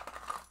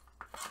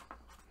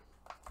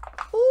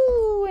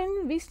 Ooh,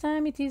 and this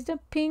time it is the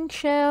pink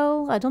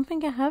shell. I don't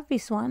think I have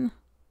this one.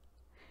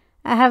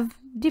 I have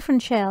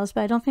different shells,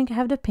 but I don't think I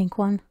have the pink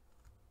one.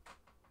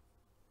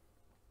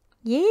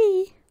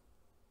 Yay!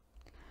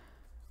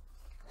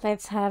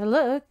 Let's have a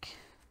look.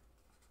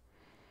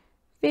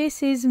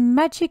 This is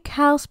Magic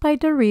House by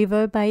the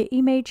River by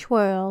Image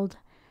World.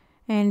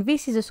 And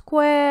this is a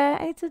square.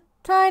 It's a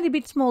tiny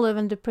bit smaller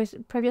than the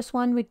previous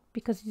one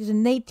because it is a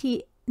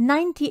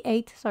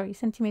 98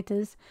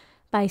 centimeters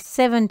by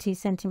 70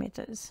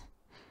 centimeters.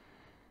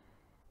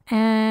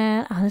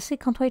 And honestly,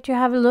 can't wait to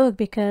have a look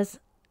because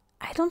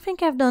I don't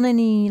think I've done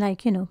any,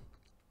 like, you know,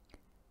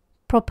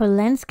 proper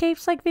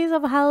landscapes like these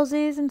of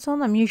houses and so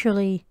on, I'm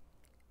usually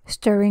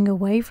steering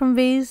away from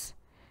these,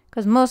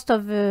 because most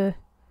of the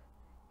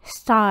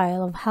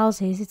style of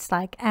houses, it's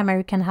like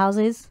American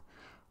houses,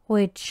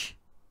 which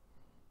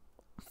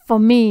for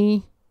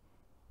me,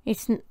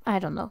 I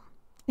don't know,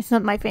 it's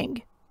not my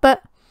thing.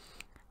 But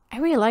I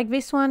really like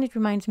this one. It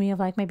reminds me of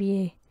like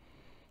maybe a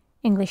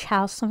English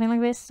house, something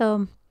like this.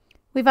 So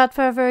without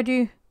further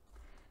ado,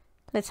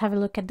 let's have a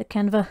look at the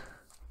Canva.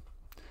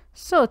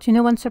 So to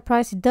no one's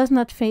surprise, it does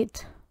not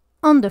fit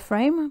on the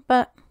frame,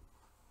 but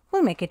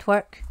we'll make it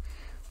work.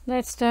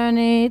 Let's turn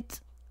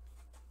it,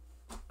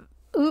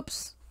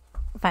 oops,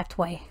 that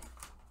way.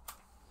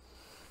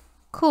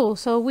 Cool,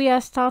 so we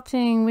are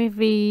starting with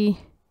the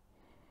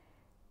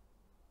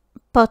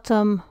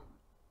bottom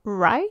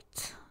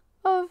right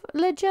of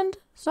legend.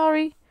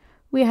 Sorry,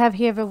 we have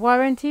here the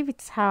warranty.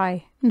 It's how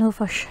I know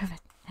for sure that,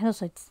 and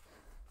also it's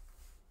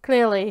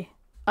clearly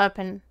up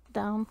and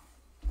down.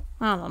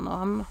 I don't know,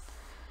 I'm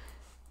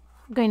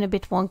going a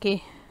bit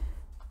wonky.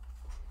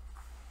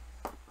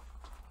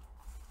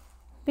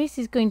 This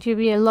is going to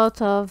be a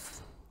lot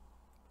of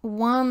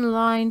one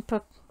line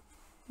per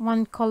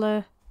one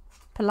color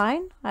per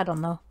line. I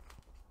don't know.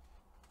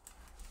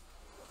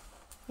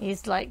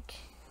 It's like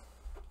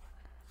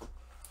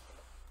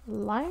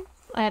line.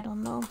 I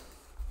don't know.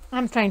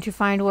 I'm trying to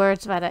find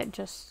words, but I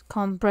just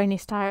can't. Brain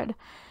is tired.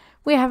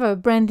 We have our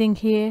branding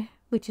here,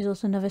 which is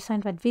also another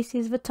sign that this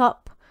is the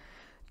top.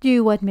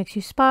 Do what makes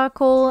you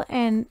sparkle.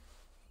 And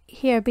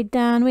here a bit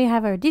down, we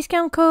have our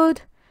discount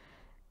code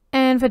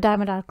and the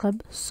Diamond Art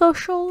Club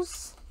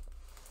socials.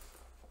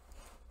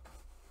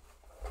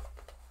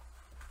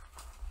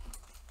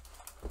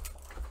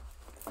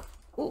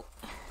 Oh,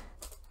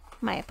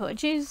 my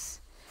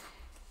apologies.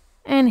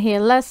 And here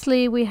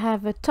lastly we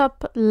have a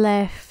top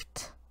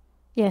left,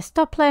 yes,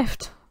 top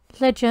left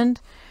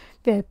legend,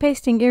 the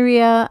pasting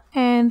area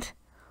and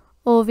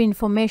all the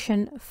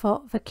information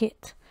for the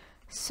kit.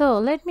 So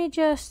let me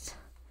just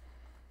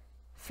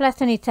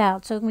flatten it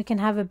out so we can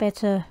have a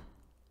better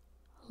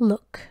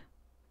look.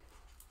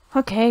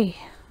 Okay,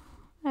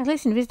 at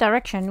least in this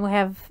direction we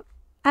have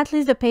at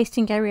least the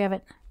pasting area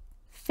that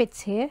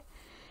fits here.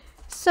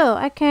 So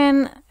I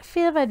can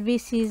feel that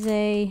this is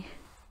a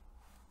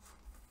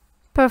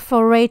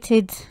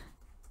perforated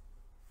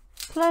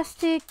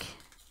plastic.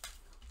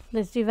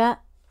 Let's do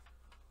that.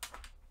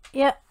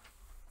 Yeah,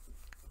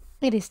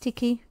 it is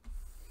sticky.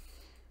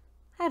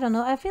 I don't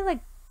know, I feel like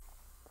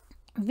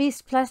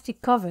these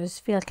plastic covers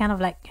feel kind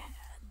of like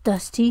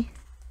dusty.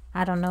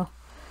 I don't know.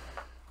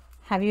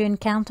 Have you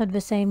encountered the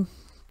same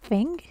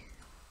thing?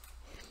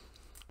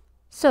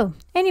 So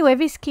anyway,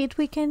 this kit,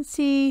 we can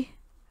see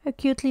a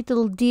cute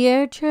little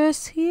deer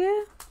just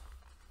here.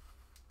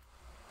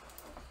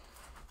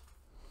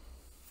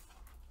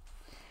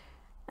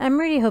 I'm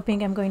really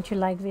hoping I'm going to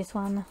like this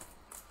one.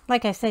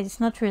 Like I said, it's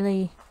not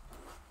really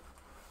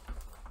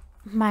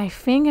my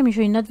thing. I'm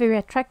usually not very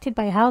attracted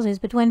by houses,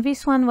 but when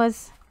this one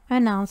was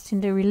announced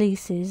in the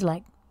releases,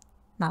 like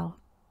now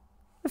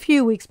a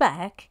few weeks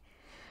back,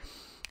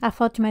 I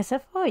thought to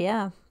myself, oh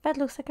yeah, that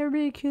looks like a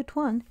really cute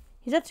one.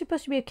 Is that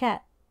supposed to be a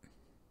cat?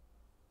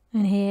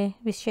 And here,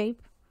 this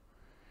shape.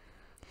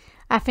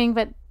 I think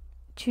that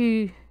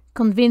to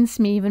convince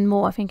me even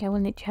more, I think I will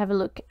need to have a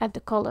look at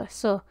the color.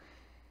 So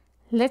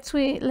let's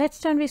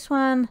turn this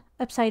one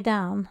upside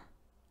down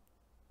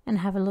and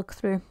have a look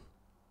through.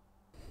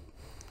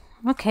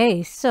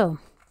 Okay, so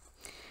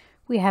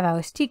we have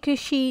our sticker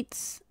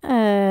sheets,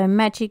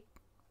 magic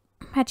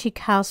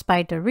house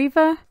by the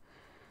river.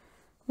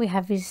 We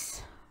have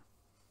this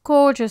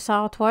gorgeous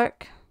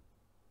artwork.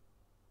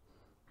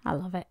 I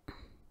love it.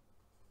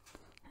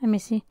 Let me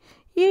see.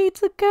 Yeah,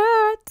 it's a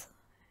cat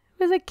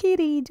with a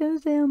kitty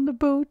just down the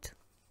boat.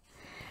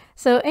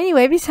 So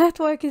anyway, this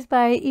artwork is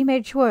by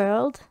Image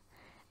World,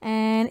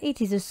 and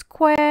it is a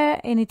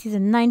square and it is a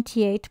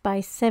 98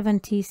 by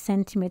 70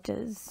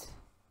 centimeters.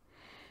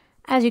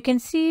 As you can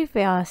see,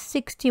 there are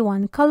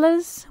 61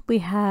 colors. We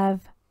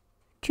have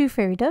 2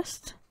 fairy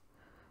dust,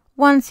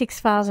 1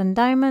 6000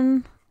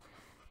 diamond,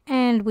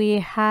 and we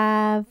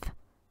have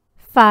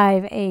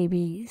 5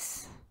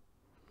 ABs.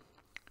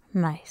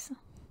 Nice.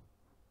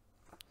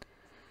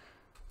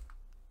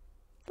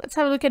 Let's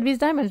have a look at these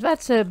diamonds.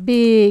 That's a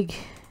big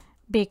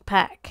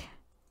pack.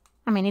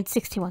 I mean, it's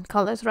 61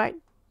 colors, right?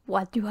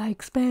 What do I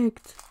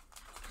expect?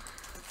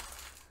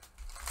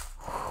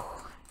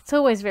 It's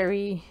always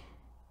very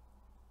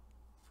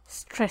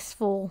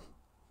stressful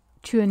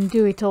to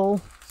undo it all.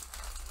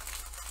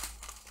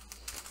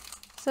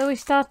 So we're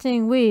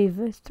starting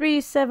with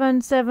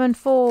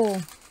 3774.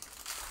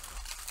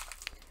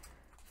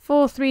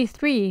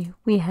 433.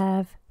 We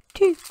have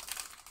 2.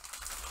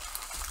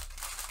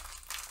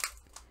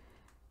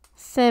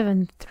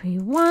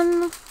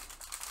 731.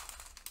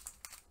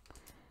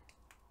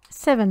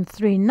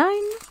 739.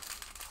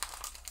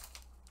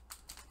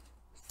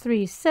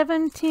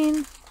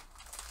 317.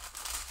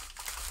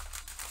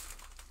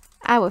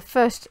 Our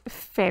first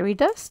fairy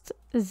dust,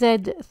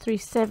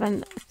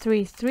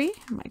 Z3733.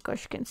 Oh my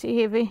gosh, you can see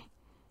here the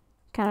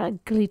kind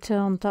of glitter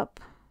on top.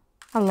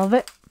 I love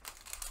it.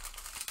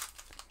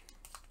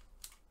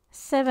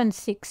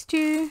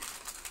 762,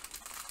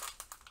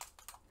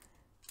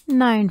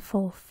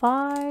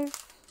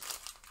 945,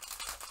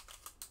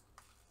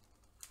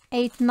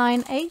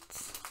 898.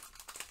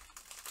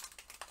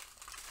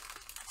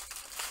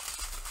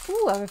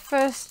 Ooh, our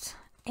first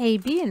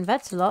AB, and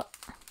that's a lot.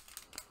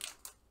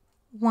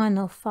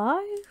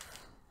 105.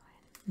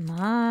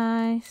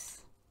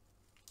 Nice.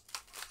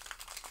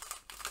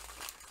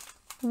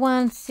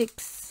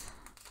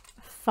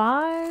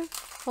 165,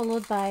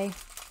 followed by,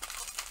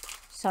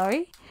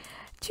 sorry,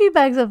 2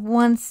 bags of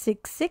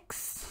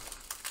 166.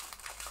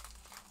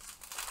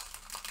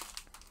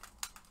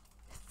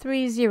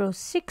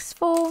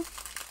 3064.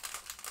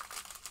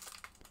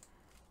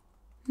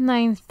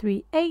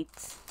 938.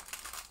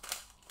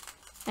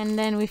 And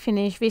then we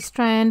finish this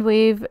strand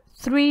with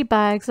 3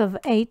 bags of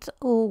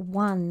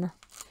 801.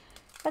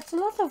 That's a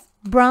lot of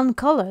brown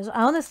colors.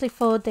 I honestly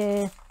thought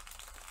that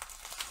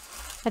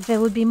there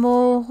would be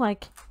more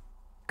like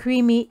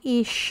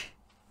creamy-ish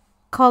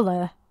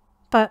color,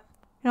 but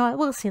you know what,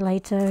 we'll see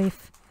later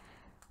if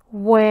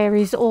where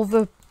is all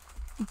the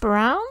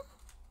brown.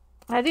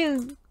 I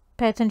didn't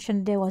pay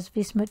attention there was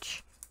this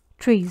much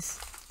trees,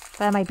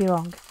 but I might be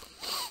wrong.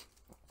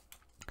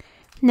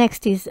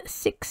 Next is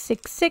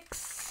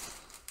 666.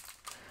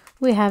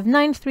 We have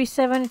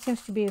 937. It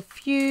seems to be a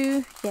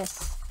few.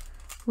 Yes.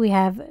 We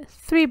have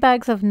 3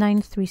 bags of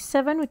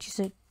 937, which is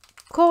a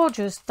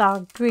gorgeous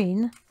dark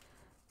green.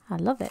 I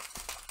love it.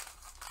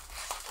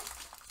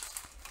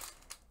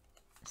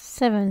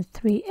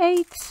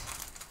 738.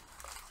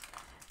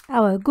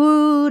 Our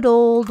good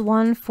old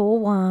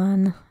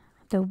 141.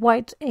 The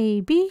white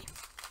AB.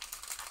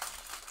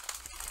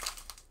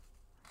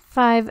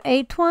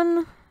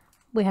 581.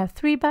 We have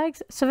 3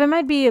 bags. So there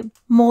might be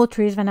more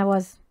trees than I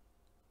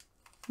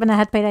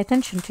had paid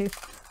attention to.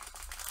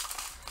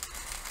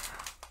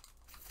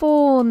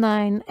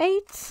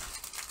 498.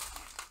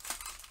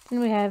 Then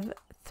we have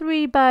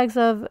 3 bags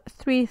of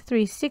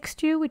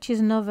 3362, which is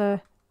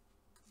another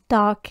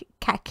dark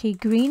khaki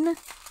green.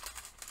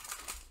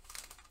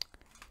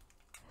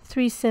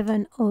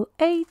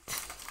 3708.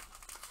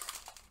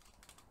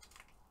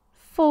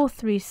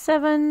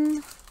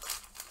 437.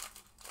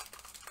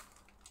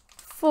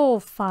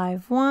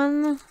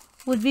 451.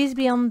 Would these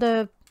be on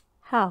the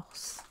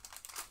house?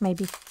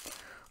 Maybe.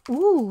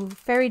 Ooh,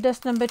 fairy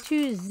dust number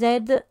 2,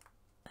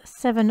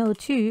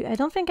 Z702. I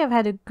don't think I've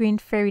had a green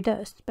fairy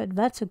dust, but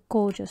that's a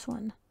gorgeous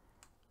one.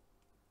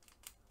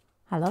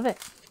 I love it.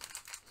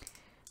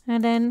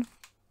 And then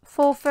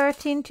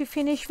 413 to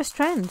finish the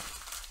strand.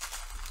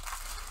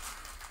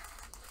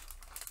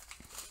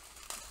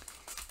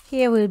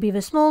 Here will be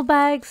the small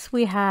bags.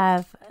 We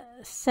have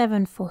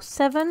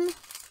 747,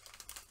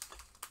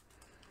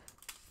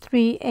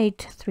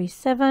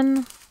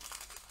 3837,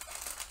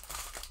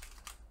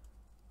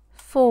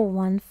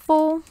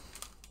 414,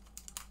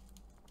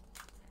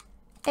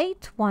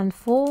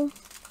 814,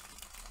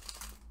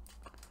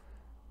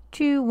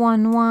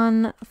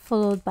 211,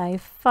 followed by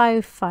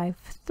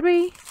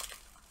 553,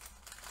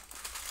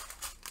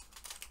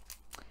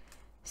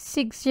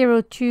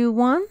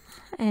 6021,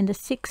 and a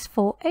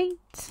 648,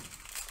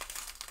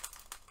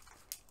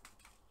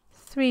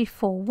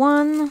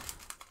 341,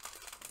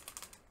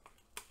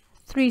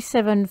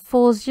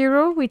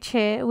 3740, which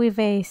with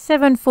a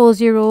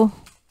 740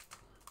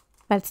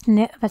 that's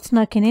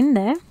knocking in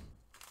there.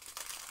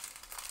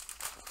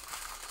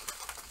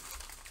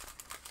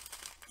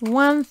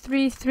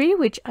 133,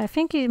 which I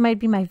think it might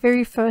be my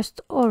very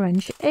first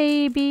orange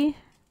AB.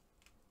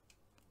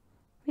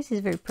 This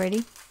is very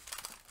pretty.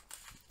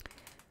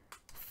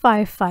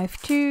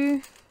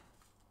 552,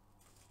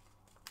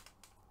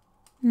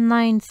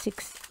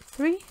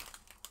 963,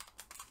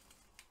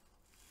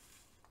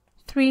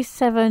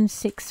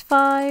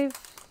 3765,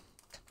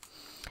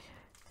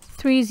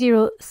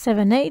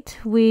 3078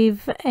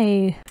 with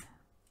a,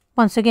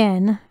 once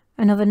again,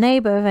 another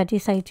neighbor that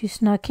decided to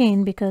snuck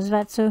in because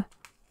that's a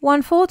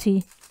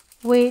 140,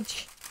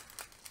 which,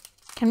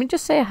 can we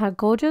just say how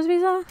gorgeous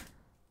these are?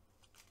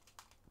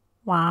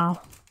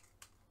 Wow.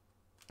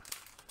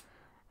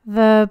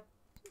 The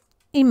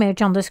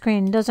image on the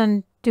screen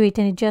doesn't do it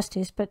any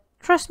justice, but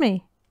trust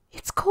me,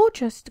 it's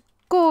gorgeous.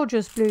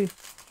 Gorgeous blue.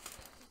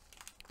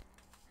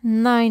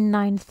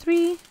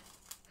 993.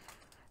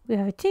 We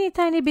have a teeny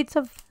tiny bits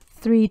of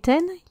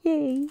 310,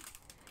 yay,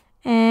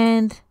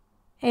 and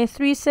a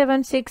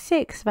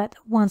 3766 that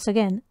once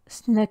again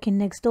snuck in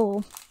next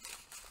door.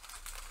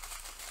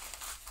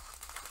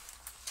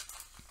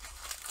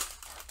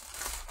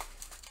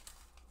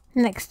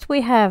 Next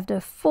we have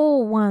the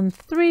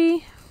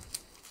 413,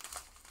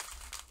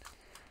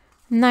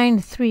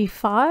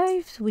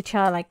 935, which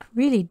are like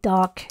really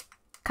dark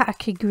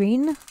khaki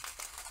green.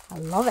 I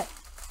love it.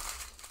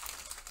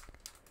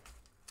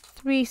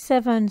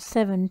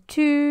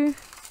 3772.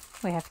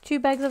 We have 2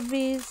 bags of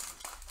these.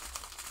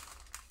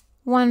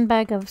 1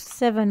 bag of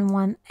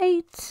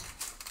 718.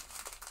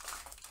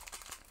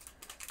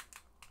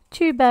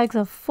 2 bags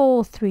of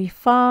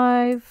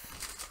 435.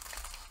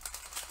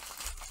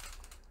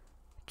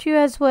 2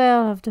 as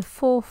well of the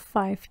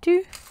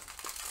 452.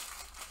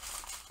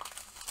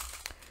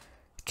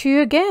 2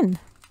 again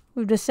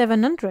with the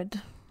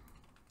 700.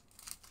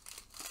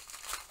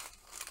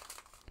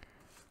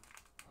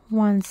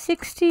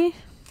 160.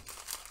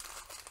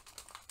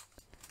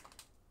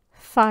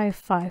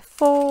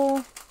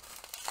 554.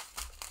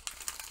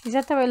 Is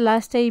that our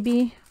last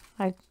AB?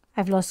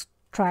 I've lost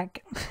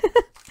track.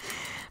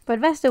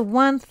 But that's the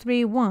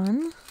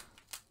 131.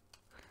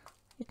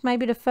 It might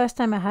be the first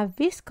time I have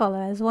this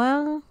color as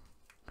well.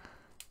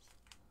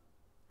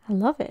 I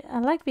love it. I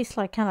like this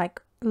like kind of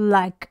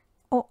like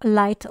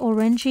light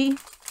orangey.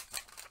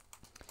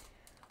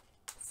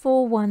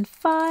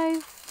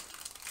 415.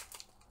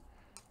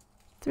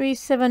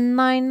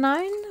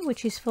 3799,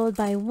 which is followed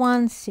by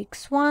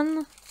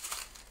 161.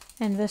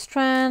 And the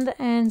strand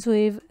ends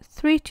with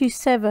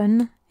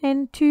 327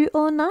 and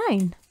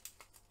 209.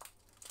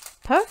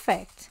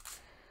 Perfect.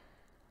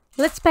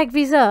 Let's pack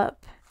these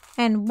up,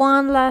 and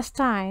one last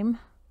time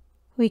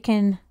we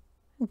can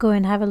go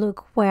and have a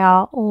look where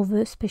are all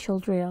the special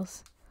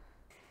drills.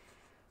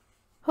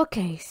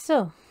 Okay,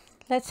 so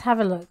let's have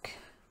a look.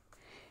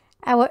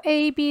 Our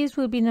ABs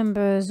will be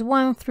numbers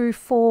 1 through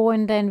 4,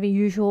 and then the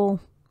usual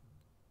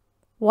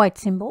white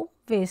symbol.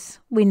 This,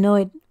 we know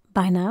it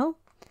by now.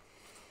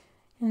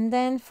 And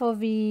then for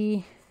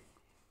the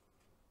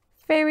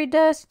fairy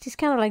dust, it is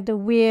kind of like the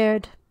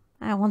weird,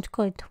 I want to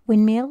call it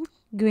windmill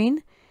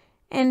green,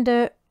 and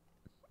the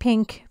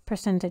pink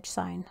percentage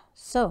sign.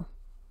 So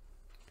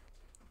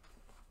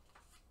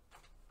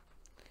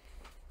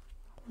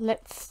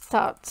let's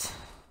start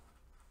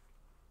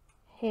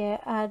here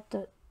at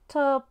the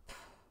top.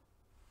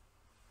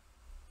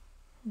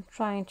 I'm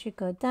trying to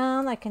go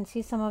down. I can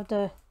see some of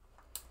the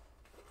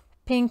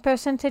pink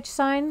percentage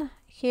sign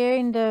here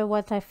in the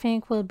what I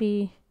think will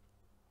be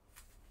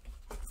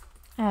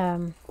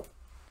I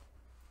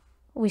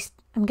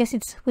guess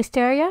it's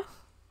wisteria,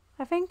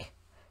 I think.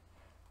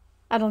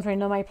 I don't really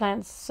know my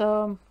plants,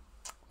 so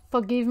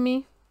forgive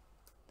me.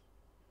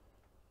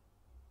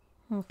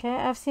 Okay,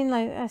 I see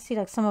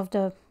like some of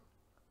the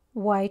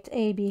white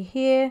AB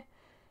here,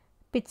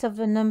 bits of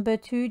the number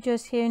 2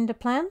 just here in the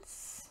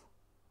plants.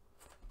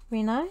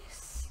 Very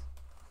nice.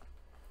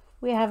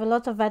 We have a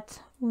lot of that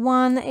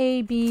 1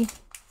 AB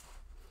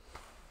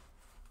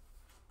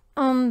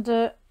on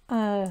the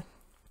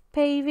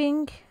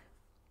paving,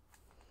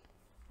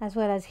 as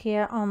well as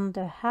here on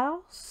the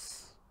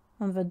house,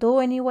 on the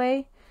door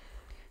anyway.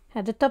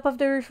 At the top of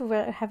the roof we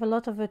have a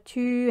lot of the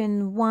 2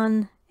 and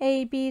 1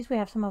 ABs. We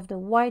have some of the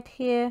white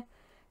here.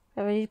 We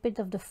have a little bit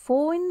of the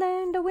 4 in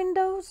there in the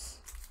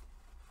windows.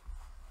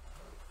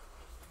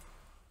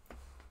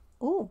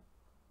 Oh,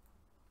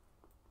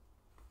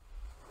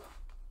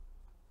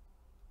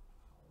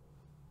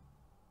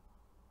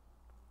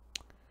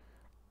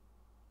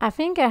 I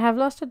think I have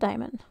lost a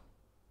diamond.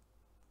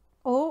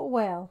 Oh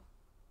well.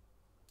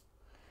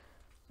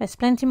 There's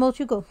plenty more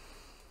to go.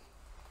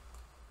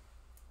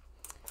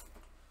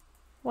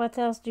 What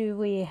else do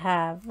we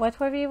have? What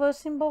were the other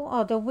symbol?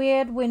 Oh, the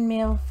weird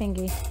windmill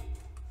thingy.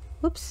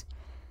 Oops.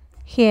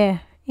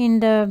 Here in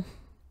the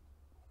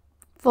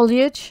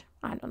foliage.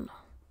 I don't know.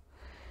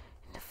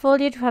 In the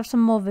foliage we have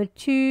some more of the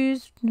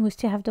 2s. We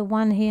still have the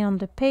 1 here on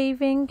the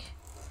paving.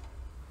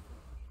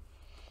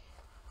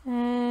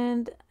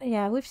 And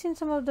yeah, we've seen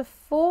some of the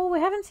 4. We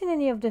haven't seen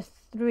any of the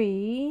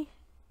 3.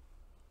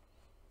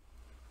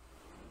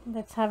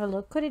 Let's have a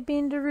look. Could it be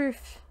in the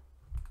roof?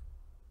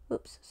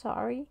 Oops,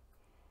 sorry.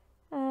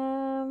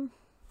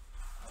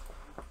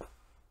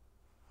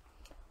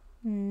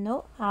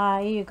 No. Ah,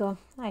 here you go.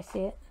 I see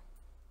it.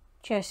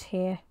 Just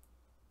here.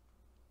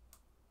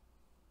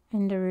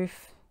 In the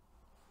roof.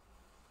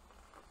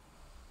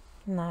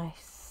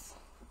 Nice.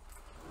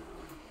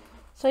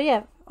 So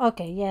yeah,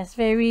 okay, yes,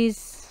 there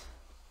is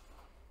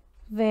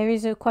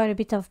quite a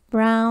bit of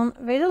brown.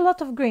 There's a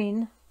lot of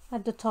green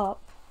at the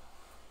top.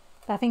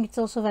 But I think it's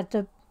also that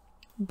the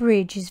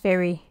bridge is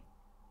very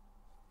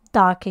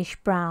darkish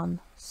brown.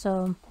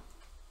 So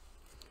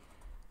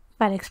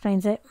that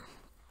explains it.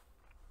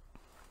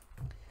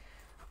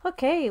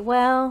 Okay,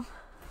 well,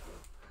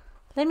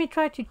 let me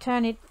try to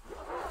turn it.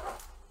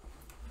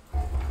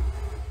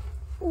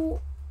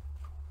 Ooh,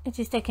 it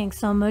is taking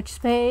so much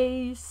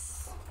space.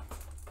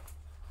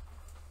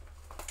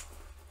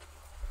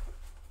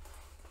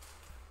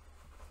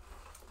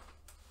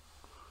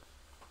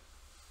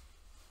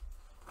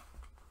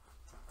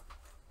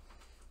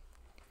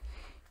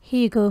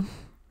 Here you go,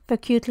 the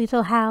cute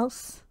little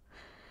house.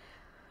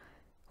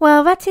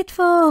 Well, that's it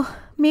for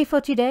me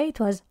for today. It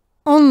was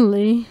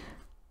only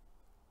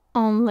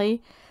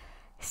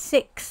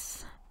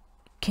 6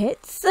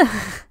 kits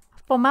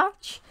for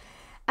March.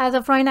 As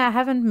of right now, I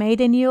haven't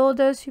made any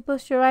orders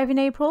supposed to arrive in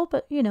April,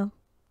 but you know,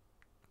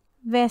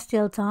 there's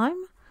still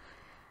time.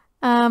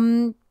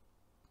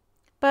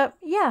 But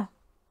yeah,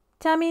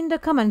 tell me in the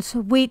comments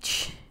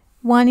which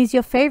one is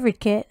your favorite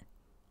kit.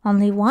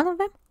 Only one of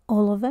them?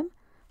 All of them?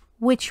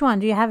 Which one?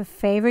 Do you have a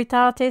favorite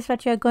artist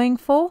that you're going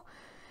for?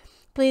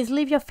 Please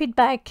leave your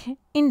feedback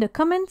in the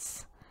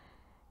comments,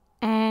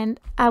 and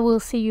I will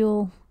see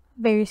you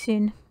very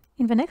soon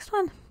in the next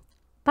one.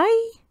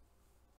 Bye!